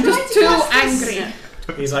 So he I'm tried just to too cast this- angry.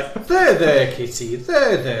 He's like, there, kitty,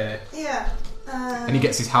 there. Yeah. And he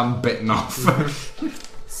gets his hand bitten off.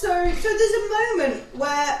 So there's a moment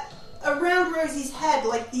where around Rosie's head,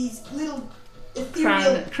 like these little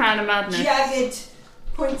ethereal, crown of madness, jagged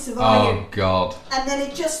points of iron. Oh God! And then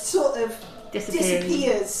it just sort of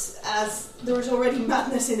disappears as there is already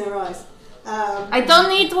madness in her eyes. I don't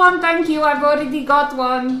need one, thank you. I've already got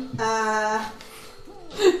one.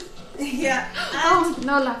 Yeah. Oh,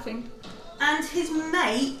 no laughing. And his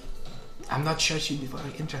mate. I'm not sure she'd be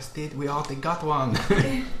very interested. We already got one.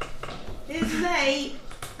 His mate.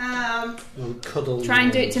 Cuddle. Try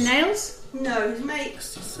and do it to Nails? No, his mate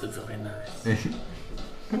This is very nice.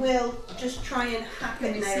 will just try and hack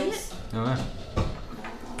at Nails. Oh,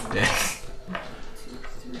 yeah. Yes. 1,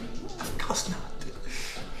 2, 3. Of course not.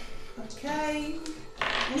 Okay.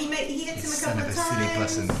 And he hits him a couple of Silly times.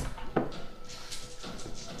 person.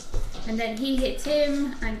 And then he hits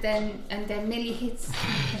him, and then Millie hits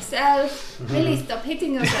herself. Millie, stop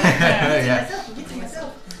hitting yourself. I'm hitting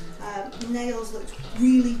myself. Nails looks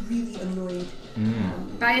really, really annoyed.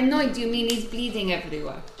 By annoyed, do you mean he's bleeding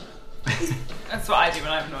everywhere? That's what I do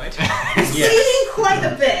when I'm annoyed. He's bleeding quite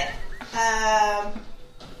a bit.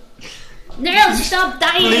 Nails, stop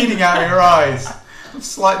dying! Bleeding out of your eyes. I'm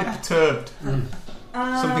slightly perturbed.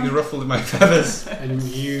 Something's ruffled in my feathers. And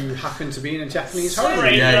you happen to be in a Japanese So- horror.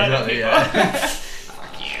 Yeah, exactly. Yeah.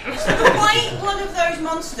 So the white one of those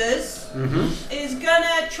monsters is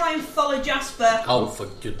gonna try and follow Jasper. Oh, for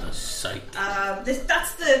goodness sake.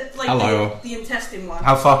 That's the Hello. the intestine one.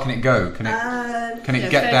 How far can it go? Can it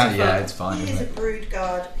get 30 down? foot. Yeah, it's fine. He is Isn't a it? brood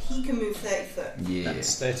guard. He can move 30 foot. Yeah.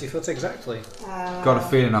 That's 30 foot exactly. Got a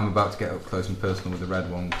feeling I'm about to get up close and personal with the red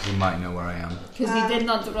one because he might know where I am. Because he did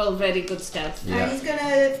not roll very good stealth. Yeah. And he's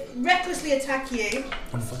gonna recklessly attack you.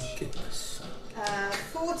 Oh, for goodness sake.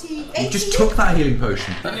 40, 18. You just took that healing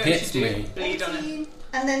potion. That No, hits you do. me. Bleed on it. 18,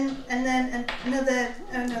 and then another.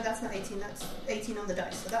 Oh no, that's not 18. That's 18 on the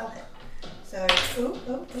dice, so that'll hit. So Roll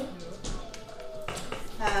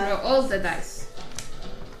all the dice.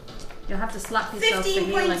 You'll have to slap yourself for 15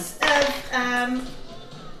 healing. points of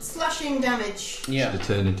slashing damage. Yeah. It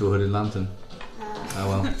turned into a hooded lantern. Oh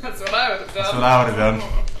well. That's what I would have done. That's what I would have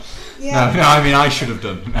done. Yeah. No, I mean I should have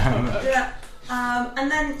done. Yeah. And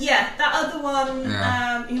then that other one.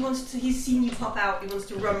 Yeah. He's seen you pop out. He wants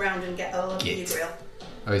to run around and get a lot of your grill.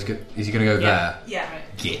 Oh, he's good. Is he going to go there? Yeah.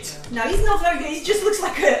 Get. No, he's not very good. He just looks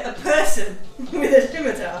like a person with a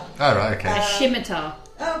scimitar. Oh right, okay. A scimitar.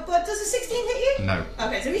 Oh, but does a 16 hit you? No.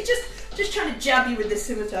 Okay, so he's just trying to jab you with this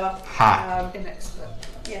scimitar. Ha. Inexpert.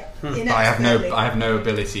 Yeah. I have no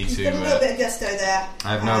ability He's to. got a little bit of gusto there.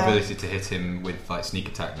 I have no ability to hit him with like sneak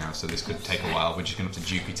attack now, so this could take a while. We're just going to have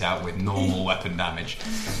to duke it out with normal weapon damage.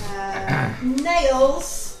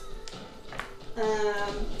 Nails. Are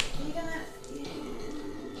you gonna?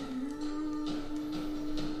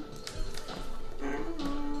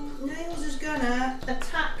 Nails is gonna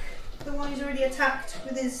attack the one he's already attacked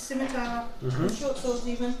with his scimitar, and short swords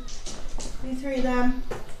even. Do 3 of them.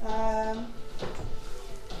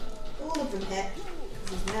 All of them hit.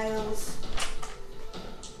 His nails.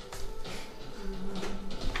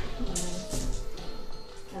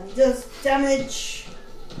 And he does damage.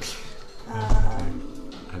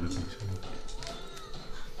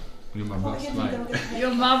 Your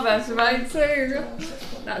mother's right too.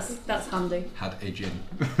 That's handy. Had a gin.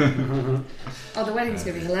 Oh, the wedding's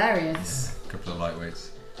going to be hilarious. A couple of lightweights.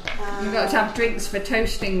 You've got to have drinks for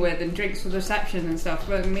toasting with and drinks for the reception and stuff,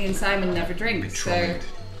 but me and Simon never drink, so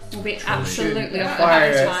we'll be absolutely off the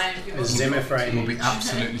hook. A Zimmer frame. Will be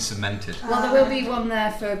absolutely cemented. Well, there will be one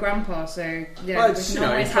there for Grandpa, so yeah, Well, we it's, can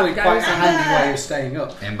always it's probably have quite goes a on. handy way of staying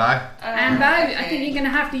up. In by. Ambo, I think you're going to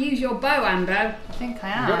have to use your bow, Ambo. I think I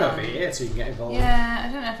am. Run over here so you can get involved. Yeah,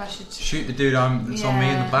 I don't know if I should. Shoot the dude that's on me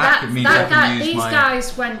in the back. It means I That can guy, use these my.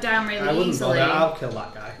 guys went down really I wouldn't easily. bother, I'll kill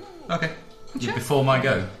that guy. Okay. Before my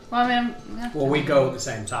go. Well, I mean, Well, we go at the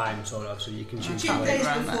same time, sort of, so you can choose 2 how days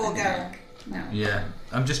it before Garrick. No. Yeah.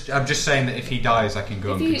 I'm just saying that if he dies, I can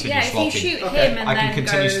go and continue If you slotting. shoot Okay. him and I can then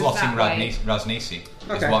continue go slotting that way. Rasnisi.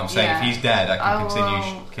 Okay. Is what I'm saying. Yeah. If he's dead, I can Oh, continue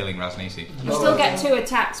well. killing Rasnisi. You still get 2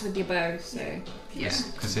 attacks with your bow, so yeah.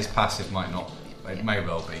 Because his passive might not. It may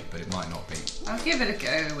well be, but it might not be. I'll give it a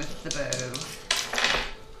go with the bow.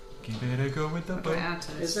 Give it a go with the bow.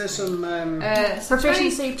 Is there some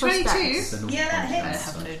proficiency plus 22. dex. Yeah, that I hits.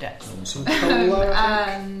 have no dex. some cola?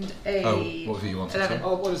 And a. Oh, what was it you wanted? 11.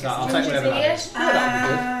 sorry? Oh, what is that? I'll take whatever that is. Yeah,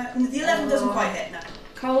 that'll be The 11 doesn't quite hit, no.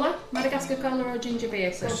 Cola? Madagascar cola or ginger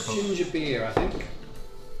beer? So. good. Ginger beer, I think.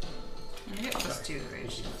 I get plus 2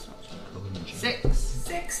 range. Colour and gin. 6.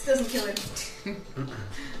 6 doesn't kill him.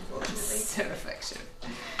 Unfortunately. So effective.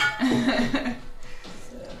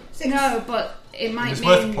 No, but it might It's mean...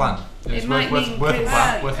 worth a plan. It's It might worth mean a Chris-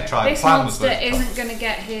 plan, worth a try. This Plan was monster worth a try. isn't going to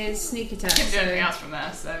get his sneak attack. You can do so anything else from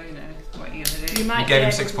there, so you know what are you gonna do? You might You gave be him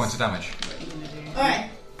able 6 to- points of damage. What are you gonna do? Alright.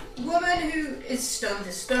 Woman who is stunned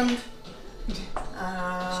is stunned.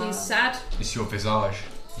 She's sad. It's your visage.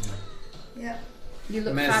 Yeah. You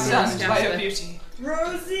look Amazing. fabulous, Stunned by your Jasper. beauty.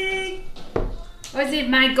 Rosie. Was it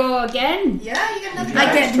my go again? Yeah, you get another I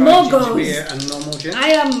go. get Try more ginger goes. beer and normal gin. I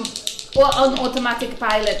am on automatic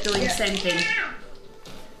pilot doing Yeah. same thing.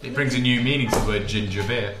 It brings a new meaning to the word ginger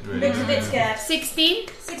beer. Really. Looks a bit scared. 16.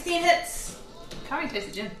 16 hits. Carrie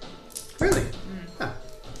tasted gin. Really?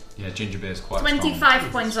 Yeah, ginger beer is quite strong.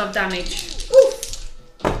 25 points of damage.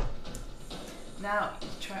 Now,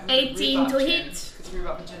 try it with 18 to rhubarb hit. Because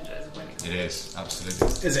rhubarb and ginger is a winning. It is, absolutely.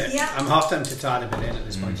 Is it? Yeah. I'm half tempted to add a bit in at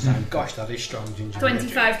this point in time. Gosh, that is strong ginger beer.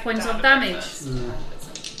 25 points of damage.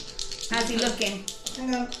 How's he looking?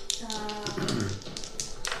 Hang on.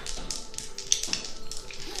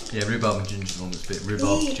 Yeah, rhubarb and ginger is almost a bit.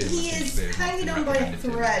 Rhubarb, He gin, is ginger beer. hanging not on by a recommended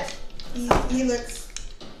to. thread. He looks.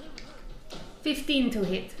 15 to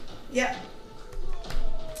hit. Yeah.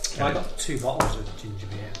 I got 2 bottles of ginger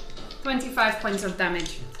beer. 25 points of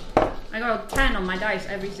damage. I got a 10 on my dice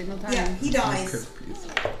every single time. Yeah, he dies.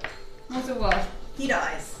 What's it worth? He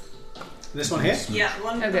dies. This one here? Yeah, the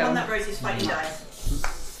one that Rosie's fighting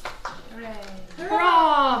dies.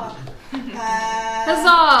 Hurrah! Uh,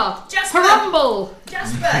 Huzzah! Jasper! Harumble!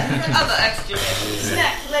 Jasper! Other extra.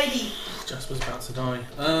 Snack lady. Jasper's about to die.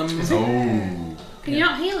 Oh. Can you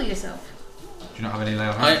not heal yourself? Do you not have any lay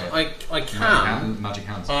on hands? I can. Magic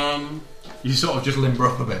hands. You You sort of just limber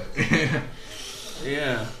up a bit.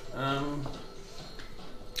 yeah.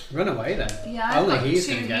 Run away then. Yeah, I've Only got he's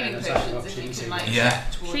 2 going to get healing an attack of potions if you opportunity. can like Yeah.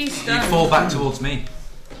 towards She's me. You stunned. fall back towards me,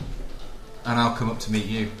 and I'll come up to meet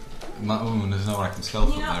you. Oh, there's no way I can stealth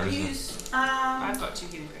Can you up not there, is there? use. I've got 2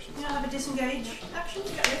 healing potions. You don't have a disengage action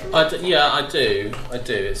to get away from I it? d- yeah, I do.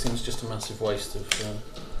 It seems just a massive waste of.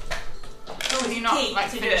 Oh, Can you not key like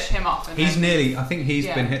to do finish it. him off? And He's then, nearly. I think he's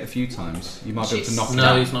Yeah. been hit a few times. You might be able to knock him No,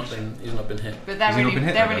 out. he's not been. He's not been hit. but they're Has he not really, been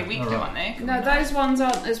hit they're then? really weak, Oh, though, right. aren't they? No, those ones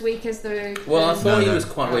aren't as weak as the. Well, I the- thought he no. was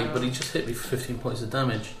quite weak, but he just hit me for 15 points of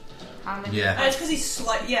damage. How many? Yeah. It's because he's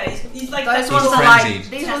like, he's like. Those that ones sort are of- like.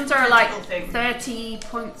 frenzied. These ones are like Thing. 30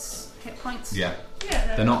 points hit points. Yeah,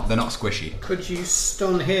 Yeah, they're not squishy. Could you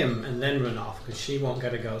stun him and then run off? Because she won't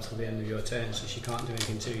get a go till the end of your turn, so she can't do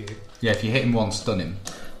anything to you. Yeah, if you hit him once, stun him.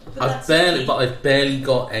 But I've that's barely, key. but I've barely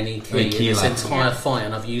got any key Key in this left. entire Yeah. fight,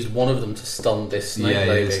 and I've used one of them to stun this snake Yeah,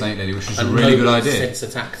 lady. the snake lady, which is a and really good nobody idea. since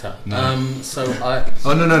attacked her. No. So I.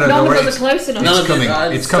 Oh no, None don't of worry. us are close enough. None It's of you coming.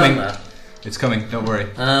 guys It's stand coming. there. It's coming. Don't worry.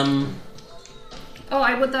 Oh,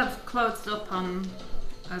 I would have closed up on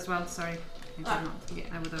as well. Sorry, I did Ah. not. Yeah,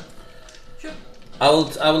 I would have. I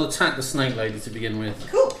will attack the snake lady to begin with.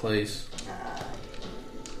 Cool. Please.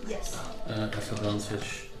 Yes. That's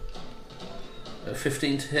advantage.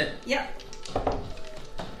 15 to hit. Yep.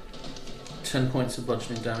 10 points of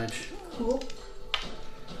bludgeoning damage. Cool.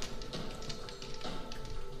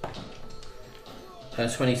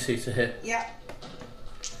 22 to hit.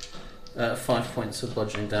 Yep. 5 points of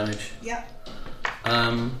bludgeoning damage. Yep.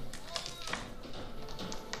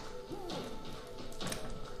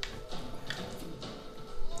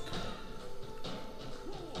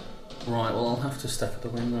 Right, well, I'll have to step at the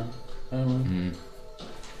window.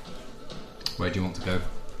 Where do you want to go?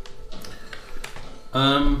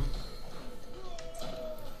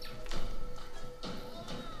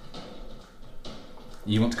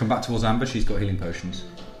 You want to come back towards Amber? She's got healing potions.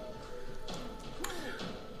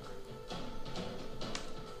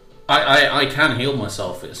 I can heal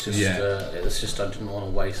myself. It's just Yeah. I didn't want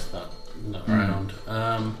to waste that round.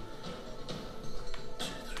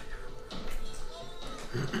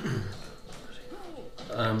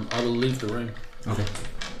 I will leave the room. Okay.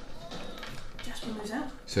 Jasper moves out.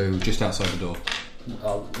 So just outside the door.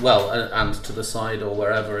 And to the side or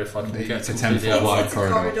wherever if I can get It's a to 10 the foot other wide It's a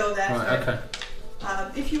corridor. corridor there. Right, so, okay.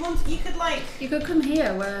 if you want, you could like You could come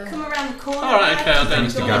here where come around the corner. All right, okay, I'll go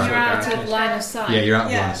into the you're garage. out of line of sight. Yeah, you're out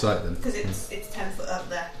of Yeah. line of sight then. because it's 10 foot up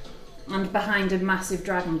there. And behind a massive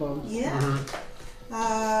dragon bone. Yeah.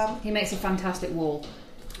 He makes a fantastic wall.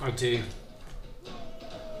 I do.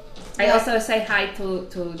 I also say hi to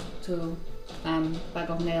Bag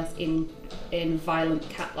of Nails in violent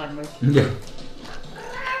cat language. Yeah.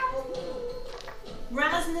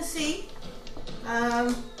 Raz in the sea.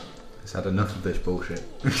 It's had enough of this bullshit.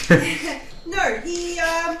 No,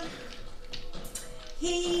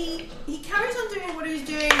 he carries on doing what he was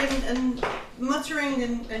doing and muttering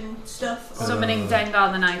and stuff. Summoning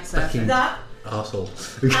Dengar the Night Surfer. That. Arsehole.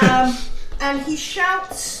 And he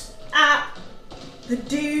shouts at the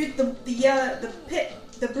dude, the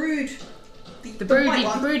brood, the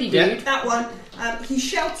broody dude. Yeah. that one. He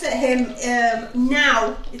shouts at him,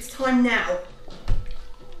 "Now! It's time now!"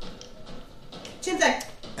 Chimsey.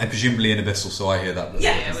 And presumably in Abyssal, so I hear that.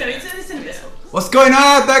 Yeah, so it's an abyssal. What's going on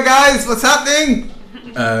out there, guys? What's happening?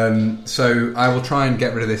 So I will try and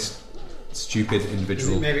get rid of this stupid Is it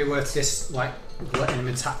individual. maybe worth just like letting him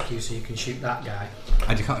attack you so you can shoot that guy?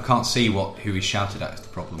 I can't see who he shouted at is the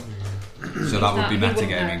problem. So that would be He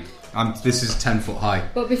wouldn't metagaming. This is 10 foot high.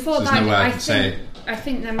 But before So there's that, no way I can say I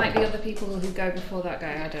think there might be other people who go before that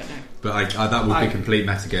guy. I don't know. But that would be complete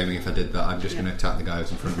metagaming if I did that. I'm just going to attack the guy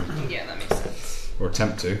who's in front of me. Yeah, that makes sense. Or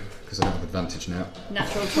attempt to, because I don't have advantage now.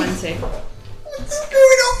 Natural 20. What's going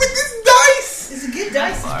on with this dice? It's a good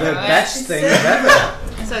dice. The best thing ever.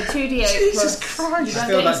 So 2d8 Jesus plus. Christ. I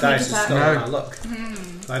feel that dice is attack. still No. my luck.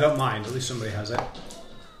 I don't mind. At least somebody has it.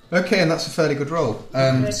 Okay, and that's a fairly good roll.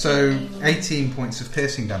 So 18 points of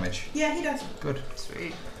piercing damage. Yeah, he does. Good.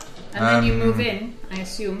 Sweet. And then you move in, I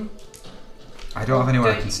assume. I don't have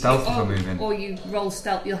anywhere I can stealth if I move in. Or you roll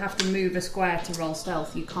stealth. You'll have to move a square to roll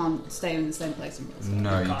stealth. You can't stay in the same place and roll stealth.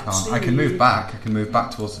 No, you can't can't. see I can move you. back. I can move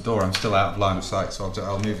back towards the door. I'm still out of line of sight, so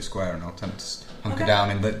I'll move a square and I'll attempt to hunker down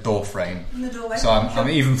in the door frame. In the doorway. So I'm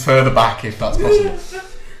even further back if that's possible.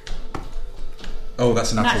 Oh,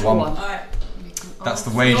 that's a natural one. Alright. That's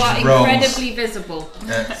the You waged are rolls. incredibly visible.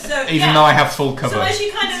 So, Even though I have full cover. So as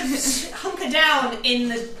you kind of hunker down in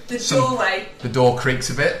the doorway, The door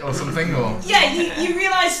creaks a bit or something, or yeah, you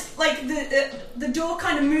realise like the door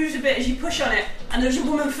kind of moves a bit as you push on it, and there's a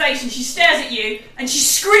woman face, and she stares at you, and she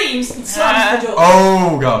screams and slams the door.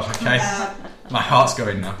 oh god, okay. My heart's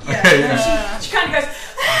going now. Yeah, Okay, and she kind of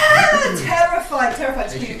goes, terrified.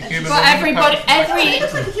 Human But everybody, It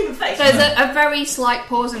looks like a human face. there's a very slight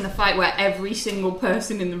pause in the fight where every single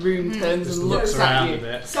person in the room turns Just and looks looks at around you. a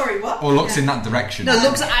bit. Sorry, what? Or looks in that direction. No,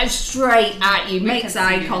 looks straight at you, makes can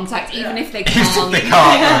eye see you. contact, even if they If can't. they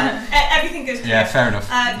can't. Everything goes. Yeah, fair enough.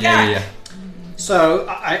 Yeah. So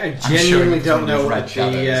I showing genuinely it don't on know those what red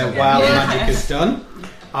shadows. the wild Yeah. magic has done.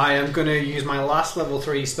 I am going to use my last level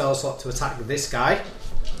 3 spell slot to attack this guy.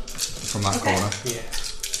 From that corner. Yeah.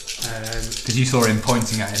 Because you saw him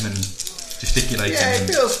pointing at him and gesticulating. Yeah, it and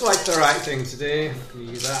feels like the right thing to do.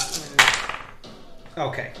 Use that.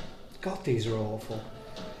 Okay. God, these are awful.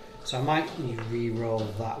 So I might need to re-roll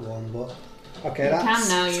that one, but okay, You that's can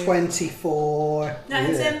now, you- 24. That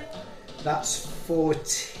hits him. That's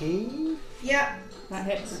 14. Yeah, That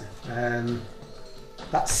hits.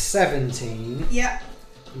 That's 17. yeah.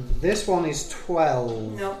 This one is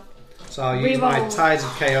 12. No. So I'll use my Re-roll. Tides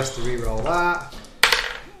of Chaos to re-roll that.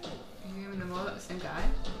 You giving them all at the same guy?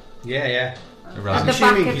 Yeah. At I'm the back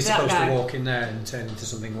assuming of he's that supposed guy. to walk in there and turn into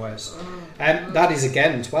something worse. That is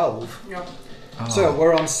again 12. No. Oh. So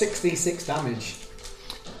we're on 66 damage.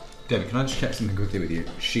 David, can I just check something quickly with you?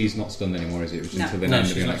 She's not stunned anymore, is it? It was No. until the No, end of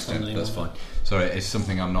she's your not next stunned turn. That's anymore. fine. Sorry, it's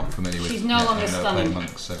something I'm not familiar with. She's no yet. longer I've never played stunning.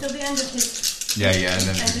 Monk, so. Till the end of his. Yeah, and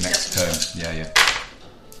then End his of next Justin's turn. Yeah.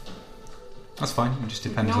 That's fine. It just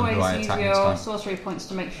You depends can on who I always use attack next your time. sorcery points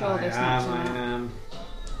to make sure I this knocks am. them out.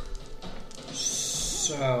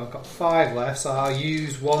 So I've got 5 left, so I'll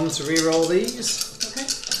use 1 to re-roll these.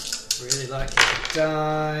 Okay. Really like to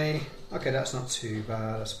die. Okay, that's not too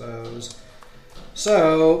bad, I suppose.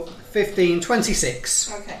 So 15,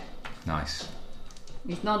 26. Okay. Nice.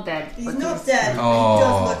 He's not dead. He's but not dead. But Oh. he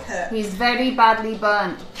does look hurt. He's very badly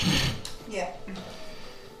burnt. Yeah.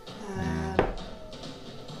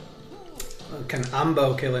 Can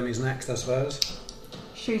Ambo kill him? Is next, I suppose.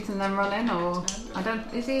 Shoot and then run in, or I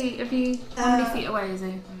don't. Is he? Have you? How many feet away is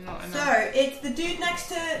he? Not enough. So it's the dude next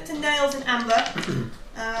to Nails and Amber.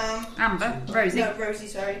 Amber, Rosie. No, Rosie.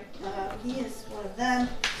 Sorry. He is one of them.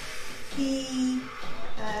 He.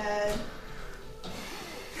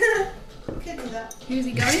 Could do that. Who's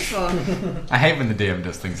he going for? I hate when the DM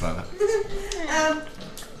does things like that.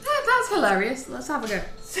 That's hilarious. Let's have a go.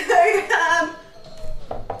 So Who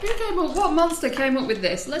came up? What monster came up with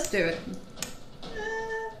this? Let's do it. no,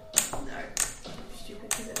 stupid.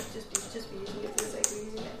 Because it would just be using it for the sake of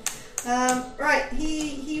using it. Right.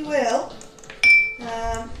 He will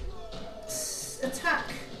attack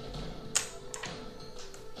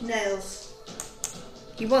Nails.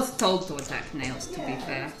 He was told to attack Nails. To be Yeah,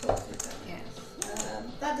 fair. he was told to attack Nails.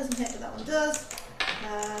 That doesn't hit, but that one does.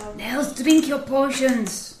 Nails, drink your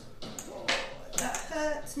potions. That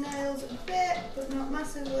hurts Nails a bit, but not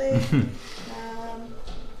massively.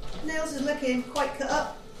 Nails is looking quite cut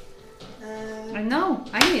up. I know.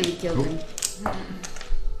 I nearly killed him.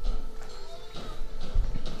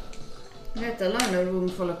 Let alone a room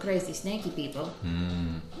full of crazy snaky people.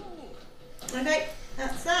 Okay,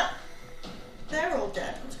 that's that. They're all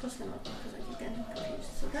cross them up because I keep getting confused.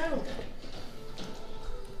 So they're all dead.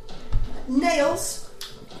 Nails.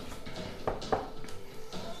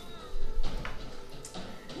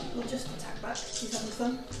 We'll just attack back. He's having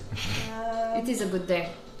fun. It is a good day.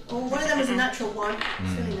 Oh, one of them is a natural one.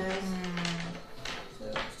 Silly nails. So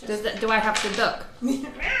it's just... Do I have to duck?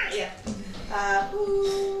 Yeah.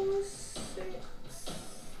 6,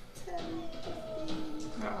 10,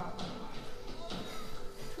 15,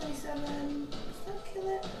 27. Does that kill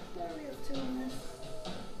it? Where are we up to on this?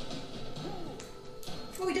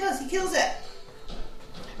 Oh, he does. He kills it.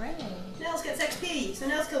 Hooray. Nails gets XP, so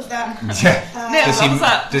Nails kills that.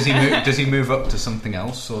 Does he move up to something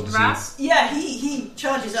else, or does Raz? Yeah, he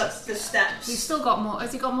charges up the steps. He's still got more.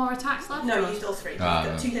 Has he got more attacks left? No, he used all 3. He's Ah,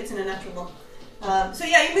 got right. 2 hits and a natural one. So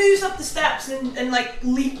yeah, he moves up the steps and like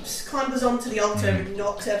leaps, clambers onto the altar and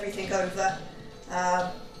knocks everything over.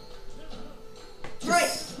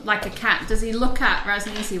 Right. Like a cat. Does he look at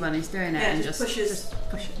Raznisi when he's doing it Yeah, and just just pushes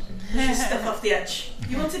push it? stuff off the edge.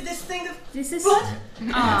 You wanted this thing of Is this? blood?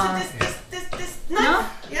 You Aw. wanted this no? No?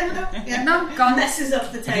 Yeah, no, yeah. No, gone. Messes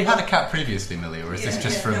up the Have table. you had a cat previously, Millie, or is this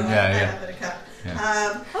just from... No, I yeah. have had a cat.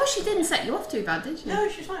 Yeah. Oh, she didn't set you off too bad, did she? No,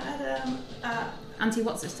 she's fine. I had Auntie,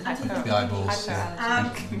 what's this? The eyeballs.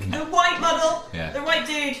 the white model, Yeah. the white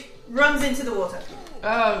dude runs into the water.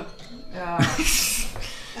 Oh.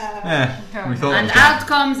 Yeah, we thought And it was out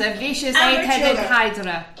comes a vicious And a 8-headed sugar.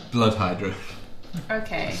 hydra. blood hydra.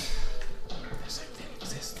 Okay.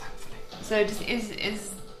 So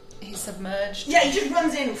is he submerged? Yeah, he just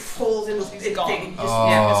runs in and falls in the He's gone. thing. Just,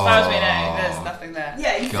 Yeah, as far as we know, there's nothing there.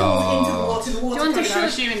 Yeah, he falls into the water. The water. Do you want to comes I'm out.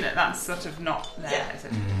 assuming that that's sort of not there, Yeah. is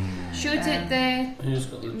it? Shoot it there. Who's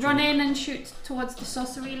got the Run jug? in and shoot towards the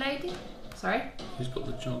sorcery lady. Sorry? Who's got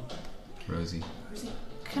the jug? Rosie.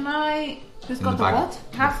 Can I... Who's In got the the bag. what?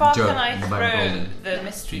 How far Jug can I in the bag of throw holding. the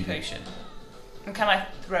mystery potion? And can I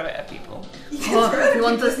throw it at people? You can Oh, throw it you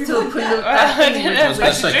want if us you to want put that. it I back don't in? know I was if I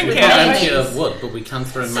going to should say, drink we've it. got Yeah. plenty of wood, but we can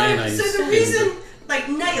throw mayonnaise. So the reason, like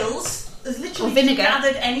Nails, has literally Or vinegar.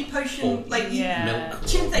 gathered any potion, Or like Yeah. milk.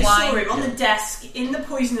 Chinthe Wine. saw him on the desk in the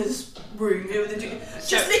poisoner's room.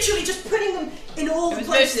 Just literally just putting them in all It the was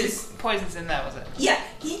places. mostly poisons in there, was it? Yeah,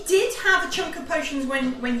 he did have a chunk of potions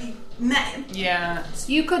when you met him. Yeah.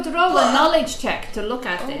 You could roll a knowledge check to look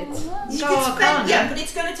at it. You Go could spend, Arcana. yeah, but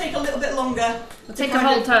it's going to take a little bit longer. It'll to take a kind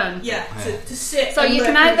whole of- turn. Yeah, to sit. So and you look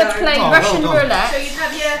can and either go. play Oh, Russian well done. roulette. So you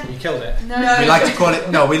have your. You killed it. No, We like to call it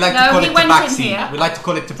No, he went in tabaxi. here. We like to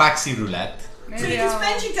call it tabaxi roulette. So you can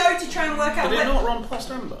spend your go to try and work out Did it what. not run past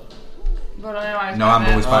Amber? Well, I know I was No, back Amber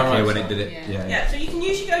there. was back Oh, here right. when it did it. Yeah. Yeah. Yeah, so you can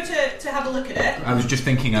use your go to have a look at it. I was just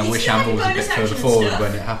thinking, I You wish still have Amber was a bonus bit further action forward stuff.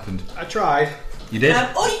 when it happened. I tried. You did?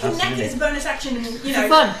 Or you can neck Absolutely. it as a bonus action and, you know. For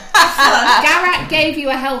fun. fun. Garak gave you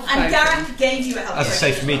a health And potion. Garak gave you a health As I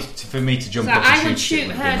say, potion. for me to jump So up and I would shoot it shoot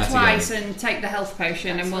would have been her messy twice anyway. and take the health potion,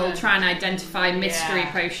 and That's we'll fine. try and identify mystery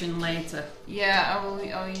Yeah. potion later. Yeah,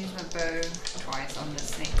 I'll use my bow twice on the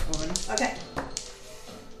snake woman. Okay.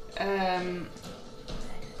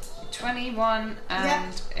 21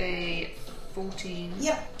 and a 14.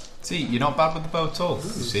 Yep. See, you're not bad with the bow at all. You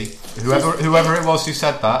see, whoever it was who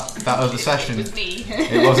said that other session, It was me.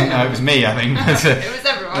 it wasn't. It was me, I think. It was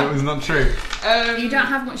everyone. It was not true. You don't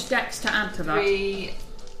have much dex to add to that. 3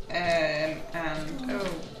 and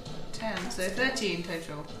 10, so 13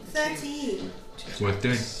 total. 13. It's worth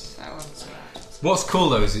doing. That one's What's cool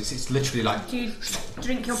though is it's literally like Do you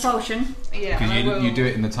drink your potion? yeah. because and I will- you do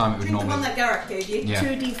it in the time it would Drink the one normally. that Garak gave you. Yeah.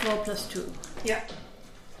 2d4 plus 2. Yeah.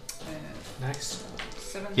 Nice.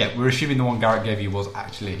 7. Yeah, we're assuming the one Garrett gave you was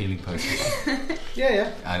actually a healing potion.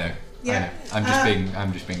 Yeah. I know. Yeah. I know.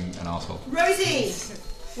 I'm just being an asshole. Rosie,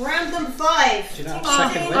 round number 5. Do you not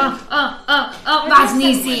have second wind?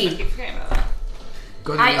 Vaznisi. I keep forgetting about that.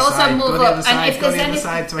 Go I also move up, and if there's any...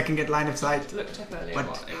 side so I can get line of sight. Looked up earlier What?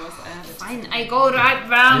 what it was that I added. Fine, I go right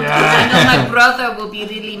round, Yeah. because I know my brother will be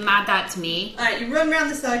really mad at me. Alright, you run round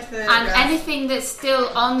the side for. And anything that's still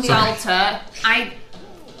on the Sorry. altar, I...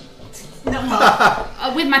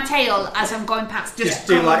 with my tail as I'm going past. Just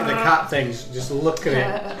do like the cat things. Just look at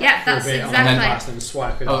it. Yeah, for a that's bit on exactly. the past and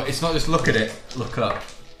swipe it Oh, off. it's not just look at it. Look up.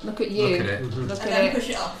 Look at you. Look at it. Look And at then it. push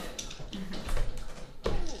it off.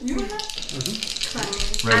 You remember?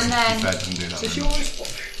 Rosie, And then- to be fair, doesn't do that. So she very much.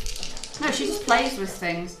 always. No, she just plays with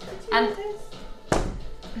things. And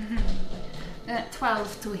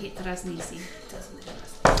 12 to hit Raznisi.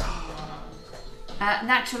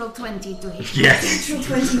 Natural 20 to hit. Yes. Natural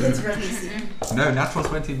 20 hits Raznisi. No, natural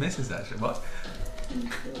 20 misses actually. What?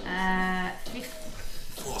 15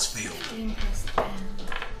 Force field. plus 10.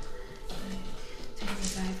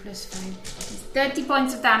 25 plus 5. 30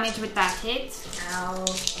 points of damage with that hit. Ow.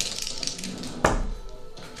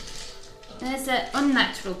 There's an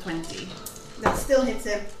unnatural 20. That still hits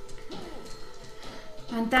him.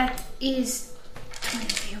 And that is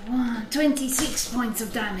 26 points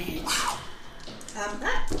of damage. Wow.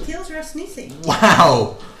 That kills Rasnisi.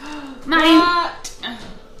 Wow! Mine.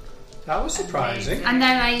 That was surprising. And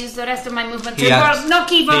then I use the rest of my movement He to had-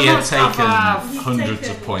 knock even he more had stuff taken off. hundreds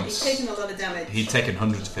of points. He's taken a lot of damage. He'd taken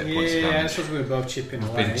hundreds of hit points of Yeah, damage. that's what we were both chipping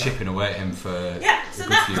away. Been chipping away at him for Yeah, so a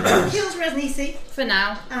good that few rounds. kills Rasnisi. For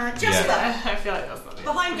now. Jasper, I feel like that's not the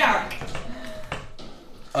behind Garrick.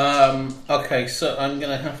 Okay, so I'm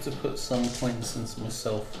going to have to put some points into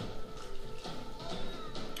myself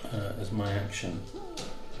as my action.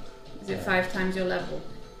 Is it 5 times your level?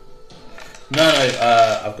 No,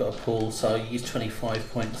 I've got a pool, so I'll use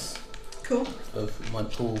 25 points Cool. of my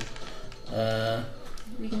pool.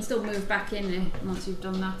 You can still move back in once you've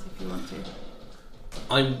done that if you want to.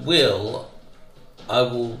 I will.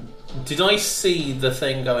 Did I see the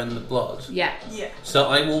thing go in the blood? Yeah. Yeah. So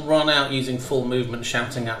I will run out using full movement,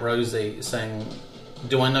 shouting at Rosie, saying,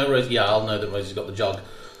 "Do I know Rosie? Yeah, I'll know that Rosie's got the jug."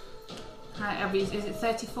 Is it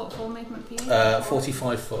 30 foot full movement for you?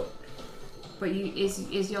 45 foot. But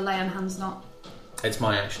is your lay on hands not? It's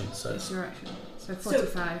my action, so. It's your action. So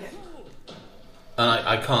 45. So, And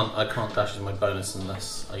I can't dash as my bonus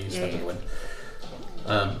unless I use Step of the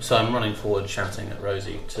Wind. So I'm running forward, shouting at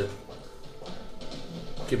Rosie to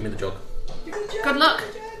give me the jug. Good luck.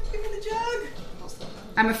 Give me the jug.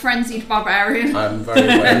 I'm a frenzied barbarian. I'm very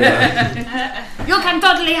aware of that. You can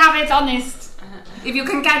totally have it, honest. If you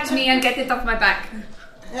can catch me and get it off my back.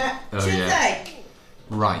 Oh, yeah.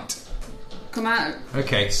 Right. Come out.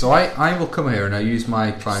 Okay, so I will come here and I'll use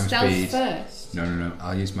my climb Stealth speed. first. No.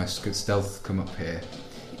 I'll use my stealth to come up here.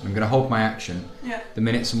 I'm going to hold my action. Yeah. The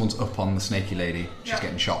minute someone's up on the snaky lady, she's Yeah.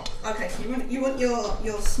 getting shot. Okay, so you want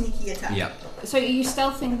your sneaky attack. Yeah. So are you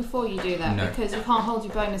stealthing before you do that? No. Because you can't hold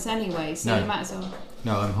your bonus anyway, so No. you might as well.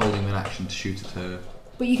 No, I'm holding an action to shoot at her.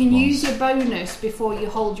 But you can Once. use your bonus before you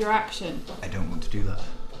hold your action. I don't want to do that.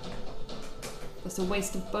 That's a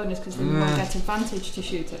waste of bonus because then you won't get advantage to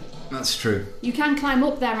shoot it. That's true. You can climb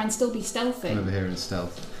up there and still be stealthy. I'm over here in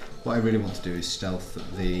stealth. What I really want to do is stealth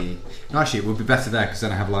at the... No, actually, it would be better there because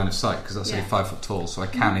then I have line of sight because that's only 5 foot tall, so I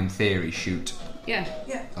can, in theory, shoot Yeah.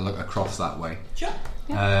 a look across that way. Sure.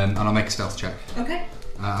 And I'll make a stealth check. Okay.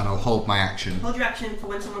 And I'll hold my action Hold your action for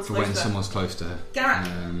when someone's for close when to her. someone's close to her. Garrett.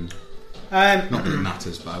 Not that it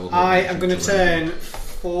matters, but I will. I am going to turn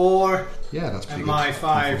 4 Yeah, that's pretty and good. my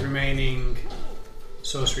 5 remaining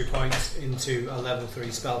sorcery points into a level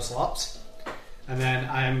 3 spell slot. And then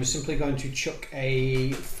I am simply going to chuck a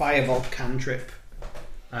firebolt cantrip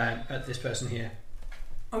at this person here.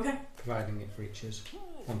 Okay. Providing it reaches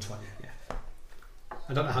 120, yeah.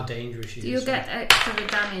 I don't know how dangerous she is. Do you get extra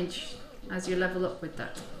damage as you level up with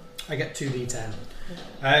that? I get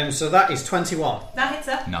 2d10. So that is 21. That hits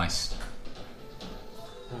her. Nice.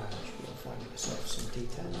 I will find myself some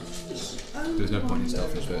d10s. There's no point in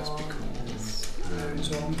stealthing first because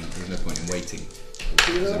there's no point in waiting.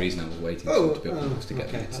 There's a reason I was waiting to be able to get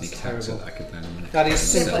the sneak attack so that I could then... That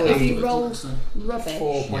is Yeah, but if simply you roll rubbish,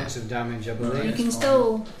 4 points of damage, I believe. you can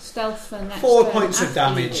still stealth for the next 4 turn points of after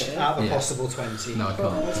damage you do it. out of a Yeah. possible 20. No, I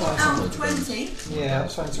can't. Out of 20. Yeah,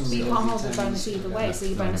 let's find some So you real can't hold the d10s. bonus either way, so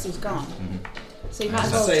your bonus is gone. Mm-hmm. So you might as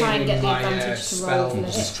I'm well try and saving get the my, advantage to roll spell for the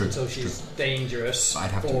This is hit. true. until she's dangerous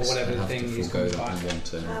I'd have or to, whatever I'd the have thing to is. forego comes that back. in one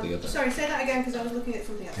turn or the other. Sorry, say that again because I was looking at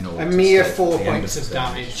something else. In order A to mere stealth 4 at the end points of the turn,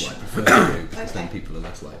 which damage. is what I prefer to do because then Okay. people are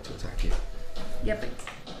less likely to attack you. Yeah, but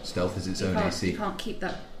Stealth is its you own can't, AC. you can't keep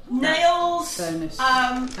that Nails. bonus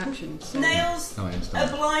Um, action. So. Nails No, I understand.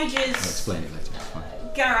 I'll obliges explain it later. It's fine.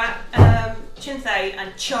 Garrett, Chinthe,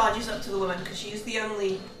 and charges up to the woman because she's the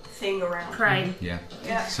only thing around. Pray. Yeah.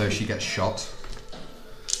 Yeah. So she gets shot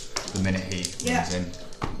the minute he runs in.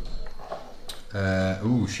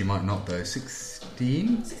 She might not though.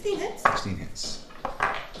 16? 16 hits. 16 hits.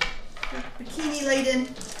 Bikini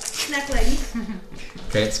laden snack lady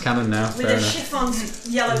Okay, it's canon now. with Fair a enough.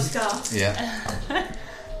 chiffon yellow scarf. Yeah.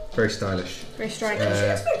 Very stylish. Very striking.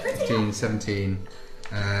 15, 17.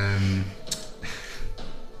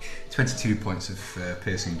 22 points of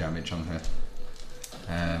piercing damage on her.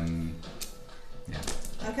 Yeah.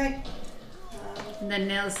 Okay. And then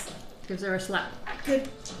Nils gives her a slap. Good.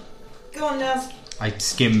 Go on, Nels. I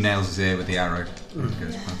skim Nails' ear with the arrow.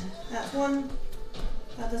 Goes past. That's 1.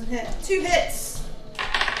 That doesn't hit. 2 hits.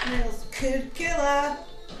 Nails could kill her.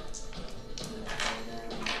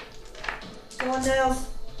 Go on, Nails.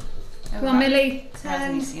 Come on, Millie.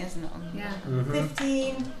 10, easy, isn't it? Yeah.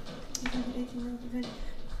 15, 18, 19,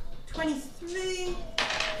 23.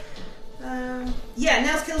 Yeah,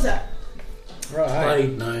 Nails kills her. Right.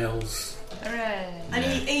 Blade nails. Hooray. And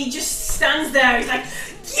he just stands there. He's like,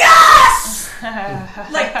 yes!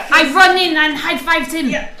 Like I run in and high-fived him.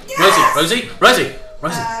 yeah, yes! Rosie. Rosie,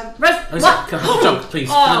 What? what? Can I have the jug, please?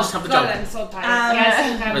 Can I just have the God, jug? I'm so tired.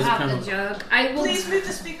 Yes, you can Rosie, have come the on. jug. I will. Please move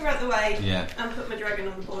the speaker out the way Yeah. and put my dragon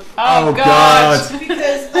on the board. Oh, God.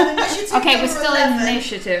 Because an initiative Okay, we're number still 11, in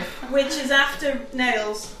initiative. which is after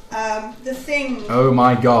Nails, the thing, Oh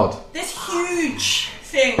my God. this huge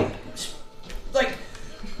thing, like,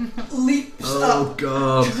 leaps Oh up,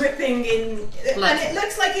 God. dripping in, Blood. and it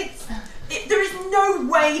looks like there is no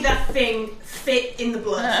way that thing fit in the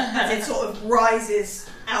blood as it sort of rises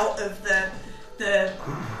out of the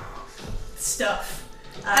stuff.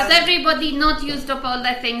 Has everybody not used up all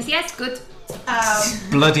their things? Yes, good.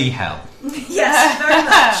 Bloody hell. Yes, very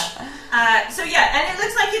much. So yeah, and it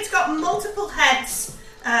looks like it's got multiple heads.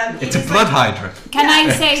 It's a blood hydra. Can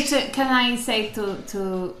I say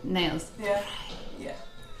to Nails? Yeah.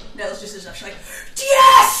 Nails just is actually like,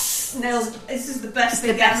 yes! Nails, this is the best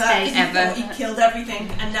thing the best ever. day because he ever. thought he killed everything,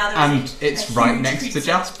 and now there's And it's a right huge next to creature.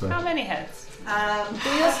 Jasper. How many heads? Do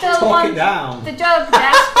you still Talk want it down. the jug,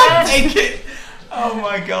 Jasper? Take it. Oh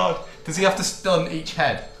my God. Does he have to stun each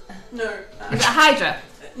head? No, Is it a Hydra?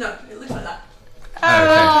 no, it looks like that.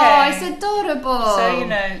 Oh, Okay. it's adorable.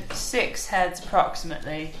 So, 6 heads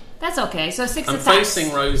approximately. That's okay. So 6 I'm attacks.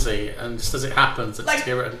 facing Rosie, and just as it happens, I Like- just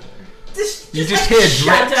hear it. You just like hear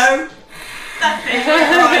shadow. That thing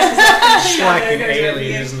rises up. It's like an Shadow goes over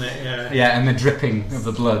alien, you. isn't it? Yeah. Yeah, and the dripping of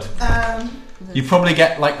the blood. You probably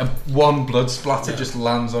get like one blood splatter just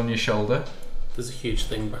lands on your shoulder. There's a huge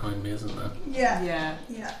thing behind me, isn't there? Yeah.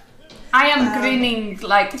 I am grinning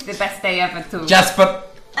like the best day ever too. Jasper,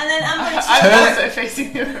 And then I'm going to I'm Turn also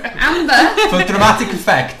facing the room. Amber. for dramatic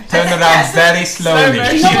effect, turn around very slowly.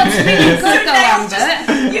 You know what's really good though, Nails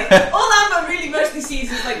Amber? all Amber really mostly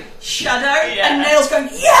sees is like shadow, Yeah. and Nails going,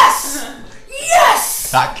 yes!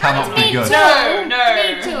 Yes! That cannot be Me good. too. No.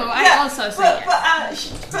 Me too. I also say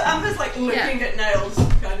But Amber's like looking at Nails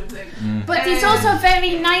kind of thing. But it's also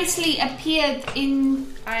very nicely appeared in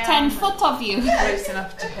 10 foot of you. Close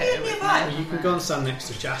enough to hit it with Nearby. You can go and stand next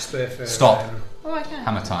to Jasper for. Stop. Oh, I can.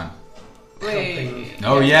 Hammer time. Wait.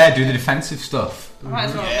 Oh yeah, do the defensive stuff. I might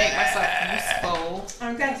as well make myself useful.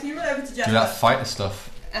 Okay, so you run over to Do Jasper. that fighter stuff.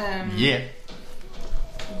 Yeah.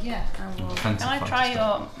 Yeah, I will. Defensive Can I fighter try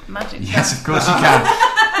stuff. your magic? Yes, of course you can.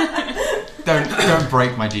 don't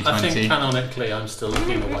break my I think D20. canonically I'm still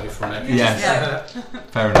looking away from it. Yes,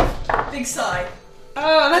 fair enough. Big sigh.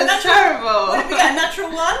 Oh, that's Natural- terrible. What did we get? A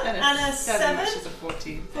natural 1 And and a 7? which is a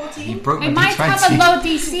 14. 14? He broke We my might have a D20. low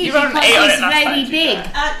DC You rolled an because 8 on it he's last very time, to be big.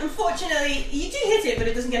 fair. Unfortunately, you do hit it, but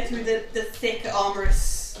it doesn't get through the thick,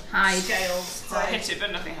 armorous Hide. scales. So I hit it,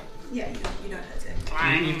 but nothing happened. Yeah, you don't hit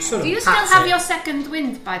it. You sort of Do you still pat have it. your second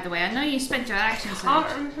wind, by the way? I know you spent your actions on it.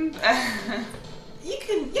 Can't remember. You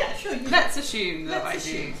can, yeah, sure. You Let's assume that Let's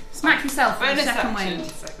I do. assume. Smack yourself with Bonus the second action,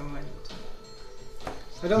 wind. second wind.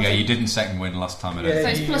 I don't Yeah, think- you didn't second win last time. I don't Yeah. So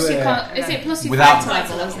think. it's plus You, your is it plus your Without- fight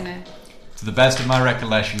level, isn't it? To the best of my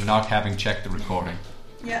recollection, not having checked the recording.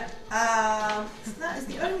 Yeah. That is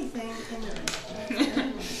the only thing in the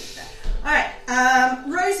room. Alright,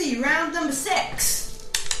 Rosie, round number 6.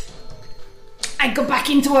 I go back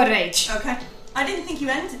into a rage. Okay. I didn't think you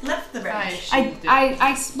left the rage.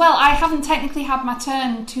 I haven't technically had my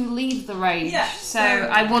turn to leave the rage, Yeah, so so-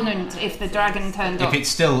 I wouldn't if the dragon turned If up. it's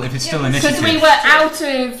still because initiative.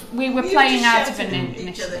 Because we were You playing just out of shouted an at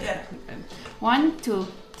each other, initiative. yeah. 1, 2,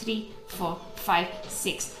 3, 4, 5,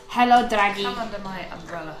 6. Hello, Draggy. Come under my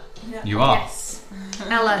umbrella. You are. Yes.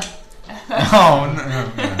 Ella. Oh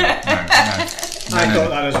no. I got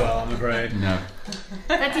that as well, I'm afraid. No.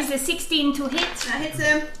 That is a 16 to hit. That hits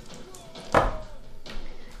him.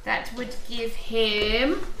 That would give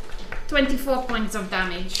him 24 points of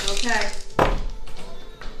damage. Okay.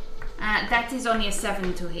 That is only a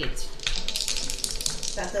 7 to hit.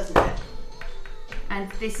 That doesn't hit. And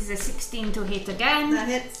this is a 16 to hit again. That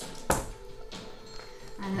hits.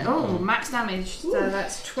 And max damage. So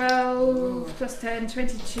that's 12 plus 10,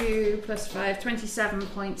 22 plus 5, 27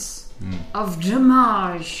 points of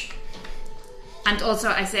damage. And also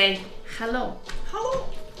I say hello. Hello.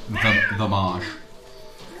 The marsh.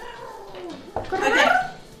 Okay.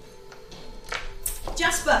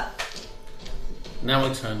 Jasper. Now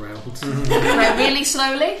I turn round. Like really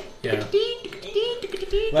slowly. Yeah.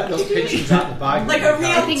 Let those pigeons out the bag. Like a real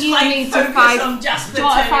I think you tight need to focus on Jasper Do you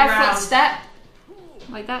want a turning 5 around. foot step?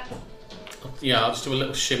 Like that. Yeah, I'll just do a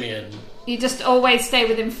little shimmy in. You just always stay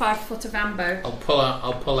within 5 foot of Ambo.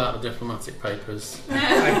 I'll pull out the diplomatic papers.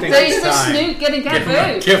 I think So he's it's the time. snoot gonna get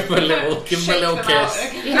booed. Give him a little Shake them out.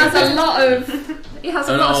 kiss. He has a lot of He has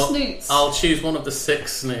a lot of snoots. I'll choose one of the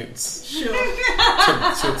 6 snoots Sure.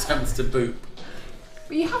 to attempt to boop.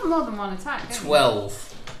 But you have more than one attack, don't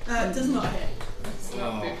 12. Does not hit. It's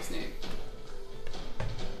not boop snoot.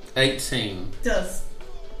 18. Does.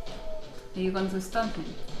 Are you going to stun him?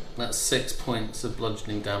 That's 6 points of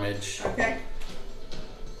bludgeoning damage. Okay.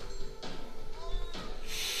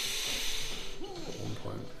 1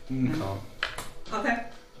 point. Can't. Okay.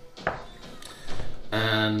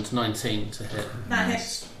 And 19 to hit. That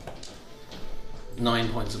hits. 9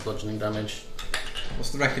 points of bludgeoning damage.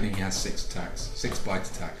 What's the reckoning? He has 6 attacks, 6 bite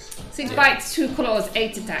attacks. 6 bites, 2 claws,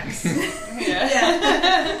 8 attacks.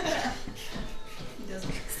 Yeah. He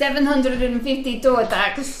doesn't. 752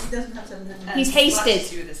 attacks. He doesn't have 700. He's hasted.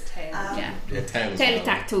 You with his tail. Yeah. Tail. Tail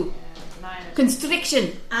attack too. 9.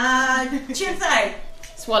 Constriction. Chintay.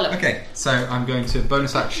 Swallow. Okay, so I'm going to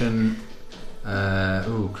bonus action.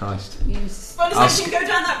 Oh Christ! Use. Bonus action, go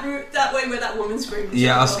down that route, that way where that woman screamed.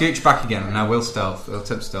 Yeah, I'll scooch back again, and I will stealth. I'll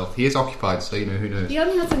attempt stealth. He is occupied, so who knows? He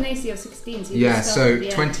only has an AC of 16. So Yeah, so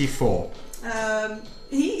 24.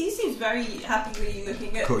 He seems very happy with you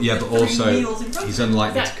looking at. Cool, yeah, the but 3 also meals in front he's of him.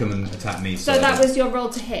 unlikely to come and attack me. So that was your roll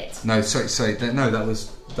to hit. No, sorry. No, that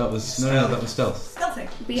was that was stealth. Stealthing.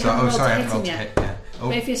 But you So, haven't rolled sorry, I to haven't hit him rolled to yet. hit. Yeah. But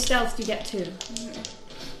Oh, if you're stealthed, you get 2.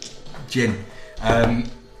 Gin.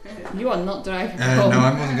 You are not driving No, home.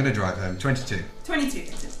 I wasn't going to drive home. 22. 22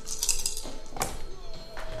 hits.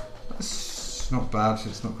 That's not bad.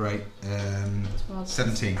 It's not great. 12.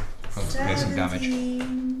 17. Probably get some damage.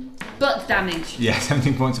 17. Butt damage. Yeah,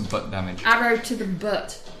 17 points of butt damage. Arrow to the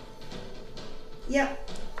butt. Yep.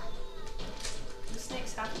 The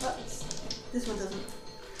snakes have butts. This one doesn't.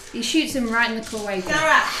 He shoots him right in the cloaca.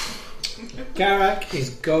 Garak. Garak is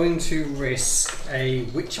going to risk a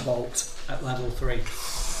Witch Bolt at level 3.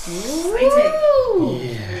 Woo!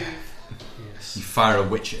 Yeah. You Yes. fire a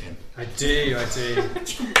witch at him. I do.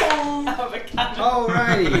 Out of a cannon.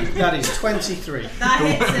 Alrighty, that is 23. That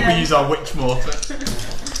hits him. use our witch mortar.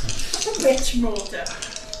 Witch mortar.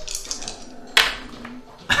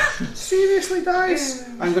 Seriously, guys?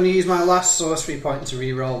 I'm going to use my last sorcery point to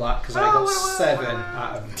re-roll that because I got 7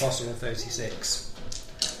 out of possible 36.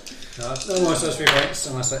 No more sorcery points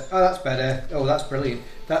unless oh, that's better. Oh, that's brilliant.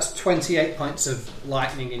 That's 28 points of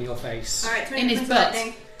lightning in your face. Alright, 20 In his points of butt.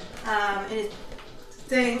 lightning. In his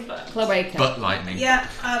thing. Cloaca. Butt lightning. Yeah,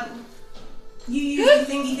 you used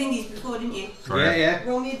the thingies before, didn't you? Yeah, yeah.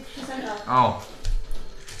 Roll me a percentile. Oh.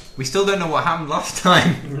 We still don't know what happened last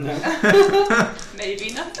time.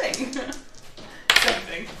 Maybe nothing.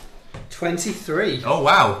 Something. 23. Oh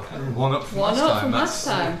wow. One up from One last up time. from last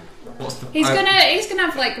That's- time. What's the He's gonna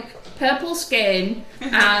have like purple skin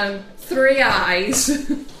and 3 eyes,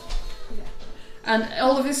 and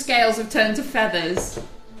all of his scales have turned to feathers.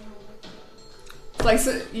 Like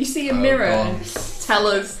so you see a mirror God. and tell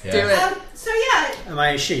us Yeah. do it. So yeah, Am I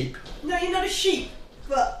a sheep? no, you're not a sheep,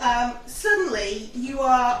 but suddenly you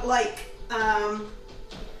are like a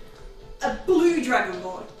blue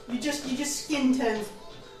dragonborn. Your skin turns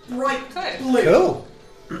bright blue. Cool.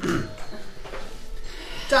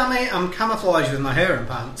 Damn it, I'm camouflaged with my hair and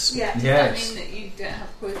pants. Yeah. Does that mean that you don't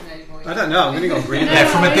have poison anymore? I don't know, I'm going to go green. Yeah,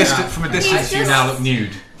 from a No, distance, you just- now look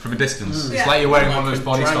nude. From a distance, it's Yeah. like you're wearing one of those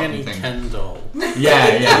body Dragon stocking things. Ken doll.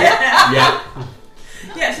 Yeah.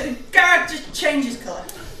 Yeah. So Garrett just changes colour.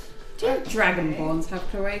 Do dragonborns have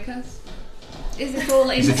cloacas? Is it all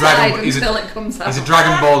He's a inside dragon- he's a- until it comes out? He's a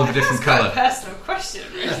dragon ball of a different Quite a colour. personal question,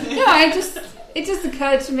 really. No, it just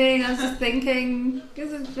occurred to me. I was just thinking.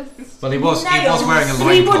 Is it just? Well, he was Nails. wearing a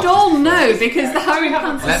We loincloth. would all know because the Harry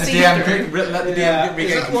pants are Let the see-through. let the DM Yeah. regain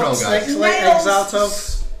Is that control, what snakes guys. lay eggs out of?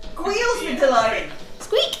 Squeals with delight.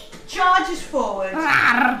 Squeak! Charges forward.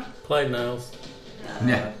 Played nails.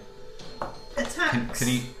 Yeah. Attacks.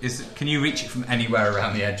 Can you reach it from anywhere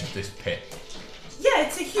around the edge of this pit? Yeah,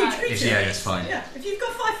 it's a huge creature. Yeah, it's fine. Yeah, if you've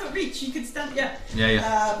got 5 foot reach, you could stand. Yeah.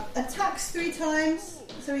 Yeah. Attacks 3 times,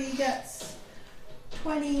 so he gets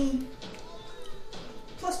 20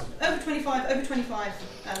 plus over 25, over 25.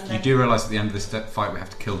 And You then, do realise at the end of this fight we have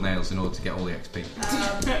to kill nails in order to get all the XP.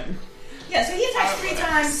 yeah, so he attacks 3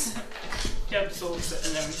 times. He absorbs it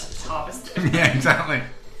and then we just harvest it. Yeah, exactly.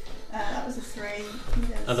 That was a 3.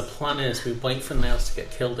 And the plan is we wait for Nails to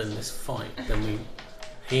get killed in this fight, then we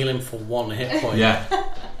heal him for 1 hit point. Yeah.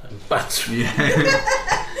 And batter. Yeah.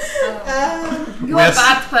 You're a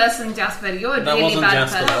bad person, Jasper. You're a That really wasn't bad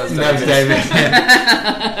Jasper, that was person. No, David.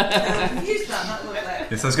 Use that looked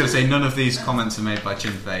like. Yes, I was going to say none of these comments are made by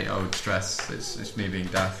Chinfei. I would stress. It's me being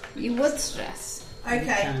daft. You would stress.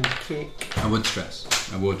 Okay. And kick. I would stress.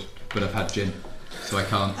 I would, but I've had gin, so I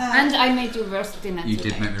can't. And I made you roast dinner You today.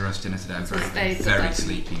 did make me roast dinner today. I'm So it's very very good.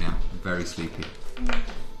 sleepy now. Very sleepy.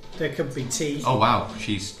 There could be tea. Oh wow,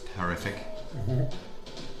 she's horrific.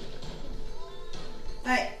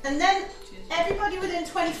 Right, and then everybody within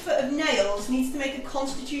 20 foot of Nails needs to make a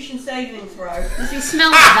Constitution saving throw. Does he smell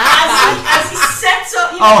that As he sets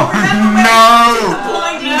up, remember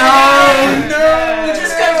when you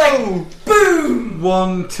just go like boom.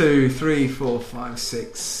 1, 2, 3, 4, 5,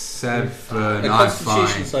 6, 7. A I'm Constitution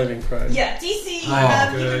fine. saving throw. Yeah, DC.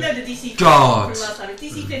 Oh, you know the DC God. from last time. It's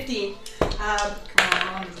DC 15.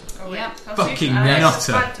 Yeah. Fucking Yes,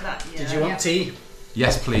 nutter. back to that. Did you want tea?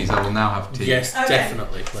 Yes, please. I will now have tea. Yes, Okay.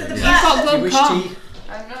 definitely, So please. the You've black- got Do you good wish con. tea?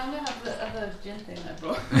 I'm going to have the other gin thing I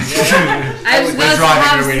brought. I was We're going to driving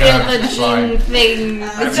have the the arena. other gin thing.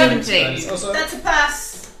 The gin thing. That's a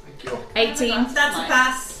pass. 18. That's a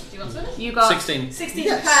pass. Do you want some? You got 16. 16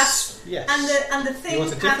 is a pass. Yes. And the thing You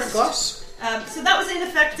want a different passed. glass? So that was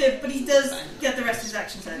ineffective, but he does get the rest of his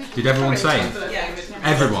action saved. Did everyone save? Yeah.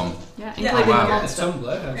 Everyone. yeah, Yeah. including Oh, wow. the A monster.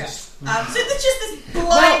 tumbler. So there's just this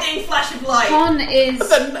blinding flash of light. Con is.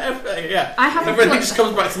 Then, yeah. I have a Everything plus. just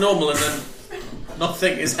comes back to normal and then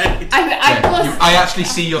nothing is happening. I actually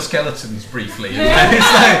see your skeletons briefly. It's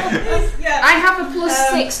like- Yeah. I have a plus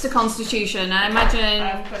 6 to Constitution. I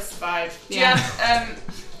imagine Plus 5. Do Yeah. you have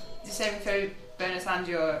the saving throw bonus and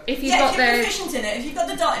your... if you've Yeah, got if you're the proficient in it, if you've got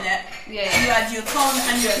the dot in it, Yeah, you add your con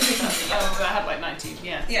and your proficiency. Oh, I had like 19,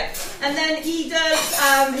 yeah. Yeah, and then he does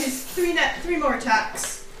his three more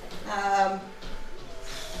attacks.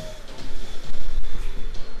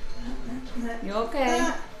 you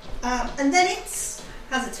okay? And then it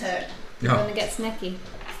has a turn. I'm gonna get snacky.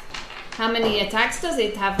 How many attacks does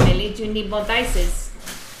it have, Millie? Do you need more dices?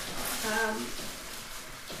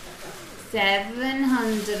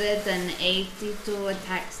 782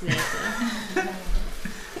 attacks later.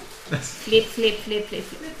 Flip, flip, flip, flip,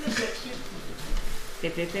 flip.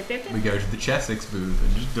 Flip, flip, flip, flip, we flip. go to the Chessex booth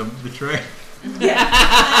and just dump the tray. You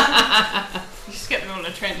just get them all on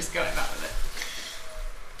a train, just go like that with it.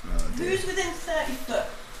 Who's within 30 foot?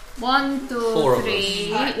 1, 2, Four of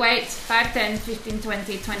 3. us. Wait, 5, 10, 15,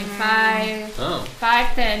 20, 25. Oh.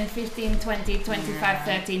 5, 10, 15, 20, 25,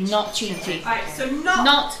 30. Not cheeky. Alright, so not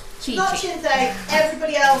Not cheeky. Shinzei,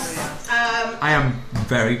 everybody else. I am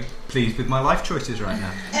very pleased with my life choices right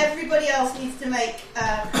now. Everybody else needs to make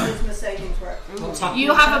charisma saving throw. What's happening?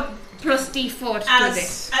 You have a plus D4 to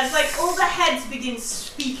this. As like all the heads begin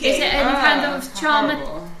speaking. Is it any kind of charm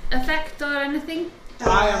Horrible. effect or anything?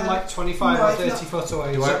 I am like 25 No, or it's 30 not. foot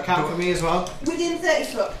away. Do Does I- that count do for me as well? Within 30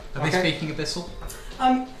 foot. Are Okay. they speaking Abyssal?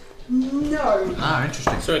 No. Ah,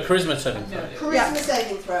 interesting. So a charisma saving throw. Charisma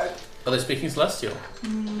saving throw. Are they speaking Celestial?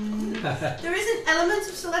 There is an element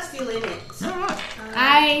of celestial in it.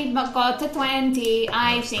 I got a 20.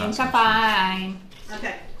 I think I'm fine.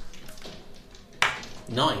 Okay.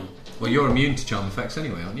 9. Well, you're immune to charm effects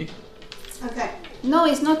anyway, aren't you? Okay. No,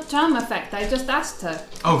 it's not charm effect. I just asked her.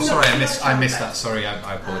 Oh, No, sorry, I it's missed not charm that. effect. Sorry,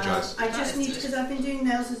 I apologise. I just need, because I've been doing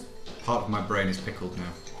nails as Part of my brain is pickled now.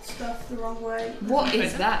 stuff the wrong way. What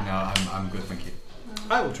is that? No, I'm good, thank you.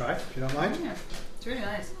 I will try, if you don't mind. Yeah, it's really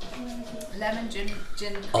nice. Lemon gin.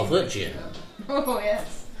 Other gin. Oh,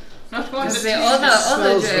 yes. Not one This is but the two. other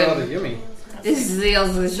Smells gin. rather yummy. This is the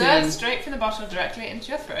other Served gin. straight from the bottle directly into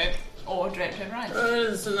your throat, or draped over eyes.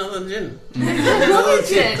 It's another gin. Another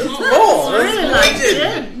gin. Oh, It's really like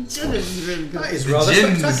gin. Gin is really good. That is The rather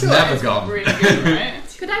gin's spectacular. never gone. Really good,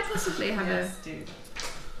 right? Could I possibly have Yes, dude.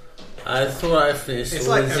 I thought I finished It's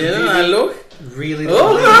all like the a gin and I really- look. Really Oh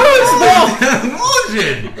lovely. no, it's not! More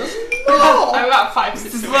gin! I'm about 5 6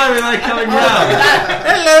 This is why we like coming round.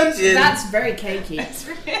 Hello, gin. That's very cakey.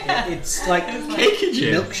 It's like Cakey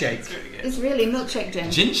gin. milkshake. It's really milkshake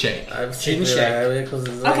gin. Gin shake. I've Gin taken it shake. out because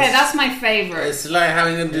it's Okay, nice. that's my favourite. It's like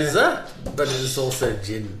having a dessert, but it's also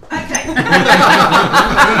gin. Okay.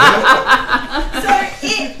 So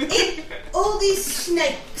it all these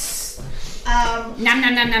snakes Nom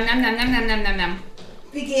nom nom nom nom nom nom nom nom nom nom.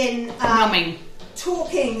 begin Numbing.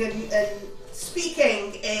 talking and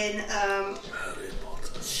speaking in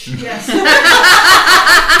yes.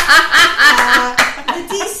 The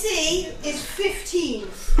DC is 15.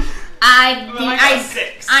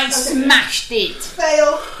 I smashed it.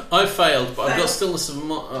 Fail. I failed, but I've Fail. got still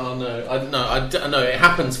some. Oh no, no, it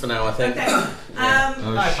happens for now. I think. Okay. Oh,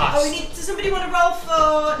 Oh, we need. Does somebody want to roll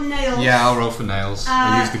for nails? Yeah, I'll roll for nails.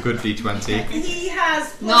 I use the good D20. He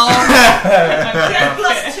has. No. He has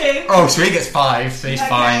 +2. Oh, so he gets 5, so he's Okay.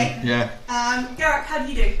 fine. Yeah. Garrett, how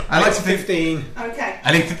do you do? I like to think. 15. Okay.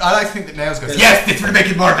 I like to think that Nails goes. Yes, this will make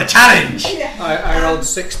it more of a challenge. Yeah. I rolled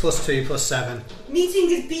 6 + 2 + 7.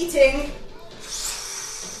 Meeting is beating.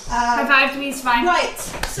 High five to me is fine. Right.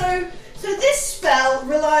 So So this spell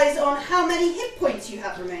relies on how many hit points you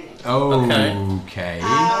have remaining. Okay.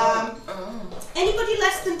 Anybody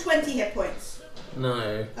less than 20 hit points?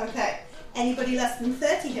 No. Okay. Anybody less than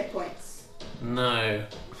 30 hit points? No.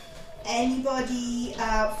 Anybody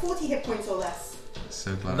 40 hit points or less?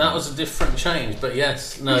 So glad. That was a different change, but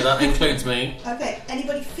yes. No, that includes me. Okay.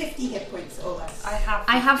 Anybody 50 hit points or less?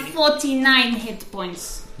 I have 49 hit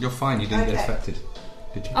points. You're fine. You didn't Okay. get affected,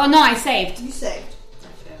 did you? Oh no, I saved. You saved.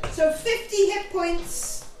 So 50 hit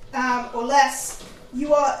points or less,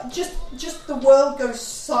 you are just the world goes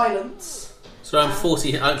silent. So I'm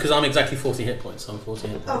 40, because I'm exactly 40 hit points. I'm 40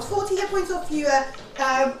 hit Oh, points. 40 hit points off you.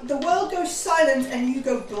 The world goes silent and you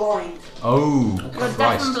go blind. Oh, You're deaf and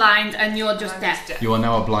Christ. blind, and you're just deaf. You are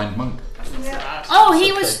now a blind monk. Yeah. Oh,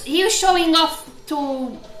 he was showing off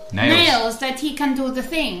to Nails. Nails that he can do the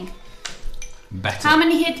thing. Better. How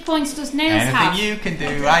many hit points does Nails have? Anything you can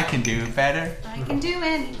do, I can do better. I can do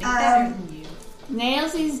anything better than you.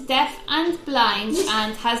 Nails is deaf and blind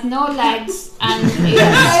and has no legs and is...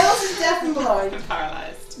 Nails is deaf and blind.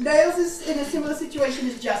 Paralysed. Nails is in a similar situation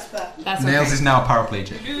as Jasper. That's Nails okay. is now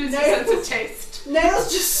paraplegic. Lose your sense of taste.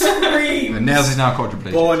 Nails just scream. And Nails is now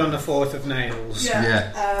quadriplegic. Born on the 4th of Nails.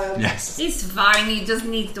 Yeah. Yes. It's fine, he just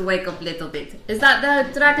needs to wake up a little bit. Is that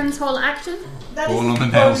the Dragon's Hall action? That All is on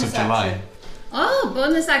the Nails of bonus July. action. Oh,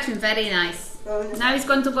 bonus action, very nice. Bonus Now he's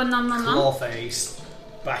going to go nom nom nom. Claw face.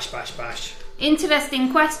 Bash, bash, bash.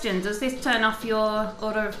 Interesting question. Does this turn off your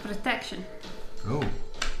aura of protection? Oh.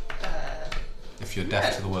 If you're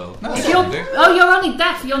deaf to the world. No, If it you're, doesn't do. oh, you're only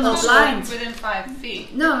deaf. You're not Also, blind. within 5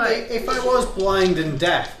 feet. No, right. If I was blind and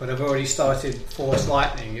deaf, but I've already started Force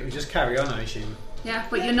Lightning, it would just carry on, I assume. Yeah,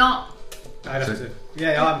 but you're not. I'd have So- to.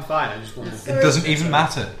 Yeah, I'm fine. I just wanted It doesn't even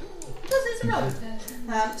matter. It's a roll.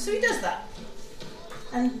 So he does that.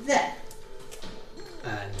 And then.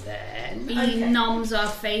 And then. He Okay. noms our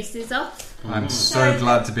faces off. I'm so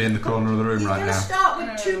glad to be in the corner of the room He's right going to now. start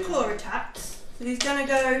with 2 claw attacks. So he's going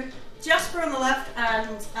to go Jasper on the left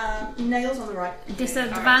and Nails on the right.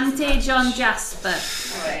 Disadvantage on Jasper.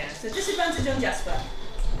 Okay. So disadvantage on Jasper.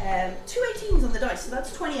 2 18s on the dice, so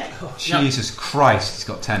that's 28. Jesus Christ, he's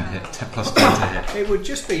got 10 hit, 10 plus 10 to hit. It would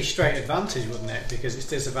just be straight advantage, wouldn't it? Because it's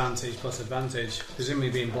disadvantage plus advantage. Presumably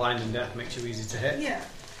being blind and deaf makes you easy to hit. Yeah.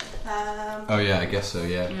 Oh yeah, I guess so,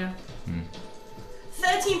 yeah. Yeah.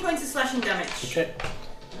 13 points of slashing damage. Okay.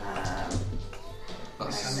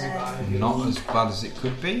 That's And then not as bad as it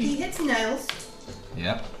could he be. hits Nails.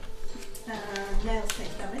 Yep. Nails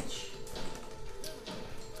takes damage.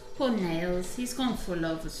 Poor Nails. He's gone full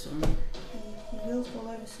over soon. He will fall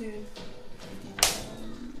over soon.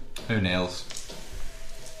 Who nails?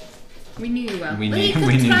 We knew you well. We Well, knew- he could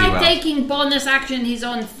we knew try you well. taking bonus action his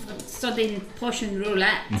own sudden potion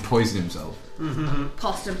roulette. And poison himself.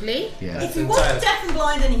 Possibly. Yeah. If he was deaf and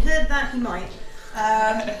blind and he heard that, he might.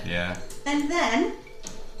 Yeah. And then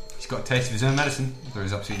He's got a taste of his own medicine. There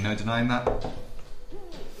is absolutely no denying that.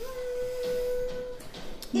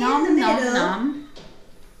 Nom in the nom middle. nom.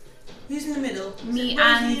 Who's in the middle? Me Is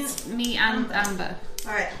it Rosie and Amber.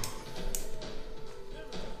 Alright.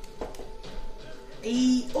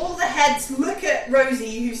 All the heads look at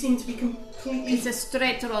Rosie, who seems to be completely. It's a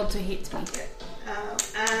straight roll to hit me.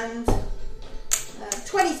 And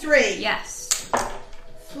 23. Yes.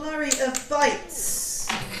 Flurry of bites.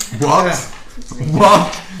 What?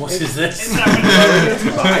 What? What is this? Flurry of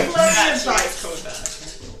bites. Called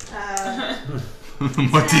that.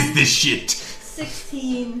 What is this shit?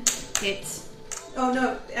 16. Hits. Oh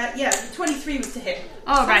no, yeah, 23 was to hit.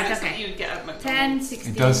 Oh, right, Sounds like okay. you'd get a McDonald's. 10,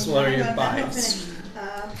 16. It does. Flurry I'm of not bites. finished.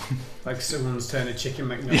 Like someone's turned a chicken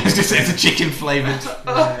Yeah, I was McNugget. just saying it's a chicken flavoured.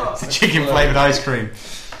 It's a chicken flavoured ice cream.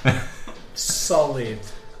 Solid.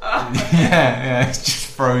 Yeah, it's just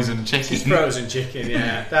frozen chicken. It's frozen chicken,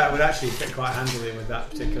 yeah. That would actually fit quite handily with that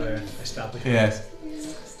particular establishment. Yes.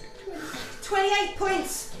 28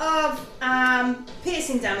 points of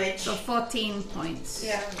piercing damage. So 14 points.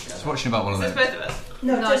 Yeah. I was watching about one of Is this them. both of us?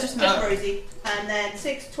 No, No, just just me. Rosie. And then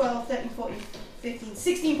 6, 12, 13, 14, 15,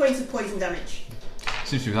 16 points of poison damage.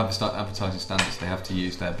 Seems to be with advertising standards, they have to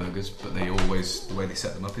use their burgers, but they always, the way they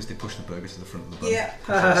set them up is they push the burger to the front of the bun. Yeah.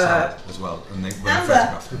 Push it aside as well, and they run a Amber.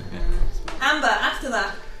 photograph of it. Yeah. Amber, after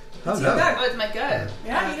that. Oh it's your no. go. Oh, it's my go.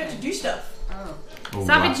 Yeah, you get to do stuff. Oh. Oh,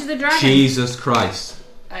 Savage wow. the dragon. Jesus Christ.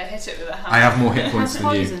 I hit it with a hammer. I have more hit It points has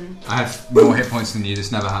than you. poison. I have more hit points than you,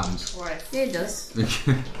 this never happens. Right. Yeah, it does.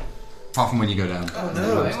 Apart from when you go down. Oh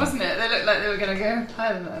no. It wasn't it? They looked like they were going to go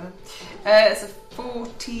higher than that. It's a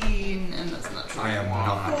 14, and that's not true. I am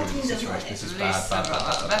not happy with 14 the doesn't situation. hit. This is At bad, least bad, I bad, got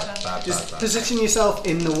bad, that bad, bad, bad, Just bad. position yourself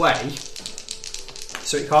in the way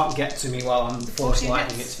so it can't get to me while I'm force Fortune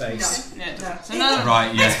lightning hits? its face. No. So It no. Right,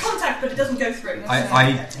 makes yes. contact, but it doesn't go through.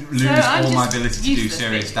 I lose I'm all my just ability to do useless,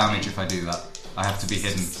 serious basically. damage if I do that. I have to be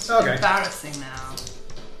hidden. Okay. Embarrassing now.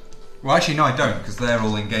 Well, actually, no, I don't, because they're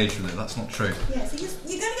all engaged with it. That's not true. Yeah, so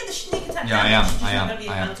you're going to get the sneak attack. Yeah, I damage, am. which I is am. gonna be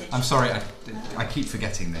I am. advantage. I'm sorry. I keep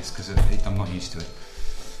forgetting this because I'm not used to it.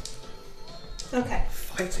 Okay.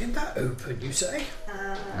 Fight in that open, you say?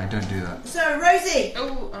 I don't do that. So, Rosie.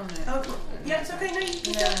 Oh no. Oh, yeah, it's okay. No, you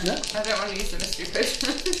can No, go. I don't want to use the mystery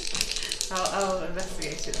potion. I'll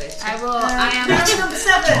investigate it later. I will. I am. Question number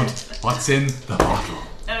 7. What's in the bottle?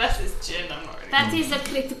 Unless it's gin, I'm not really. That is a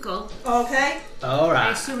critical. Okay. I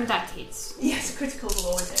Alright. assume that hits. Yes, critical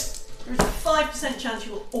will always hit. There's a 5% chance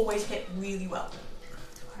you will always hit really well.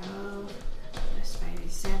 12 plus 5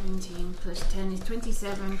 is 17 plus 10 is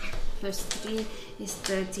 27 plus 3 is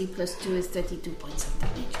 30 plus 2 is 32 points of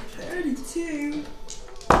damage. 32.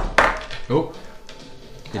 Oh.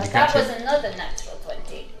 Did you That catch was it? another natural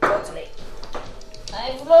 20. Totally.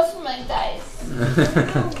 I've lost my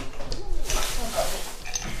dice.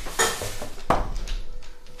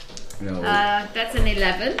 No. That's an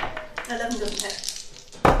 11. 11 doesn't hit.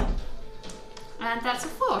 And that's a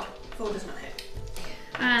 4. 4 does not hit.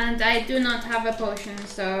 And I do not have a potion,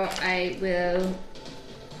 so I will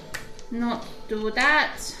not do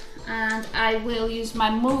that. And I will use my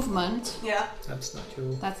movement. Yeah. That's not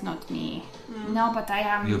you. That's not me. No, but I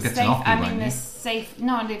am You'll get safe. an offie, I'm won't in you? this safe.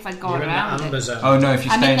 No, if I go You're in the around amber it. zone. Oh no! If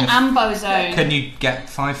you I'm stay in in the the ambo zone. can you get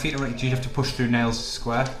 5 feet? Or do you have to push through Nails'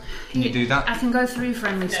 square? Can you do that? I can go through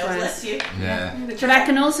friendly Nails squares. lets you. Yeah. But I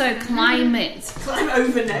can also climb it. Climb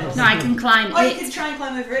over Nails. No, I can climb Oh, you can it. try and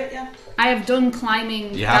climb over it, yeah. I have done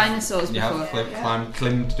climbing You have- dinosaurs You before. have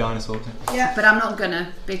climbed dinosaur too. Yeah. But I'm not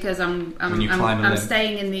gonna because I'm When you climb a I'm limb.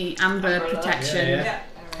 staying in the amber Amber alert. protection. Yeah, Yeah.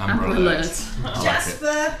 Amber alert. I like it.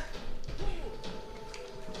 Jasper.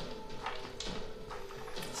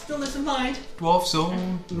 Stillness of mind. Dwarf soul.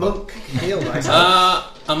 Monk, heal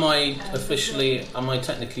myself. Am I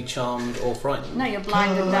technically charmed or frightened? No, you're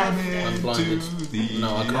blind and deaf. I'm blinded.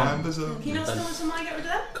 No, I can't. Can you not stillness of mind get rid of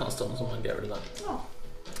that? Can't stop someone and get rid of that. Oh.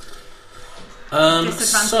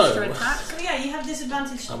 Disadvantage So to attack. So yeah, you have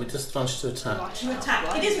disadvantage I'll be disadvantaged to attack. to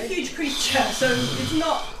attack. It is a huge creature, so it's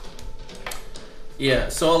not... Yeah,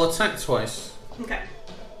 so I'll attack twice. Okay.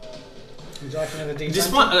 Would you like another D20?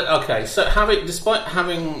 Despite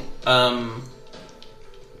having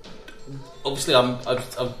obviously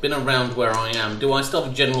I've been around where I am. Do I still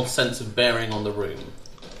have a general sense of bearing on the room?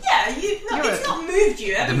 Yeah, it's not moved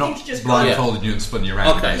you. They've Everything's not just gone. blindfolded you and spun you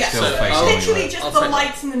around. Okay, They're Yeah, still so facing I'll you. literally right? just I'll the take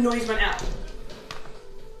lights and the noise went out.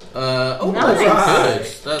 Good.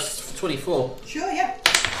 That's 24. Sure, yeah.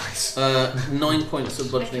 9 points of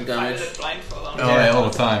bludgeoning damage. Blindfold on. Oh, yeah, all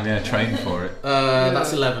the time. Yeah, trained for it.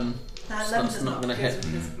 That's 11. So 11 that's does not going to Because hit.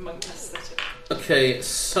 of his monk aesthetic. Okay,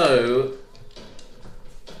 so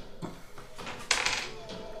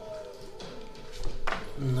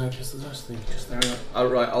no, just the rest thing. Just there we go. Oh,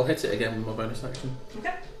 right, I'll hit it again with my bonus action.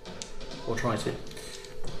 Okay. Or try to.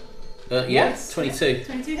 Yes. Yes, 22.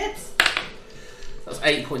 22 hits. That's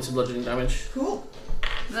 8 points of bludgeoning damage. Cool.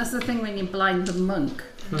 That's the thing when you blind the monk.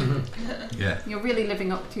 Yeah. You're really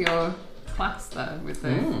living up to your class there with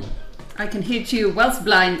the. I can hit you whilst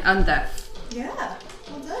blind and deaf. Yeah,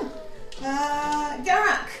 well done.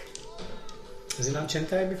 Garak. Is it not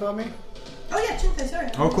Chinte before me? Oh yeah, Chinte, sorry.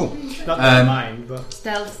 Oh, cool. Not that mine, but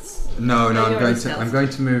Stealth. No, Oh, I'm you're going in to. stealth. I'm going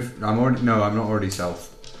to move. I'm not already stealth.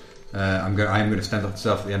 I am going to stand up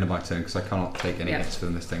stealth at the end of my turn because I cannot take any hits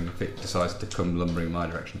from this thing if it decides to come lumbering in my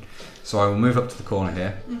direction. So I will move up to the corner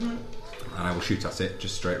here, and I will shoot at it.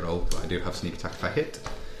 Just straight roll, but I do have sneak attack if I hit,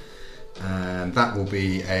 and that will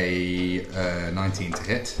be a 19 to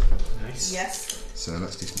hit. nice. Yes. So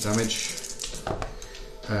let's do some damage.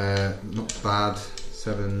 Not bad.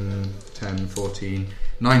 7, 10, 14,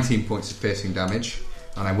 19 points of piercing damage,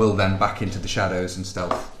 and I will then back into the shadows and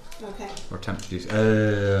stealth. Okay. Or attempt to do.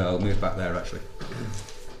 I'll move back there actually.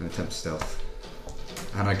 And attempt to stealth.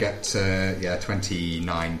 And I get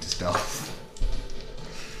 29 to stealth.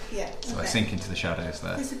 Yeah. So I Okay. sink into the shadows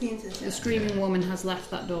there. Disappear into the The shadows. screaming woman has left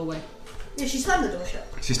that doorway. Yeah, she slammed the door shut.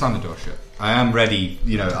 She slammed the door shut. I am ready.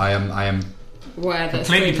 You know, I am Where the Completely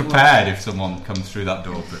screaming prepared if someone comes through that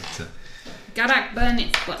door, but woman- Garak, burn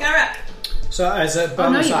it. Garak. So as a Oh no,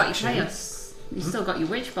 bonus you got your action, chaos. You still got your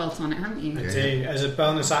witch bolt on it, haven't you? I do. As a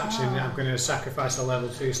bonus action, I'm going to sacrifice a level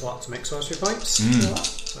 2 slot to make sorcery points.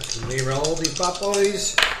 So I can reroll these bad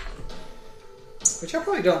boys, which I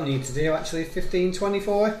probably don't need to do actually. 15,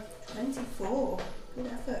 24. 24. Good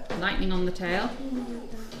effort. Lightning on the tail.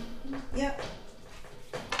 Yep.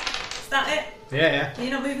 Is that it? Yeah, yeah.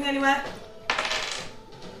 You're not moving anywhere?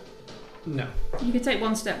 No. You could take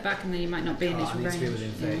one step back and then you might not be in his I range. need to be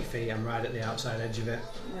within 30 feet. I'm right at the outside edge of it.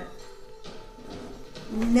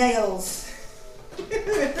 Nails. Who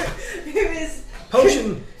is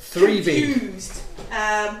Potion 3B. confused.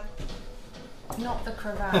 Not the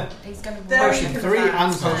cravat. He's going to Very Potion good 3 and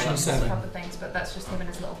cravats potion and 7. proper things, but that's just him and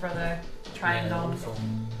his little brother trying on.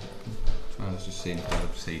 I was just seeing if I'd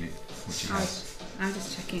have seen it. Which he has. I'm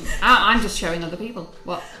just checking. I'm just showing other people.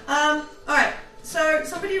 What? Alright, so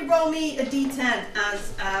somebody roll me a d10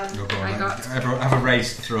 as. Go on, I then. got- Have a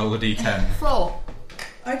race to roll the d10. 4.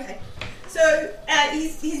 Okay. So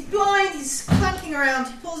he's blind, he's clanking around,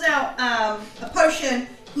 he pulls out a potion,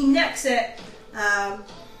 he necks it.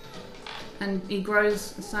 And he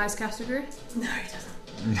grows a size category? No, he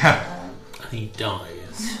doesn't. And he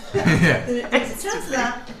dies. Yeah. There's a chance of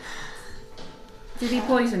that. Did he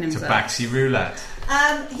poison It's a himself? Baxi roulette.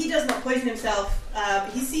 He does not poison himself.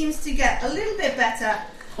 He seems to get a little bit better.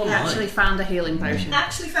 Oh, Actually found a healing potion.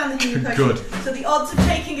 Actually found the healing potion. Good. So the odds of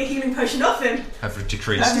taking a healing potion off him Have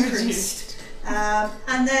decreased. have decreased.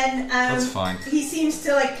 And then That's fine. he seems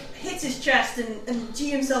to like hit his chest and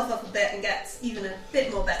G himself up a bit and gets even a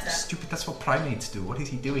bit more better. Stupid, that's what primates do. What is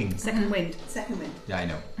he doing? Second wind. Second wind. Yeah, I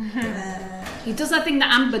know. He does that thing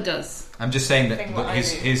that Amber does. I'm just saying that Think what but I do.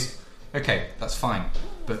 his okay, that's fine.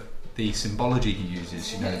 But the symbology he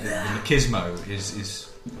uses, the machismo is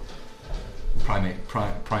primate,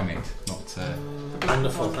 not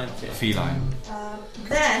Wonderful, thank you. feline.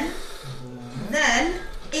 Then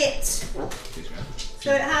it.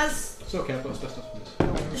 So it has It's okay, I've got asbestos for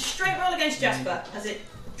this. a straight roll against Jasper as it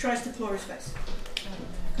tries to claw his face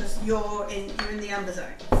because you're in the amber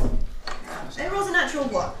zone. It rolls a natural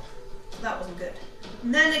 1. So that wasn't good.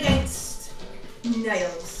 And then against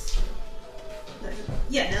Nails. No,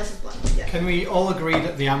 yeah, Nails is blind. Yeah. Can we all agree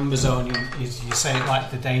that the amber zone is you say it like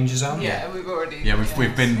the danger zone? Yeah, we've already. Yeah,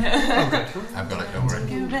 we've been. I've got it. Don't worry.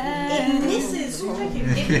 It misses. Thank you.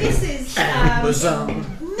 It misses. Amber zone.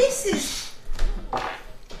 Misses.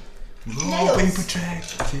 We're all being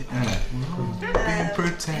protected. We're all being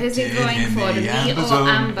protected. Who's it going in for, the me amber or zone.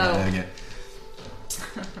 Ambo? Yeah.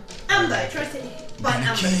 Amber it tries to bite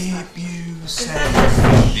Amber. this time. Keep you So safe that's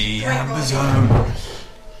in the great roll amber again. zone.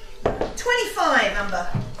 25, Amber.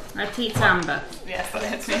 That hits Amber. Yes, that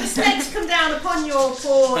hits So the me. snakes come down upon your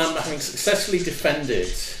poor. Having successfully defended.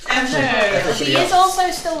 She is also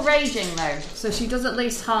still raging though, so she does at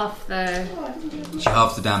least half the. She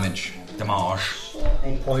halves the damage. Damage.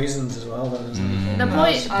 And poisons as well, then, isn't it? The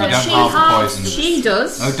point, but don't she half the halves. poison. She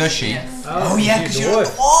does. Oh, does she? Yes. Oh, yeah, because you're a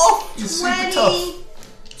dwarf. You're super tough.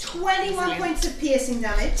 21 points of piercing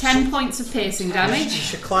damage. 10 points of piercing You damage.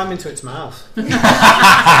 should climb into its mouth. Come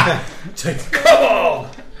on!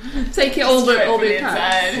 Take it all the attacks.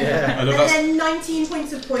 inside. Yeah. I And love that. then 19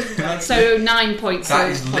 points of poison damage. So 9 points That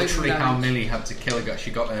of is poison literally how damage. Millie had to kill a guy.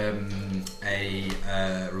 She got a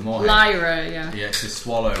remorse. Lyra, yeah. Yeah, to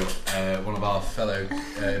swallow one of our fellow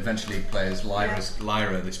eventually players, Lyra, this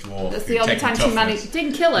dwarf. That's who'd the only taken time she toughness. managed.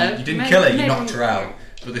 Didn't kill her. You didn't Maybe- kill her, you maybe- knocked her out.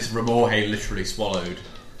 But this remorse literally swallowed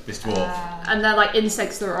this dwarf. And they're like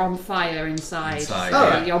insects that are on fire inside. Inside, So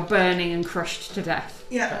yeah. you're burning and crushed to death.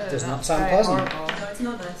 Yeah. Does not sound Very pleasant. horrible. No, it's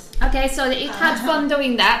not nice. Okay, so it had fun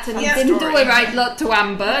doing that, and Yeah. it didn't do Story. a right lot to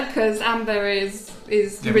Amber because Amber is Yeah,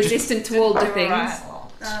 but resistant to all the Oh, things. right.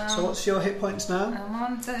 So what's your hit points now? I'm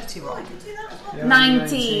on I 31. can do that as well. You're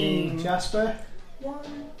 19. Jasper? 1,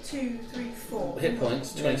 2, 3, 4. Hit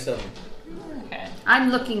points, 27. Okay. I'm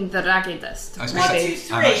looking the raggedest. I was One, gonna two, say,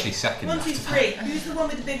 three. I'm actually second. 1, 2, 3. Who's the one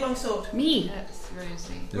with the big long sword? Me. That's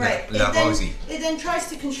Rosie. Right. La Rosie. It then tries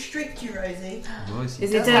to constrict you, Rosie. Rosie.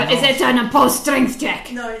 Is it an opposed strength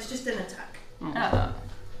check? No, it's just an attack. Oh.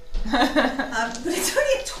 But it's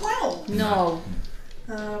only at 12. No.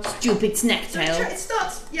 Stupid snack So it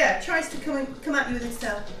starts, tries to come at you with its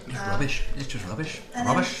tail. It's rubbish. It's just rubbish. And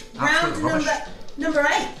then Rubbish. round Absolute rubbish. number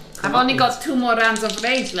 8. I've only got 2 more rounds of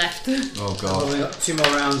rage left. Oh I've god. only got 2 more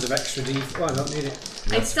rounds of extra D. Oh, I don't need it.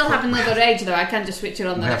 I still have another rage though. I can't just switch it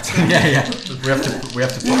on We the have next to. one. Yeah. We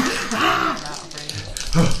have to.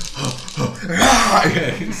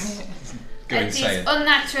 Go It is insane.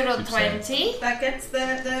 unnatural Keep saying. 20. That gets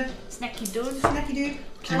the Snacky dude. snacky dude.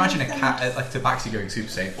 Can you imagine a cat like Tabaxi going Super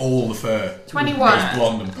Saiyan? All the fur 21. goes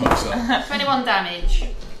blonde and puffs up. 21 damage.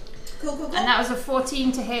 Cool. And that was a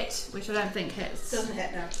 14 to hit, which I don't think hits. Doesn't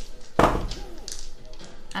hit now.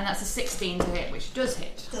 And that's a 16 to hit, which does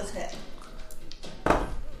hit. Does hit.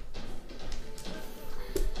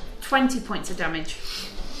 20 points of damage.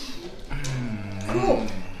 Cool.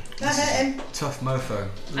 That hit him. Tough mofo.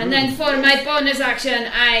 And then for my bonus action,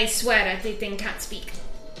 I swear at the thing can't speak.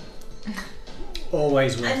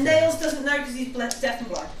 Always worth And it. Nails doesn't know because he's deaf and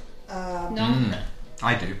blind. No.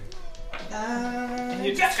 I do.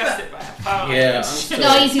 You Jasper. discussed it by a power. Yeah, I'm still,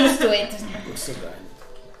 No, he's used to it. I'm still going.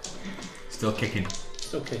 Still kicking.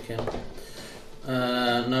 Still kicking.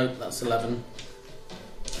 No, that's 11.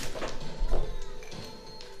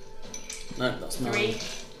 No, that's 9. 3.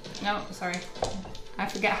 No, sorry. I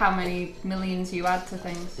forget how many millions you add to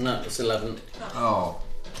things. No, it's 11. Oh.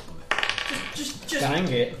 Just. Dang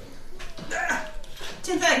it.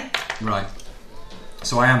 Tin thing. Right.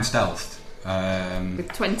 So I am stealthed.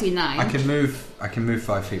 With 29. I can move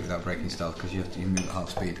 5 feet without breaking stealth because you move at half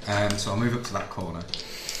speed. So I'll move up to that corner,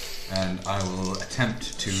 and I will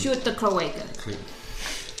attempt to shoot the cloaca.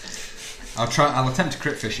 I'll attempt to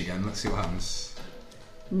crit fish again. Let's see what happens.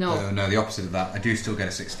 No. No, the opposite of that. I do still get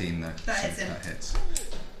a 16 though. That hits him. That hits.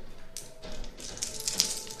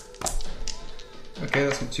 Okay,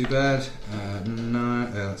 that's not too bad. No,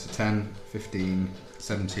 that's a 10, 15,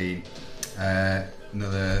 17.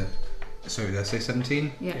 Another. Sorry, did I say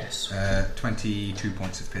 17? Yeah. Yes. 22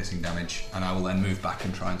 points of piercing damage, and I will then move back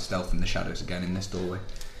and try and stealth in the shadows again in this doorway,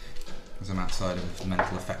 as I'm outside of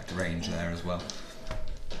mental effect range there as well.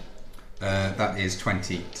 That is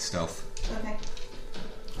 20 stealth. Okay.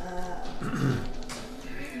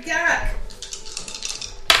 Garak.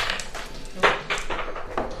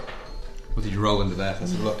 What did you roll under there?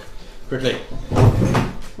 Let's have a look. Quickly.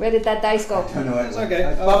 Where did that dice go? I don't know. It's okay.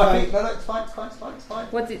 It's fine.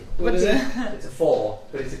 What is it? It's a 4,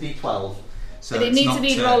 but it's a D12. So but it it's needs not, to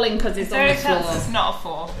be rolling because it's on Very the chance floor. it's not a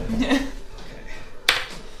 4.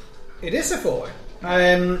 It is a 4.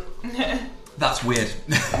 That's weird.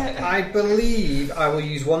 I believe I will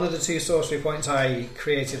use one of the 2 sorcery points I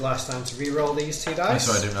created last time to re-roll these 2 I'm dice.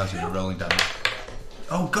 sorry, I didn't realise you were rolling damage.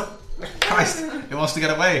 Oh god! Christ! It wants to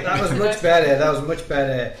get away. That was much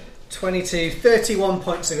better. 22, 31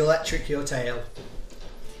 points of electric your tail.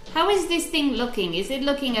 How is this thing looking? Is it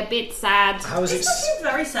looking a bit sad? How is it It's looking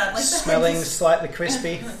very sad. Like smelling the head slightly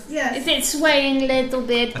crispy? Yeah. Is it swaying a little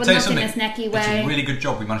bit, I'll but tell you not in a something, snacky it's a way? really good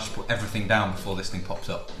job we managed to put everything down before this thing pops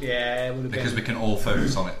up. Yeah, it would have Because been. we can all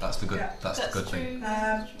focus on it. That's the good. Yeah, that's the good thing.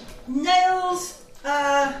 Nails.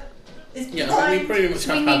 Is Yeah, blind. we pretty much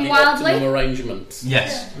have Swinging had the wildly? optimum arrangement.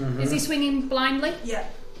 Yes. Is he swinging blindly? Yeah.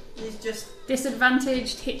 He's just.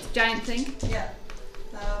 Disadvantaged hit giant thing? Yeah.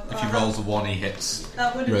 If he rolls a 1, he hits.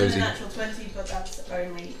 That would have Rosie. been a natural 20, but that's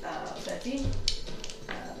only 13.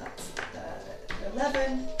 That's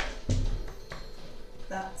 11.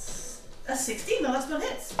 That's a 16. The last one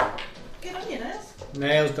hits. Good on you, Nails.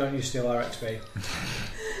 Nails don't you steal our XP.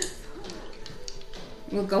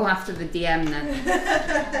 We'll go after the DM then.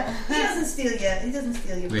 He doesn't steal you. He doesn't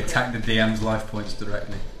steal you. We attack the DM's life points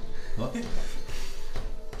directly. What?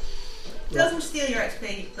 Doesn't steal your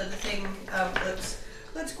XP, but the thing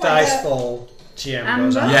looks quite. Dice fall. GM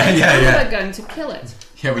goes Amber? out. Yeah. Amber going to kill it.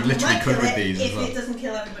 Yeah, we literally Might could kill with it these if as well. it doesn't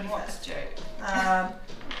kill everybody What's first. Joe?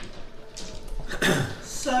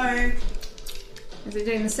 So Is it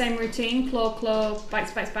doing the same routine? Claw,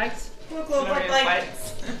 bites. claw, Bites.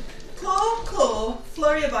 claw,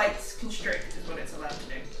 flurry of bites, constrict is what it's allowed to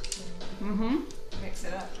do. Mm-hmm. Mix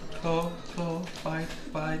it up. Claw, bite,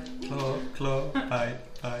 claw,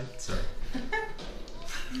 bite. Sorry.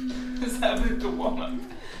 Is that a vocal warm-up?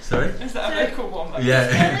 Sorry? Is that a vocal warm-up?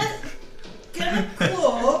 Yeah. Gonna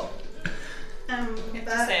claw Amber You have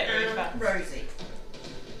to say it really and fast. Rosie.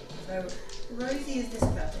 So Rosie is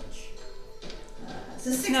disadvantage.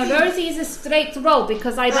 So 16. No, Rosie is a straight roll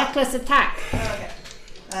because I reckless attack. Okay.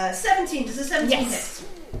 17. Does a 17 Yes. hit?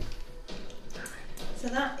 So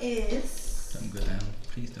that is. Don't go down.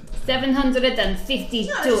 Please don't. 752.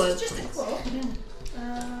 No, it's just a claw.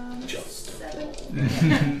 Just.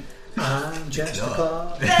 7. I'm just a Duh.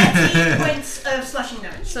 claw. 13 points of slashing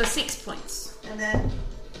damage. So 6 points. And then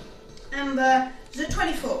Amber is at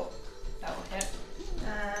 24. That will hit.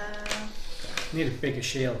 Need a bigger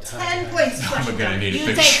shield. 10 points of slashing We're gonna damage. need a You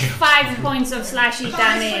big take shield. 5 points of slashy 5 points of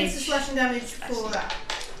damage. slashing damage for that.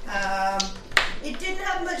 It didn't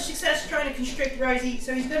have much success trying to constrict Rosie,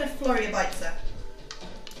 so he's going to flurry a bite her.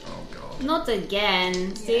 Oh god. Not again.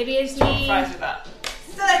 Not Seriously? fries with that.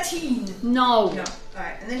 13. No. No.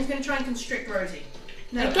 Alright, and then he's going to try and constrict Rosie.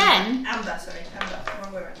 No, Again? Amber, sorry. Amber.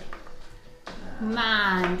 Wrong way around.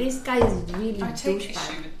 Man, this guy is really I take issue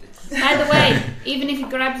douchebag. with this. By the way, even if he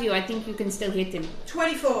grabs you, I think you can still hit him.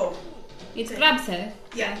 24. It grabs her.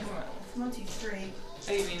 Yeah. 1, 2, 3.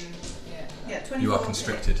 Oh, you mean, yeah. Yeah, 24. You are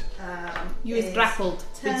constricted. You is grappled,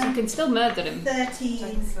 but you can still murder him. 13.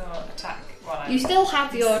 Thanks for attack. You still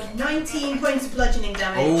have your 19 points of bludgeoning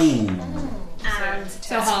damage. Oh. And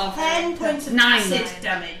so half. 10 points of 9. acid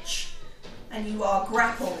damage. And you are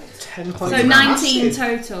grappled. 10 points. So of 19 acid.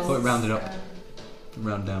 total. Thought it rounded up.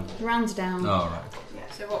 round down? Round down. Oh,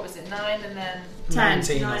 right. So what was it? 9 and then 10.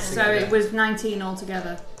 19 So altogether. it was 19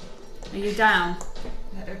 altogether. Are you down?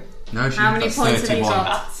 No, she How many that's points have you 31.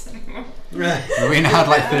 got? Rowena had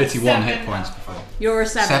like 31 hit points before. You're a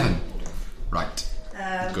 7. Right.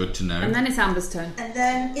 Good to know. And then it's Amber's turn. And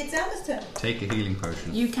then it's Amber's turn. Take a healing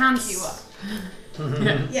potion. You can.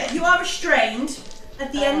 Yeah, you are restrained.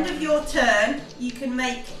 At the end of your turn, you can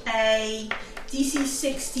make a DC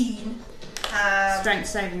 16 Strength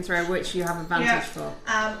saving throw, which you have advantage for.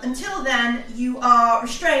 Until then, you are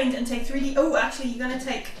restrained and take 3d. Oh, actually, you're going to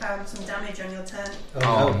take some damage on your turn.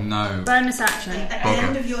 Oh no. Bonus action. At the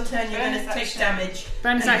end of your turn, you're going to take damage.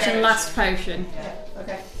 Bonus action, last potion. Yeah.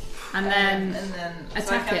 Okay. And then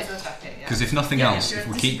attack attack it. Because if nothing else, if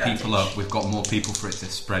we keep people up, we've got more people for it to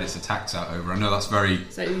spread its attacks out over. I know that's very...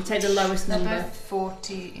 So you take the lowest They're number. both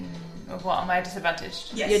 14. What, am I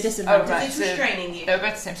disadvantaged? Yes. You're disadvantaged. Oh, right. It's So restraining you. they were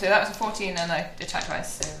both the same. So that was a 14 and I attacked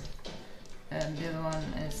twice. So the other one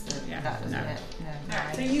is that doesn't no. hit. No,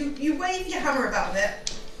 Alright, so 9. you wave your hammer about a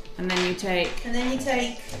bit, And then you take. and then you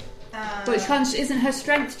take... But isn't her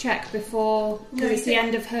strength check before? No, Because it's you the take-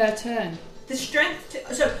 end of her turn. the strength...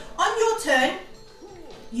 So, on your turn,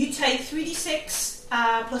 you take 3d6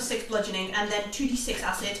 plus 6 bludgeoning, and then 2d6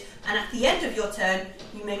 acid, and at the end of your turn,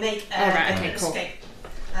 you may make an escape.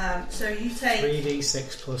 So you take...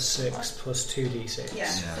 3d6 plus 6 plus 2d6. Yeah,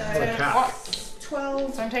 For a so cat. What?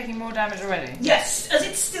 12... So I'm taking more damage already? Yes, as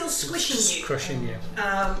it's still squishing you. Crushing you.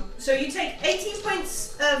 So you take 18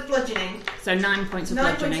 points of bludgeoning, So 9 points of 9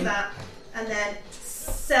 points bludgeoning. of that, and then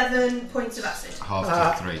 7 points of acid.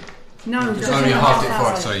 Half to 3. No, Oh, just you halved it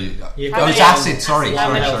acid. for Sorry. You've Oh, got it's one- acid. Sorry.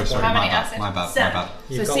 How many- Sorry. how many My bad. acid? My bad. My 7. bad.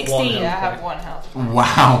 You've So got 16. one Yeah, I health have point. 1 health.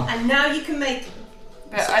 Wow. And now you can make...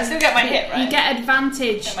 But I still get my hit, right? You get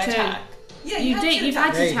advantage Get my to. attack. Yeah, You had did. two You've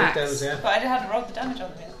had attacks. Yeah, you did attacks. those, yeah. But I hadn't rolled the damage on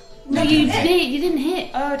them yet. No, you did. You didn't hit.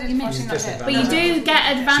 Oh, did You you missed. not hit? But you do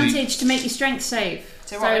get advantage to make your strength save.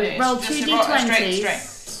 So what it is, roll just 2 a roll- a straight d20s.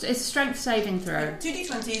 strength. It's a strength saving throw. 2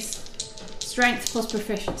 d20s, Strength plus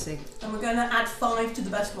proficiency. and we're going to add 5 to the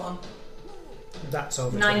best one. That's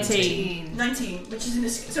over 19. 19, which is an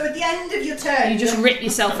escape. So at the end of your turn, You just rip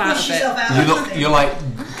yourself out push of it. yourself out. You look. You're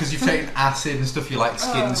like because you've taken acid and stuff. You're like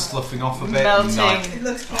skin sloughing off a bit. Melting. And, like, It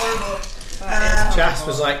looks horrible.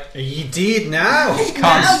 Jasper's like, are you dead now?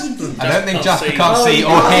 Now you did. I don't think Jasper Jasper can't can't see. see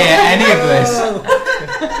or hear any of this.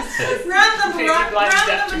 Round number, Blind round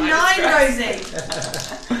death to number my 9, Rosie.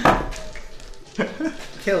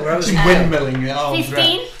 Kill Rosie. She's windmilling it. Oh,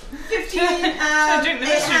 15. 15, I drink the it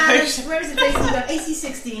mystery has... potion. Where is it AC? We've got AC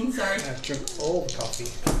 16, sorry. I've drunk all the coffee.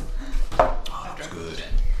 That's good.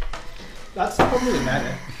 That's probably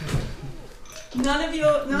better. None of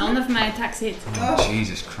your... None of my attacks hit. Oh,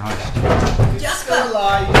 Jesus Christ. Jasper.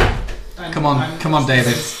 alive. And Come on, I'm come on,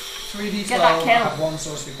 David. 3d12. Get that kill. I have one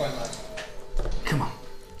sorcery point left. Come on,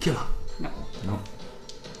 kill her. No.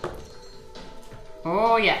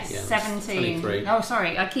 Oh yes, Yeah, 17. 23. Oh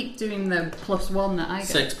sorry, I keep doing the +1 that I get.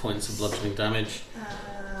 6 points of bludgeoning damage.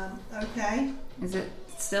 Okay, Is it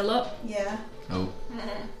still up? yeah. Oh.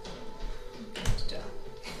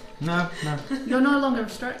 No. You're no longer I'm not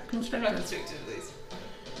constricted. constricted at least.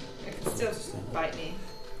 It can still just bite me.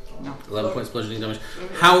 11 points of bludgeoning damage.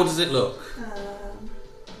 How does it look?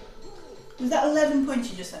 Was that 11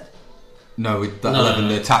 points you just said? No, with that No. 11,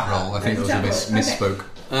 the attack roll. I think it was a Attack roll, okay.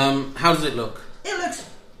 misspoke. How does it look? It looks...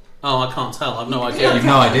 Oh, I can't tell. I've no idea. You've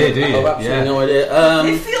no idea, do you? I've absolutely Yeah. no idea.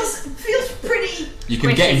 it feels pretty... You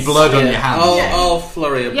can get in Squishes. blood on Yeah, your hands. I'll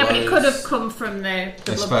flurry of Yeah, but blows. it could have come from the I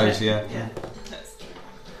blood suppose, pit. yeah. Yeah.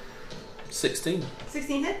 16.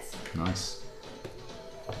 16 hits? Nice.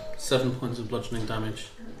 7 points of bludgeoning damage.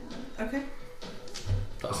 Okay.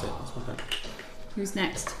 That's it. That's my bad. Who's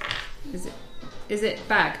next? Is it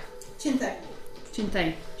Bag? Chinthe.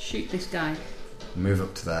 Chinthe, shoot this guy. Move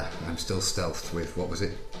up to there. I'm still stealthed with, what was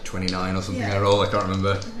it, 29 or something Yeah. I rolled? I can't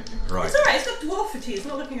remember. Right. It's alright, it's got dwarf fatigue, it's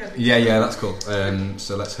not looking over. Yeah, that's cool.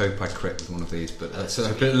 So let's hope I crit with one of these, but let's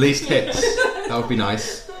hope it at least hits. That would be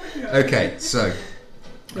nice. Okay, so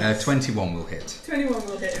 21 will hit. 21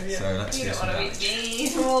 will hit him, yeah. So let's You do don't some want to damage.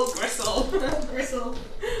 eat me. All gristle. Gristle.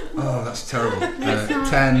 Oh, that's terrible.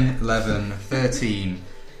 10, 11, 13,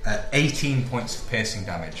 18 points of piercing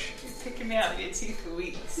damage. You're picking me out of your teeth for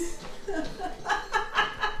weeks.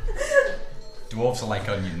 Dwarves are like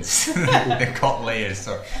onions. They've got layers.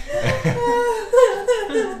 So.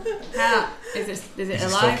 How? Is it Is it still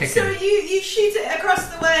alive? kicking? So you shoot it across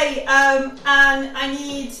the way, and I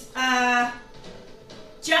need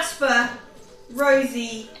Jasper,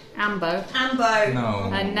 Rosie, Ambo Ambo, No.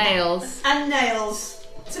 and Nails. and Nails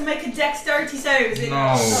to make a dexterity save. Is it?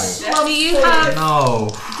 No. Do you have? No.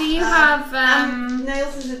 Do you have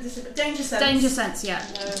Nails is a danger sense. danger sense? Yeah.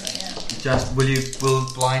 Just will you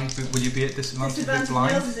be at disadvantage with Disadvantage.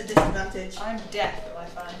 blind? Nails is a disadvantage. I'm deaf, am I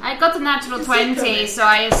fine? I got a natural You can see 20, coming. so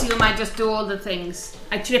I assume I just do all the things.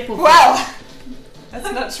 I triple. Well, that's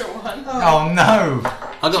a natural one. Oh no!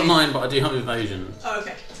 I got 9, but I do have evasion. Oh,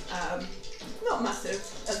 okay. Not massive.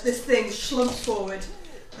 As this thing slumps forward.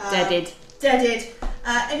 Deaded. Deaded.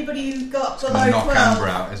 Anybody who got It's below gonna knock 12? Amber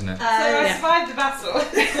out, isn't it? So I Yeah. survived the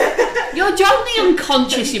battle. You're jolly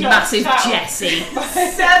unconscious, you Knocked massive out. Jessie.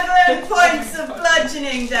 7 points of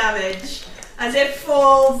bludgeoning damage as it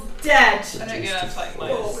falls dead. I don't get up to like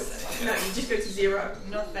Oh, minus. no, you just go to 0.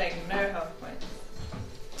 Nothing, no health points.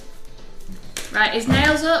 Right, is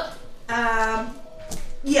Nails up?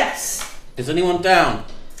 Yes. Is anyone down?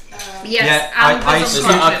 Yes. Yeah, Amber's Is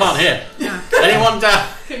unconscious. I can't hear. Anyone down?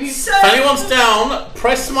 So, If anyone's down,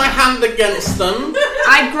 press my hand against them.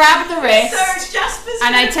 I grab the wrist so Jasper's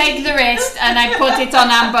and I gonna take be- the wrist and I put it on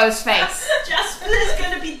Ambo's face. Jasper is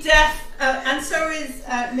going to be deaf, and so is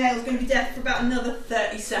Nail's going to be deaf for about another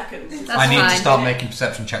 30 seconds. That's I need fine. to start making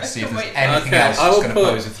perception checks to see if there's Wait. anything Okay, else I that's will going to put-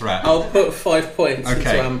 pose a threat. I'll put 5 points Okay.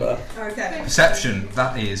 into Amber. Okay. Perception,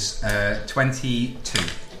 that is 22.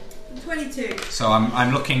 22. So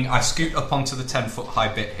I'm looking, I scoot up onto the 10-foot high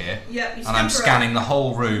bit here, Yep, you and I'm scamper scanning up. the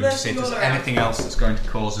whole room to see if there's Looking all around. anything else that's going to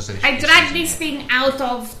cause us issues. I drag this thing out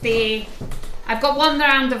of the. I've got 1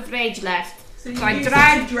 round of rage left. So you So I use it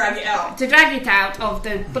drag- to drag it out. To drag it out of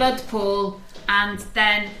the blood pool, and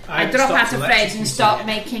then I I've drop stopped out of rage electrocuting and start it.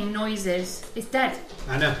 making noises. It's dead.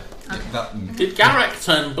 I know. That, Did Garrick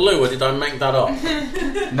turn blue or did I make that up?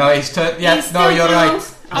 no, he's turned. Yeah, He's no, still you're blue.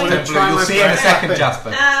 right. I want to Turned blue. try You'll my see in a breath second, weapon.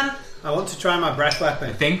 Jasper. I want to try my breath weapon.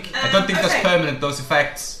 I think. I don't think okay. that's permanent. Those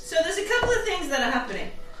effects. So there's a couple of things that are happening.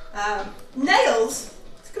 Nails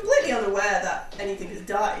is completely unaware that anything has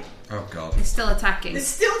died. Oh god. It's still attacking. It's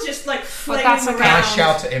still just like flailing that's okay. Can I around.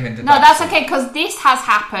 shout at him in the No, that's okay because this has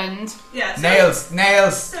happened. Yeah, so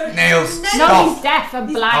Nails, so nails. No, Stop. he's deaf and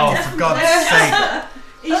Oh, blind. for God's sake.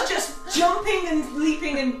 He's just jumping and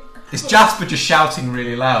leaping and Is Jasper just shouting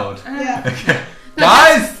really loud? yeah.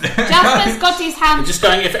 Guys! Jasper's got his I'm hand. just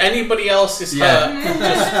going, if anybody else is Yeah.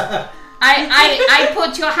 hurt, I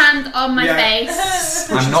put your hand on my Yeah.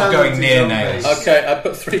 face. I'm not going near Nails. okay, I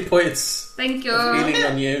put 3 points Thank you. healing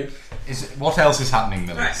on you. What else is happening,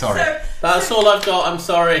 Millie? Right, Sorry. That's all I've got, I'm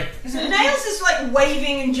sorry. So Nails is like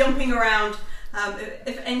waving and jumping around.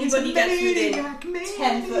 If anybody gets within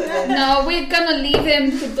 10 foot of him. No, we're gonna leave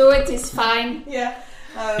him to do it. It's fine. Yeah.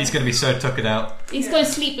 He's going to be so tuckered out. He's gonna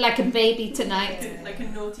sleep like a baby tonight. like a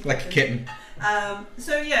naughty Like a kitten.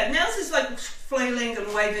 So yeah, Nails is like flailing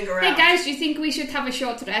and waving around. Hey guys, do you think we should have a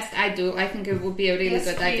short rest? I do. I think it would be a really Yes,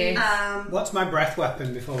 good please. idea. What's my breath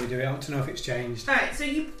weapon before we do it? I want to know if it's changed. Alright, so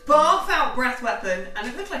you barf out breath weapon and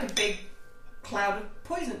it looks like a big cloud of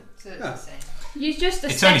poison. So it's Oh. the same. You're just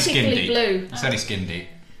It's only skin aesthetically deep. blue. It's only skin deep.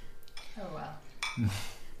 Oh well.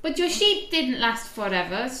 But your sheep didn't last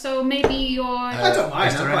forever, so maybe your... I don't mind,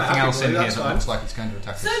 Is there I'm quite anything happy else with in it, here that's that fine. looks like it's going to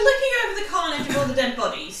attack So us? looking over the carnage of all the dead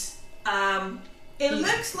bodies, it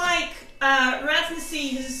looks like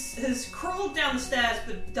Raznasi has crawled down the stairs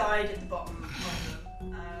but died at the bottom of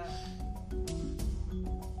them.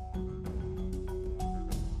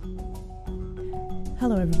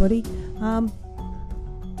 Hello, everybody. I'm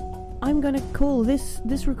going to call this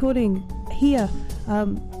recording here.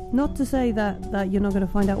 Not to say that you're not going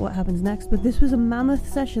to find out what happens next, but this was a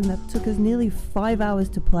mammoth session that took us nearly 5 hours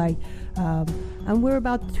to play, and we're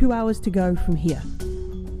about 2 hours to go from here.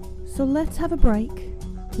 So let's have a break.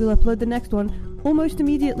 We'll upload the next one almost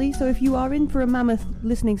immediately, so if you are in for a mammoth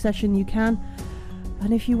listening session, you can.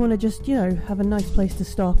 And if you want to just, have a nice place to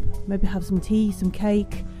stop, maybe have some tea, some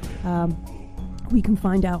cake, we can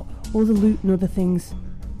find out all the loot and other things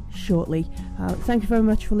shortly. Thank you very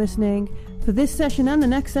much for listening. For this session and the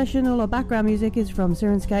next session, all our background music is from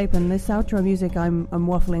Sirenscape, and this outro music I'm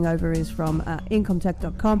waffling over is from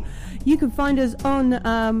incomtech.com. You can find us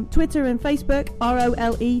on Twitter and Facebook,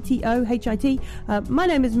 ROLETOHIT. My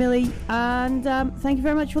name is Millie, and thank you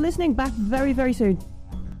very much for listening. Back very, very soon.